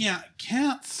villains.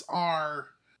 Cats are...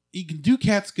 You can do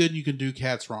cats good and you can do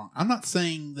cats wrong. I'm not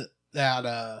saying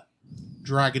that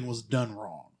Dragon was done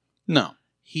wrong. No.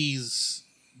 He's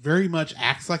very much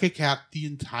acts like a cat the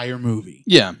entire movie.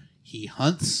 Yeah. He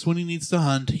hunts when he needs to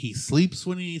hunt. He sleeps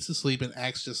when he needs to sleep and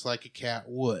acts just like a cat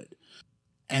would.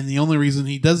 And the only reason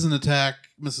he doesn't attack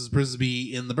Mrs.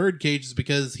 Brisby in the birdcage is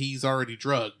because he's already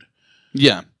drugged.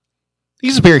 Yeah.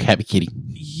 He's a very happy kitty.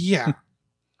 Yeah.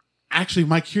 Actually,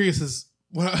 my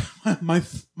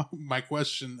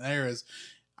question there is,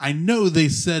 I know they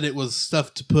said it was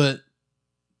stuff to put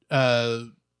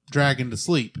Dragon to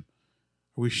sleep.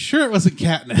 Are we sure it wasn't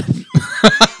catnip?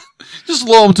 Just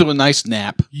lull him to a nice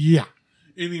nap. Yeah.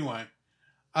 Anyway,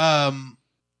 I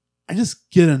just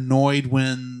get annoyed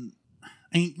when...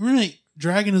 I mean, really,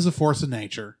 Dragon is a force of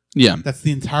nature. Yeah. That's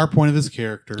the entire point of his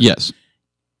character. Yes.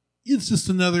 It's just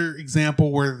another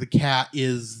example where the cat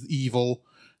is evil.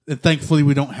 And thankfully,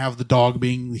 we don't have the dog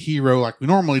being the hero like we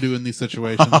normally do in these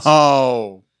situations.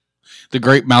 Oh. The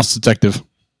great mouse detective.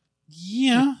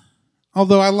 Yeah.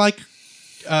 Although I like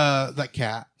that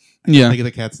cat. I can't think of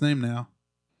the cat's name now.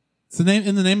 It's the name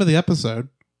in the name of the episode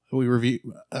that we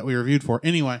reviewed for.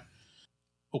 Anyway.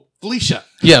 Oh, Felicia.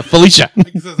 Yeah, Felicia.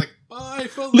 I was like, bye,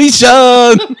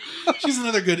 Felicia. She's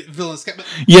another good villainous cat. But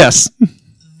yes.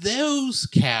 Those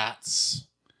cats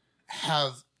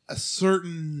have a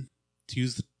certain, to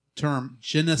use the term,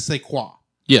 je ne sais quoi.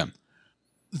 Yeah.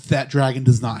 That Dragon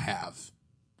does not have.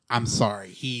 I'm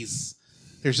sorry.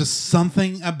 There's just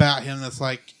something about him that's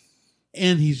like,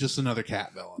 and he's just another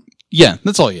cat villain. Yeah,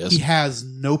 that's all he is. He has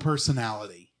no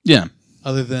personality. Yeah.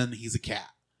 Other than he's a cat.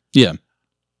 Yeah.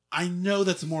 I know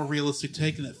that's a more realistic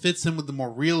take and it fits in with the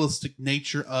more realistic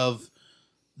nature of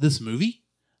this movie,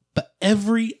 but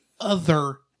every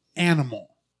other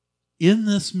animal in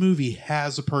this movie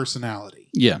has a personality.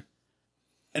 Yeah.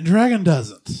 And Dragon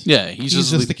doesn't. Yeah, he's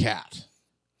just a cat.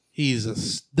 He's a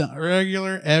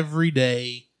regular,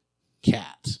 everyday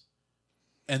cat.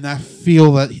 And I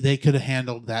feel that they could have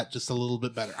handled that just a little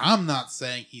bit better. I'm not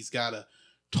saying he's got to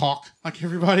talk like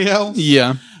everybody else.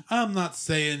 Yeah. I'm not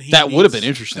saying that would have been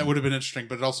interesting. That would have been interesting,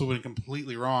 but it also would have been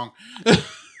completely wrong.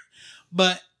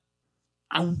 But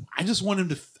I just want him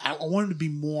to. I want him to be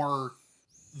more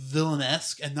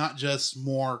villainesque and not just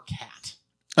more cat.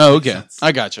 Oh, okay.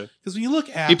 I gotcha. Because when you look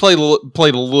at he played a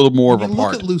little more of a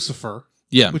part. Look at Lucifer.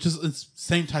 Yeah. Which is the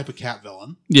same type of cat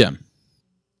villain. Yeah.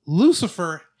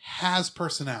 Lucifer has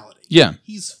personality. Yeah.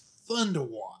 He's fun to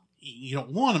watch. You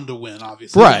don't want him to win,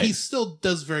 obviously. Right. But he still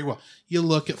does very well. You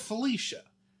look at Felicia.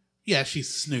 Yeah,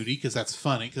 she's snooty because that's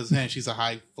funny because she's a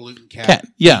highfalutin cat.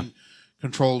 Yeah.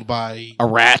 Controlled by a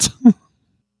rat.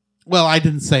 Well, I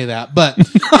didn't say that, but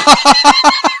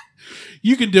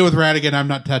you can deal with Ratigan. I'm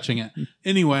not touching it.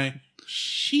 Anyway,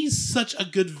 she's such a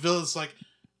good villain. It's like,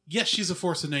 yes, she's a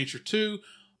force of nature too.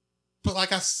 But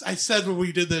like I said when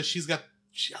we did this,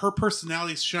 her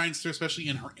personality shines through, especially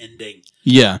in her ending.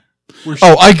 Yeah.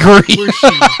 I agree. Where she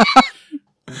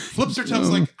flips her tongue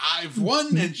like, I've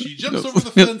won, and she jumps over the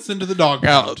fence into the dog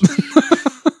pound.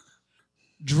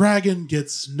 Dragon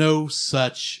gets no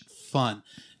such fun.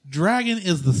 Dragon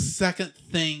is the second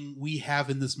thing we have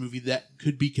in this movie that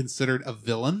could be considered a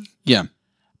villain. Yeah.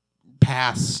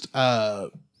 Past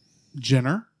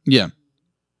Jenner. Yeah.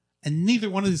 And neither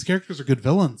one of these characters are good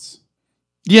villains.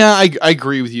 Yeah, I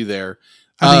agree with you there.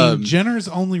 I mean, Jenner's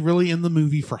only really in the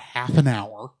movie for half an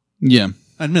hour. Yeah.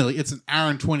 Admittedly, it's an hour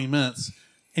and 20 minutes,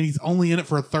 and he's only in it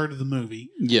for a third of the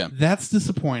movie. Yeah. That's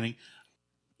disappointing.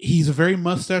 He's a very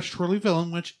mustache-twirly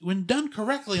villain, which, when done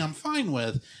correctly, I'm fine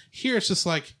with. Here, it's just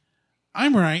like,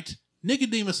 I'm right,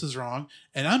 Nicodemus is wrong,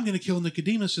 and I'm going to kill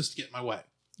Nicodemus just to get my way.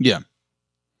 Yeah.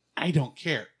 I don't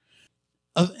care.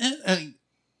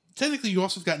 Technically, you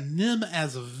also got Nim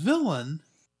as a villain,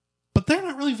 but they're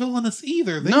not really villainous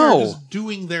either. They are just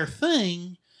doing their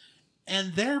thing,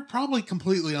 and they're probably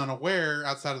completely unaware,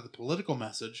 outside of the political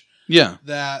message,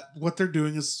 that what they're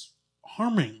doing is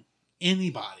harming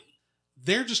anybody.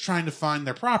 They're just trying to find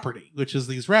their property, which is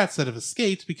these rats that have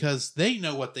escaped because they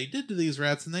know what they did to these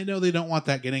rats, and they know they don't want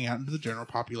that getting out into the general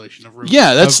population of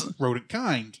rodent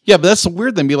kind. Yeah, but that's the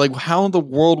weird thing. Be like, how in the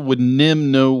world would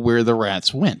Nim know where the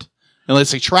rats went?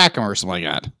 Unless they track them or something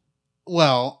like that.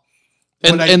 Well,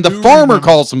 and the farmer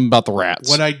calls them about the rats.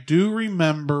 What I do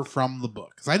remember from the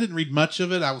book, because I didn't read much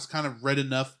of it, I was kind of read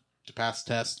enough to pass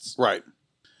tests. Right.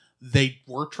 They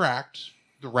were tracked.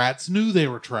 The rats knew they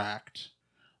were tracked,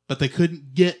 but they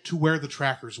couldn't get to where the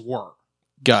trackers were.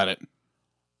 Got it.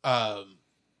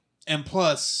 And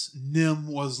plus, Nim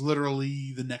was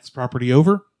literally the next property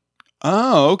over.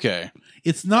 Oh, okay.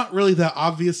 It's not really that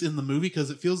obvious in the movie because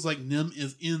it feels like Nim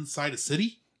is inside a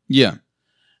city. Yeah.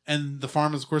 And the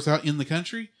farm is, of course, out in the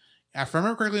country. If I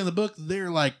remember correctly in the book,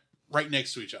 they're like right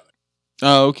next to each other.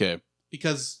 Oh, okay.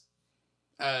 Because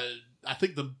I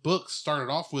think the book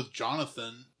started off with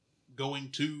Jonathan going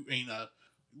to,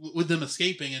 with them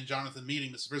escaping and Jonathan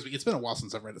meeting Mr. Frisbee. It's been a while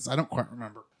since I've read it, so I don't quite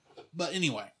remember. But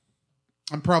anyway,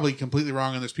 I'm probably completely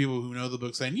wrong, and there's people who know the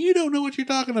book saying, you don't know what you're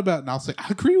talking about. And I'll say, I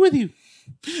agree with you.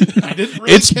 I didn't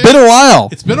really It's care. been a while.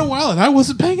 It's been a while, and I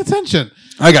wasn't paying attention.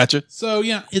 I got you. So,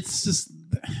 yeah, it's just...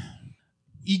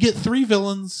 You get three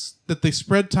villains that they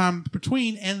spread time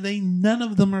between, and none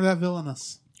of them are that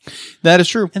villainous. That is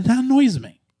true. And that annoys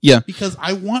me. Yeah. Because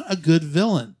I want a good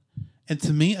villain. And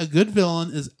to me, a good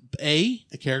villain is A,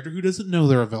 a character who doesn't know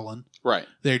they're a villain. Right.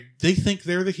 They think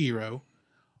they're the hero.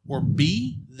 Or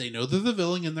B, they know they're the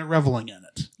villain and they're reveling in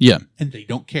it. Yeah. And they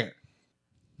don't care.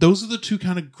 Those are the two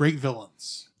kind of great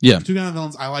villains. Yeah. The two kind of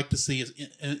villains I like to see is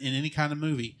in any kind of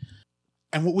movie.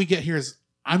 And what we get here is,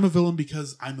 I'm a villain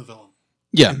because I'm a villain.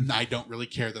 Yeah. And I don't really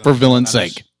care that for villain's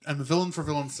sake. I'm a villain for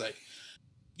villain's sake.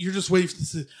 You're just waiting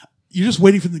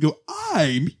for them to go,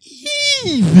 I'm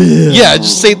evil. Yeah,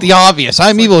 just say the obvious.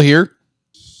 I'm evil here.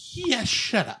 Yeah,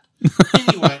 shut up.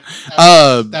 Anyway,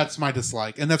 that's my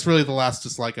dislike. And that's really the last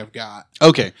dislike I've got.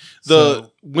 Okay.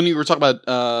 When you were talking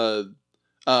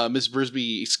about Miss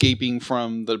Brisby escaping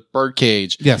from the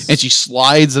birdcage. Yes. And she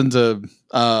slides into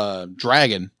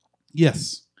Dragon.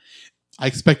 Yes. I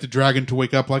expect a dragon to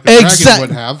wake up like a dragon would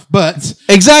have, but...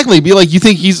 Exactly. Be like, you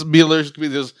think there's going to be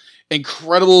this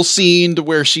incredible scene to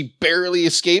where she barely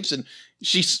escapes and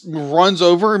she runs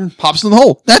over and pops in the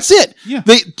hole. That's it. Yeah.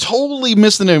 They totally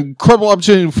missed an incredible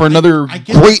opportunity for another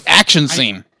great action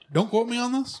scene. Don't quote me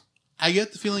on this. I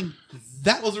get the feeling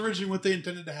that was originally what they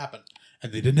intended to happen,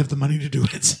 and they didn't have the money to do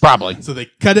it. Probably. So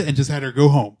they cut it and just had her go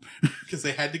home because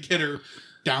they had to get her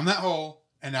down that hole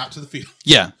and out to the field.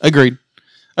 Yeah, agreed.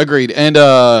 And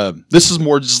this is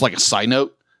more just like a side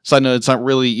note. It's not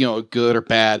really, good or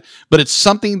bad, but it's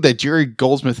something that Jerry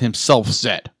Goldsmith himself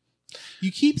said.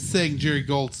 You keep saying Jerry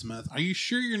Goldsmith. Are you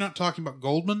sure you're not talking about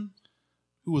Goldman,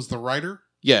 who was the writer?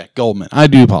 Yeah, Goldman. I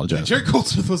do apologize. Jerry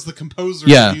Goldsmith was the composer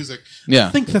of the music. Yeah.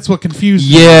 I think that's what confused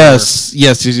me. Yes.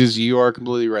 Yes, you are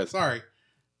completely right. Sorry.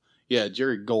 Yeah,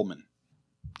 Jerry Goldman.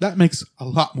 That makes a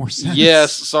lot more sense.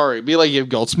 Yes, sorry. Be like you have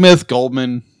Goldsmith,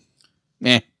 Goldman.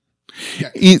 Eh. Yeah,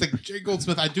 Jerry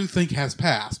Goldsmith I do think has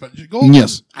passed, but Goldman,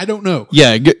 yes. I don't know.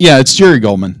 Yeah, it's Jerry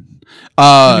Goldman.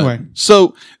 Anyway.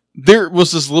 So there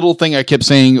was this little thing I kept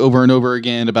saying over and over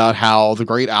again about how the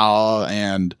Great Owl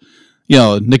and,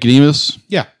 Nicodemus.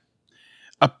 Yeah.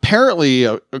 Apparently,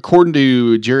 according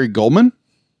to Jerry Goldman,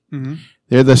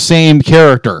 they're the same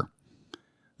character.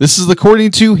 This is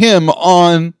according to him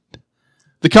on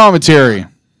the commentary.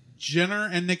 Jenner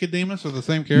and Nicodemus are the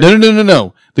same character?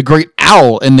 No. The Great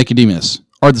Owl and Nicodemus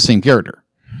are the same character.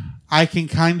 I can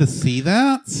kind of see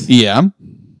that. Yeah.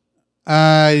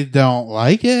 I don't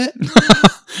like it.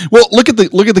 Well, look at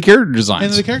the character designs.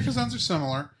 And the character designs are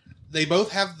similar. They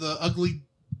both have the ugly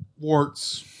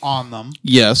warts on them.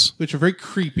 Yes. Which are very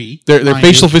creepy. Their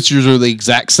facial features are the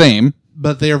exact same.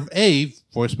 But they are A,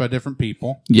 voiced by different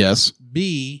people. Yes.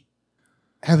 B,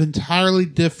 have entirely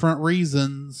different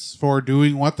reasons for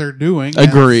doing what they're doing.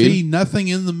 Agreed. And C, nothing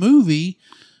in the movie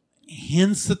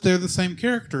hints that they're the same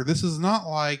character. This is not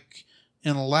like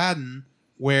in Aladdin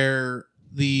where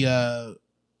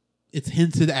it's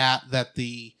hinted at that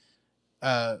the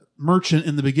merchant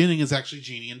in the beginning is actually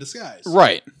Genie in disguise.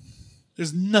 Right.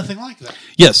 There's nothing like that.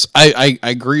 Yes, I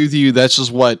agree with you. That's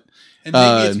just what... And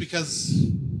maybe it's because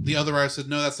the other writer said,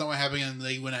 no, that's not what happened, and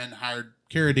they went ahead and hired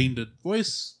Carradine to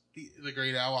voice the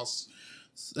Great Owl, whilst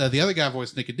the other guy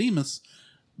voiced Nicodemus.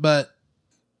 But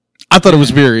I thought it was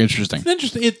very interesting. It's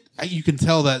interesting. You can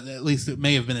tell that at least it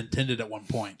may have been intended at one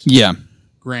point. Yeah.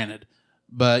 Granted.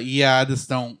 But yeah, I just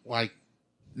don't like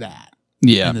that.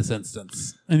 Yeah. In this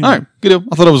instance. Anyway. All right. Good.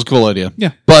 I thought it was a cool idea.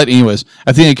 Yeah. But anyways,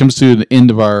 I think it comes to the end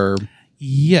of our...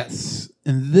 Yes.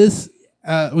 And this...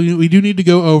 we do need to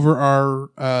go over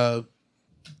our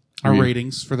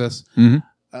ratings for this. Mm-hmm.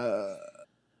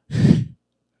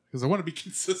 Because I want to be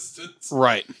consistent.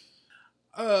 Right.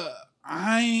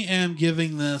 I am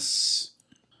giving this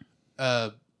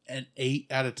an 8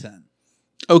 out of 10.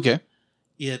 Okay.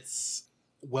 It's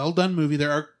a well done movie.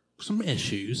 There are some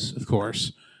issues, of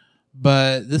course,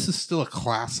 but this is still a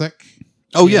classic.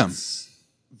 Oh, yeah. It's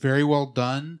very well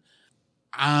done.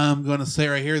 I'm going to say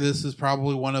right here, this is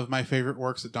probably one of my favorite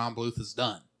works that Don Bluth has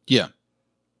done. Yeah.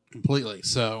 Completely.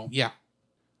 So, yeah.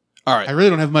 All right. I really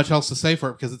don't have much else to say for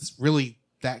it because it's really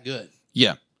that good.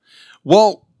 Yeah.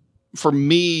 Well, for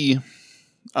me,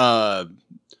 I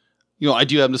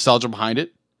do have nostalgia behind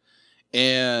it.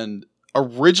 And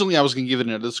originally I was going to give it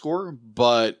another score,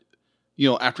 but,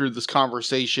 after this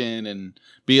conversation and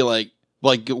be like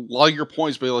a lot of your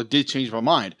points, but did change my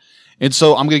mind. And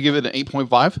so I'm going to give it an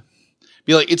 8.5.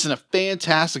 Be like, it's a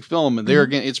fantastic film. And there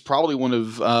again, it's probably one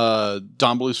of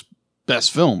Don Bluth's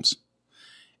best films.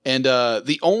 And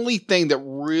the only thing that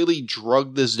really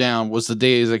drugged this down was the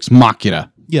Deus Ex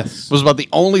Machina. Yes. Was about the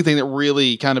only thing that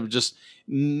really kind of just,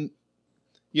 left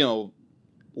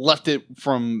it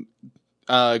from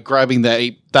grabbing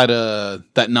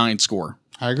that 9 score.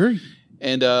 I agree.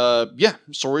 And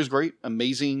story is great.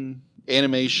 Amazing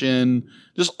animation.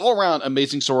 Just all around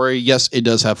amazing story. Yes, it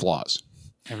does have flaws.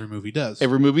 Every movie does.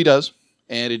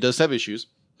 And it does have issues.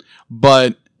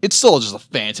 But it's still just a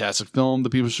fantastic film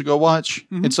that people should go watch.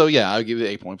 Mm-hmm. And so, I'll give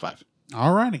it 8.5.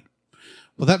 All righty.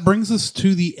 Well, that brings us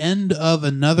to the end of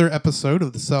another episode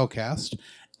of the Cellcast.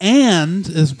 And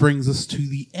this brings us to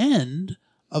the end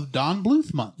of Don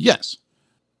Bluth Month. Yes.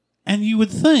 And you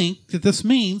would think that this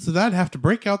means that I'd have to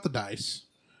break out the dice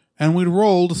and we'd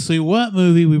roll to see what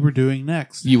movie we were doing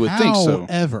next. You would think so.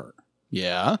 However,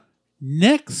 yeah.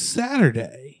 Next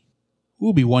Saturday,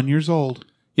 we'll be 1 year old.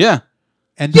 Yeah.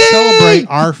 And to celebrate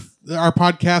our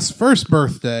podcast's first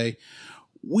birthday,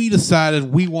 we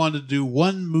decided we wanted to do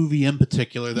one movie in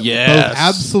particular that we both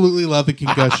absolutely love and can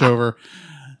gush over.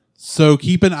 So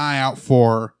keep an eye out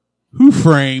for Who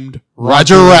Framed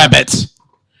Roger Rabbit.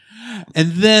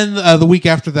 And then the week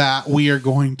after that, we are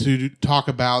going to talk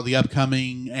about the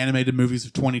upcoming animated movies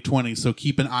of 2020. So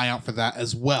keep an eye out for that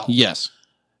as well. Yes.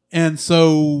 And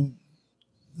so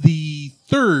the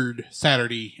third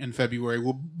Saturday in February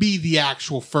will be the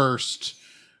actual first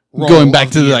roll going back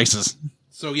to the dices.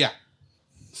 So, yeah.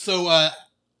 So,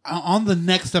 on the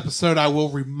next episode, I will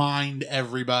remind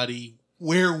everybody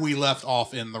where we left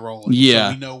off in the rolling. Yeah.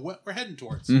 So we know what we're heading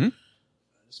towards. Mm-hmm.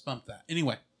 Just bump that.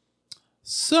 Anyway.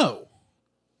 So,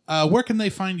 where can they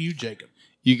find you, Jacob?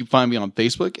 You can find me on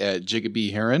Facebook at Jacob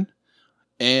B. Heron.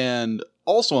 And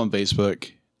also on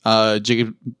Facebook,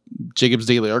 Jacob Jacob's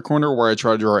Daily Art Corner, where I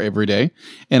try to draw every day.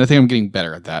 And I think I'm getting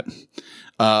better at that.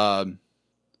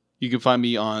 You can find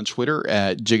me on Twitter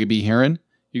at Jacob B. Heron.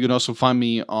 You can also find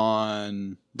me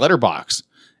on Letterboxd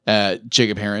at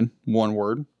Jacob Heron, one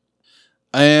word.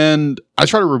 And I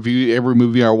try to review every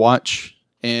movie I watch.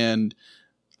 And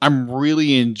I'm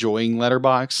really enjoying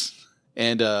Letterboxd.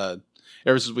 And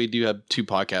ever since we do have 2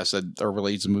 podcasts that are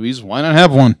related to movies, why not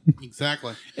have one?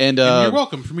 Exactly. And you're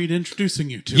welcome for me to introducing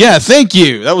you to. Yeah, thank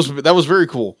you. That was very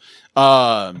cool.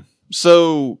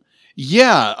 So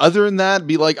yeah, other than that,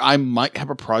 be like I might have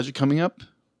a project coming up.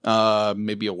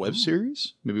 Maybe a web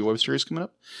series. Maybe a web series coming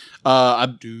up. Yeah,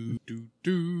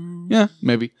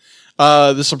 maybe.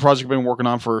 This is a project I've been working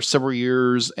on for several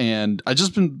years, and I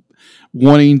just been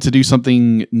wanting to do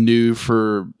something new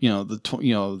for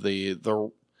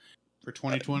the for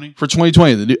 2020. For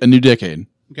 2020, a new decade.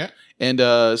 Okay. And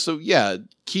so yeah,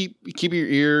 keep your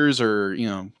ears or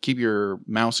keep your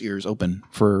mouse ears open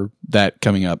for that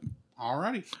coming up.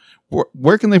 Alrighty.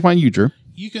 Where can they find you, Drew?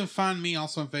 You can find me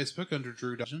also on Facebook under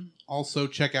Drew Dodgen. Also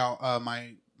check out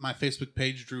my Facebook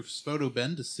page, Drew's Photo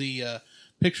Bin, to see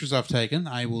pictures I've taken.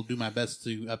 I will do my best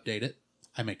to update it.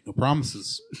 I make no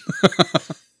promises.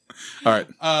 All right.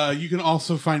 You can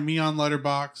also find me on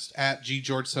Letterboxd at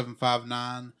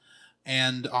ggeorge759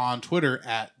 and on Twitter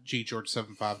at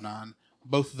ggeorge759.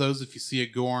 Both of those, if you see a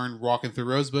Gorn walking through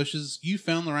rose bushes, you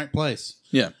found the right place.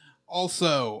 Yeah.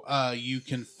 Also, you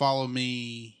can follow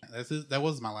me. That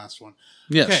was my last one.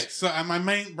 Yes. Okay, so my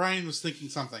brain was thinking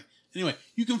something. Anyway,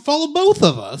 you can follow both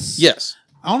of us. Yes.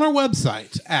 On our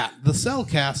website at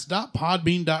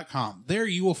thecellcast.podbean.com. There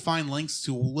you will find links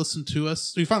to listen to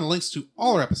us. You find the links to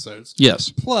all our episodes. Yes.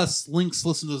 Plus links to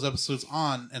listen to those episodes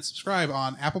on and subscribe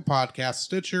on Apple Podcasts,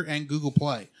 Stitcher, and Google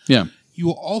Play. Yeah. You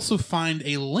will also find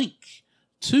a link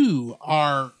to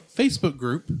our Facebook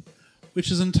group, which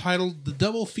is entitled The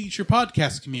Double Feature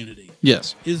Podcast Community.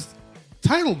 Yes. Is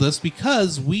titled this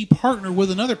because we partner with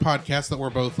another podcast that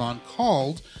we're both on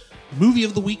called Movie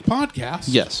of the Week Podcast.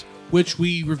 Yes. Which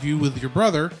we review with your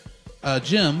brother,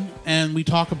 Jim, and we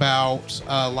talk about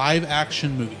live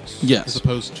action movies. Yes. As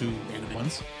opposed to animated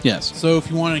ones. Yes. So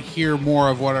if you want to hear more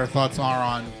of what our thoughts are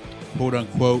on quote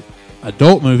unquote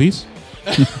adult movies,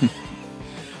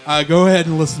 go ahead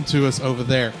and listen to us over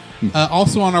there.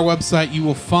 Also on our website, you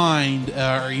will find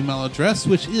our email address,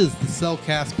 which is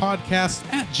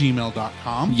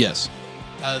thecellcastpodcast@gmail.com. Yes.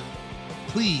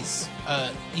 Please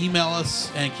email us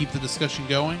and keep the discussion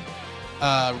going.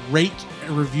 Rate,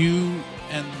 review,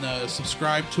 and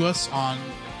subscribe to us on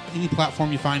any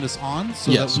platform you find us on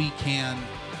so that we can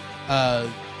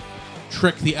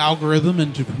trick the algorithm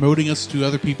into promoting us to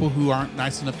other people who aren't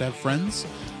nice enough to have friends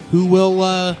who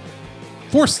will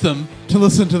force them to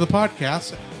listen to the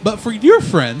podcast. But for your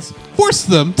friends, force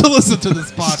them to listen to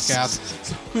this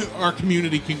podcast so our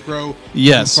community can grow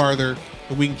even farther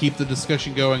and we can keep the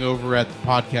discussion going over at the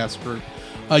podcast group.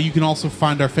 You can also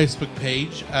find our Facebook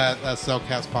page at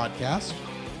Cellcast Podcast.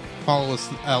 Follow us.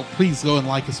 Please go and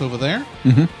like us over there.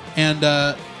 Mm-hmm. And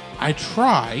I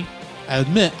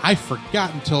admit, I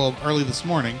forgot until early this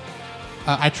morning.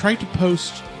 I tried to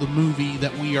post the movie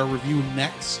that we are reviewing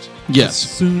next. Yes.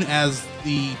 As soon as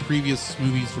the previous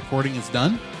movie's recording is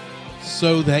done,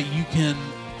 so that you can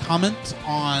comment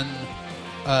on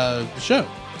the show.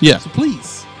 Yeah. So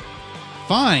please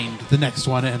find the next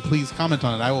one and please comment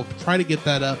on it. I will try to get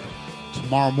that up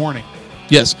tomorrow morning.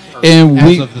 Yes. And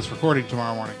as of this recording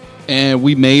tomorrow morning. And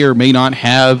we may or may not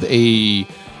have a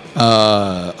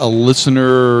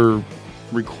listener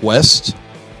request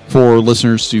for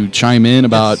listeners to chime in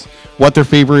about what their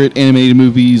favorite animated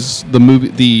movies,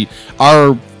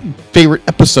 our favorite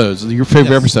episodes, your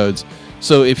favorite episodes.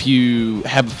 So if you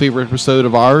have a favorite episode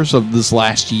of ours of this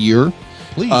last year,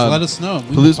 please let us know.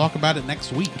 We will talk about it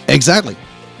next week. Exactly.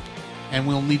 And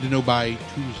we'll need to know by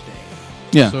Tuesday.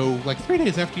 Yeah. So like 3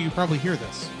 days after you probably hear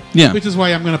this. Yeah. Which is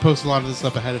why I'm going to post a lot of this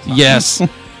stuff ahead of time. Yes.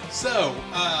 So,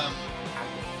 I'm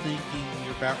thinking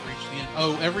you're about to reach the end.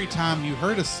 Oh, every time you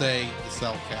heard us say the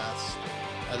Cellcast,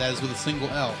 that is with a single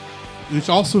L, which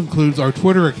also includes our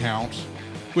Twitter account,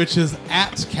 which is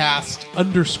 @cast_cell.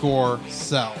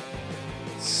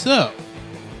 So,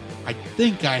 I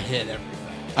think I hit everything.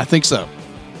 I think so.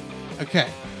 Okay.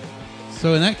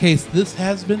 So, in that case, this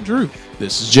has been Drew.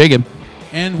 This is Jacob.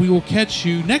 And we will catch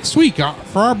you next week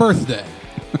for our birthday.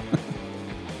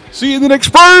 See you in the next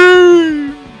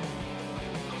spring!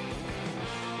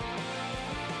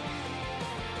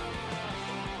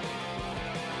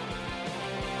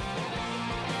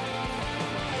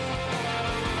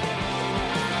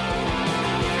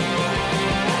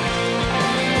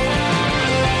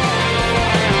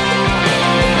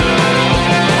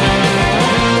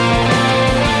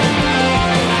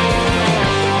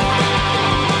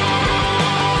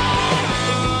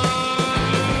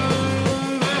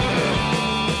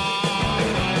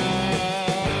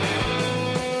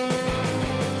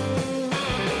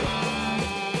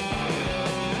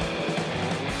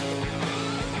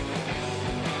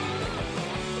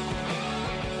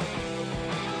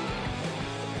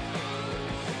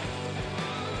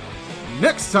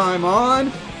 Next time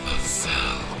on...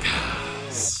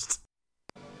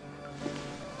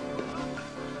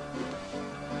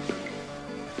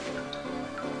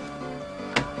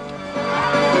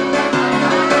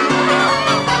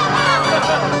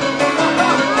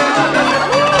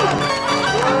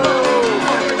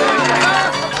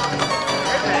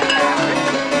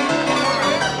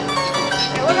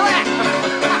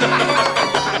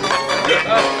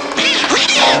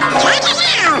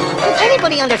 Does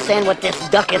anybody understand what this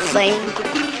duck is saying?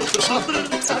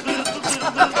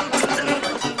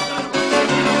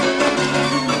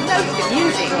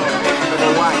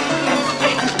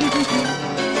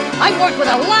 I've worked with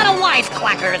a lot of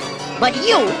wisecrackers, but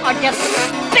you are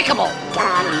despicable.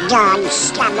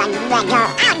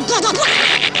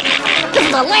 This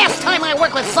is the last time I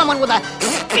work with someone with a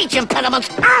speech impediment.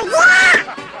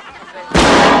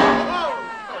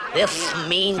 This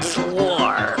means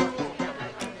war.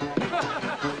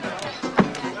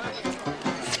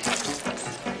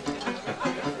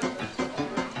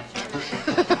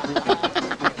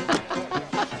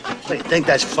 What, you think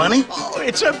that's funny? Oh,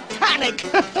 it's a panic.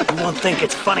 You won't think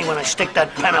it's funny when I stick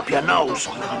that pen up your nose.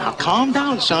 Now, calm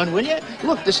down, son, will you?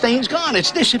 Look, the stain's gone.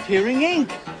 It's disappearing ink.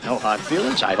 No hard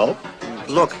feelings, I hope.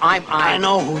 Look, I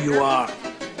know who you are.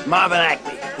 Marvin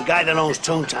Acme, the guy that owns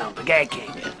Toontown, the Gag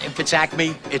King. If it's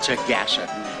Acme, it's a gasser.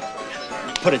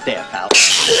 Put it there, pal.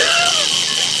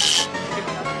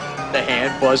 The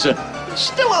hand buzzer.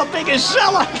 Still our biggest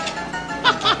seller.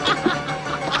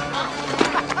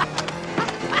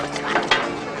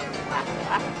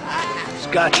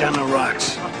 Scotch on the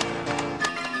rocks.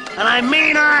 And I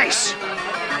mean ice!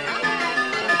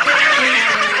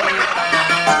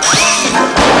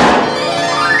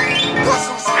 This